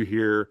all of you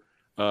here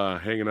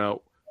hanging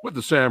out with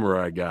the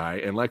Samurai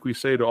Guy. And like we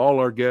say to all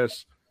our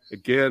guests,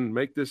 again,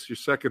 make this your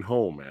second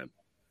home, man.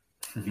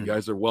 You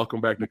guys are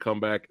welcome back to come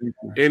back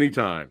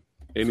anytime.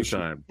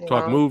 Anytime. Yeah.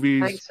 Talk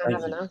movies. Thanks for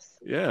having us.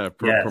 Yeah,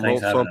 promote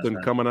something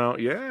coming out.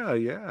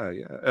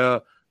 Yeah.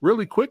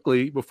 Really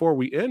quickly, before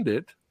we end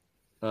it,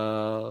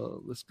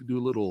 let's do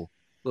a little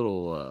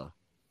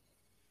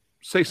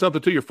say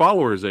something to your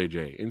followers,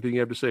 AJ. Anything you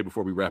have to say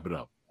before we wrap it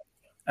up?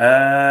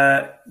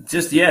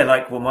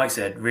 Like what Mike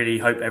said, really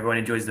hope everyone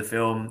enjoys the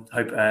film.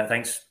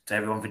 Thanks to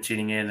everyone for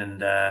tuning in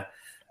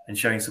and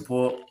showing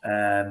support.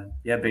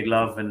 Big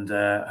love, and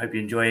hope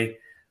you enjoy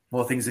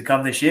more things to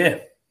come this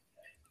year.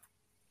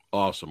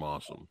 Awesome.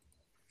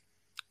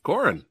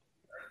 Corinne.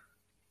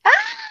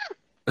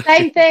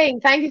 Same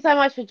thing. Thank you so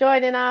much for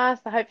joining us.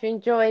 I hope you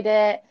enjoyed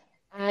it.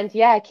 And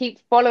keep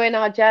following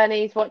our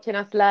journeys, watching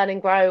us learn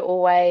and grow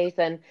always,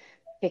 and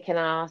kicking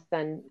ass,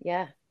 and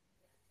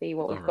see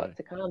what we've got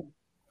to come.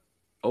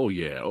 Oh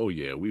yeah,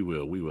 we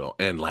will.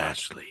 And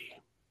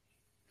lastly,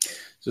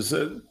 just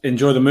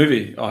enjoy the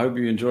movie. I hope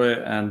you enjoy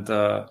it, and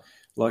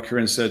like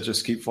Corinne said,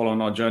 just keep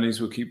following our journeys.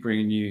 We'll keep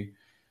bringing you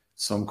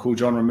some cool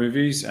genre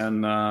movies,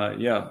 and I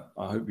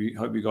hope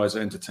you guys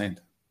are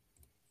entertained.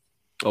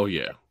 Oh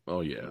yeah,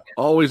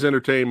 always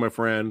entertained, my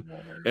friend.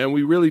 And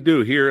we really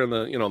do here in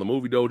the the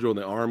Movie Dojo and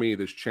the Army,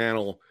 this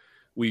channel.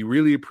 We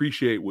really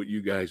appreciate what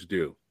you guys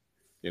do.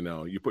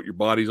 You put your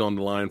bodies on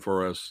the line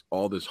for us,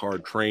 all this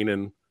hard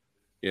training.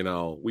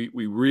 We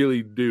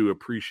really do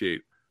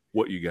appreciate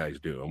what you guys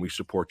do, and we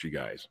support you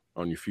guys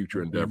on your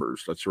future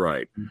endeavors. That's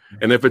right.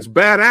 And if it's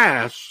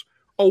badass,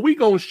 we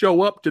gonna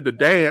show up to the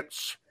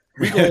dance.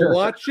 We gonna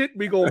watch it.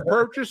 We gonna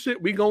purchase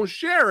it. We gonna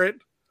share it,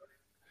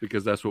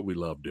 because that's what we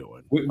love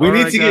doing. We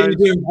need to get you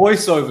doing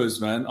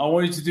voiceovers, man. I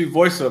want you to do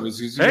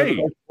voiceovers. Hey,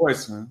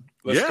 voice, man.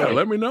 Let's go.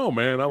 Let me know,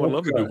 man. I would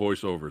love to do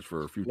voiceovers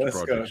for a future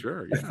project.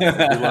 Sure, it'd be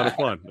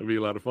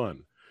a lot of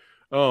fun.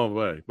 Oh,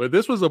 boy. But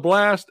this was a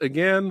blast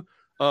again.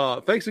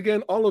 Thanks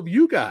again, all of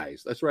you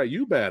guys. That's right,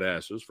 you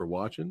badasses, for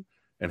watching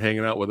and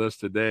hanging out with us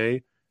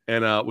today.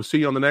 And we'll see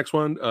you on the next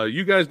one.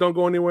 You guys don't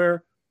go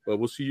anywhere, but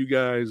we'll see you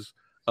guys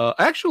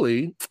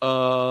Actually,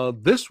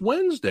 this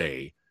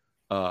Wednesday,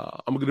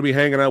 I'm going to be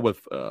hanging out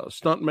with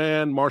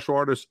stuntman, martial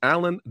artist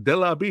Alan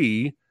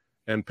Delabie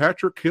and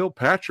Patrick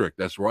Kilpatrick.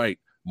 That's right,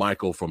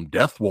 Michael from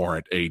Death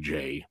Warrant,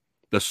 AJ.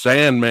 The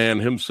Sandman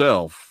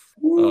himself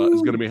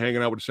is going to be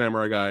hanging out with the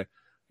Samurai Guy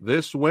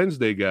this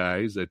Wednesday,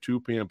 guys, at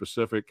 2 p.m.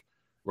 Pacific.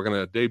 We're going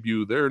to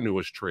debut their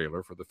newest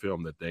trailer for the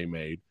film that they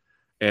made.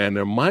 And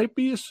there might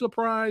be a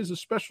surprise, a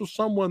special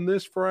someone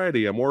this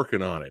Friday. I'm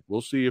working on it.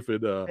 We'll see if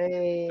it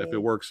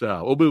works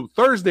out. It'll be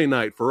Thursday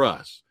night for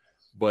us,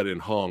 but in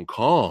Hong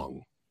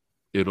Kong,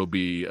 it'll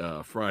be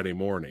Friday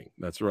morning.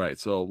 That's right.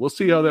 So we'll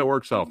see how that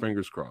works out.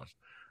 Fingers crossed.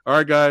 All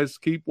right, guys,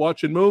 keep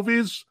watching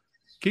movies,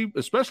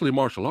 especially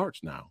martial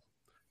arts now.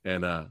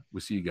 And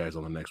we'll see you guys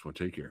on the next one.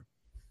 Take care.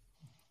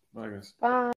 Bye, guys. Bye.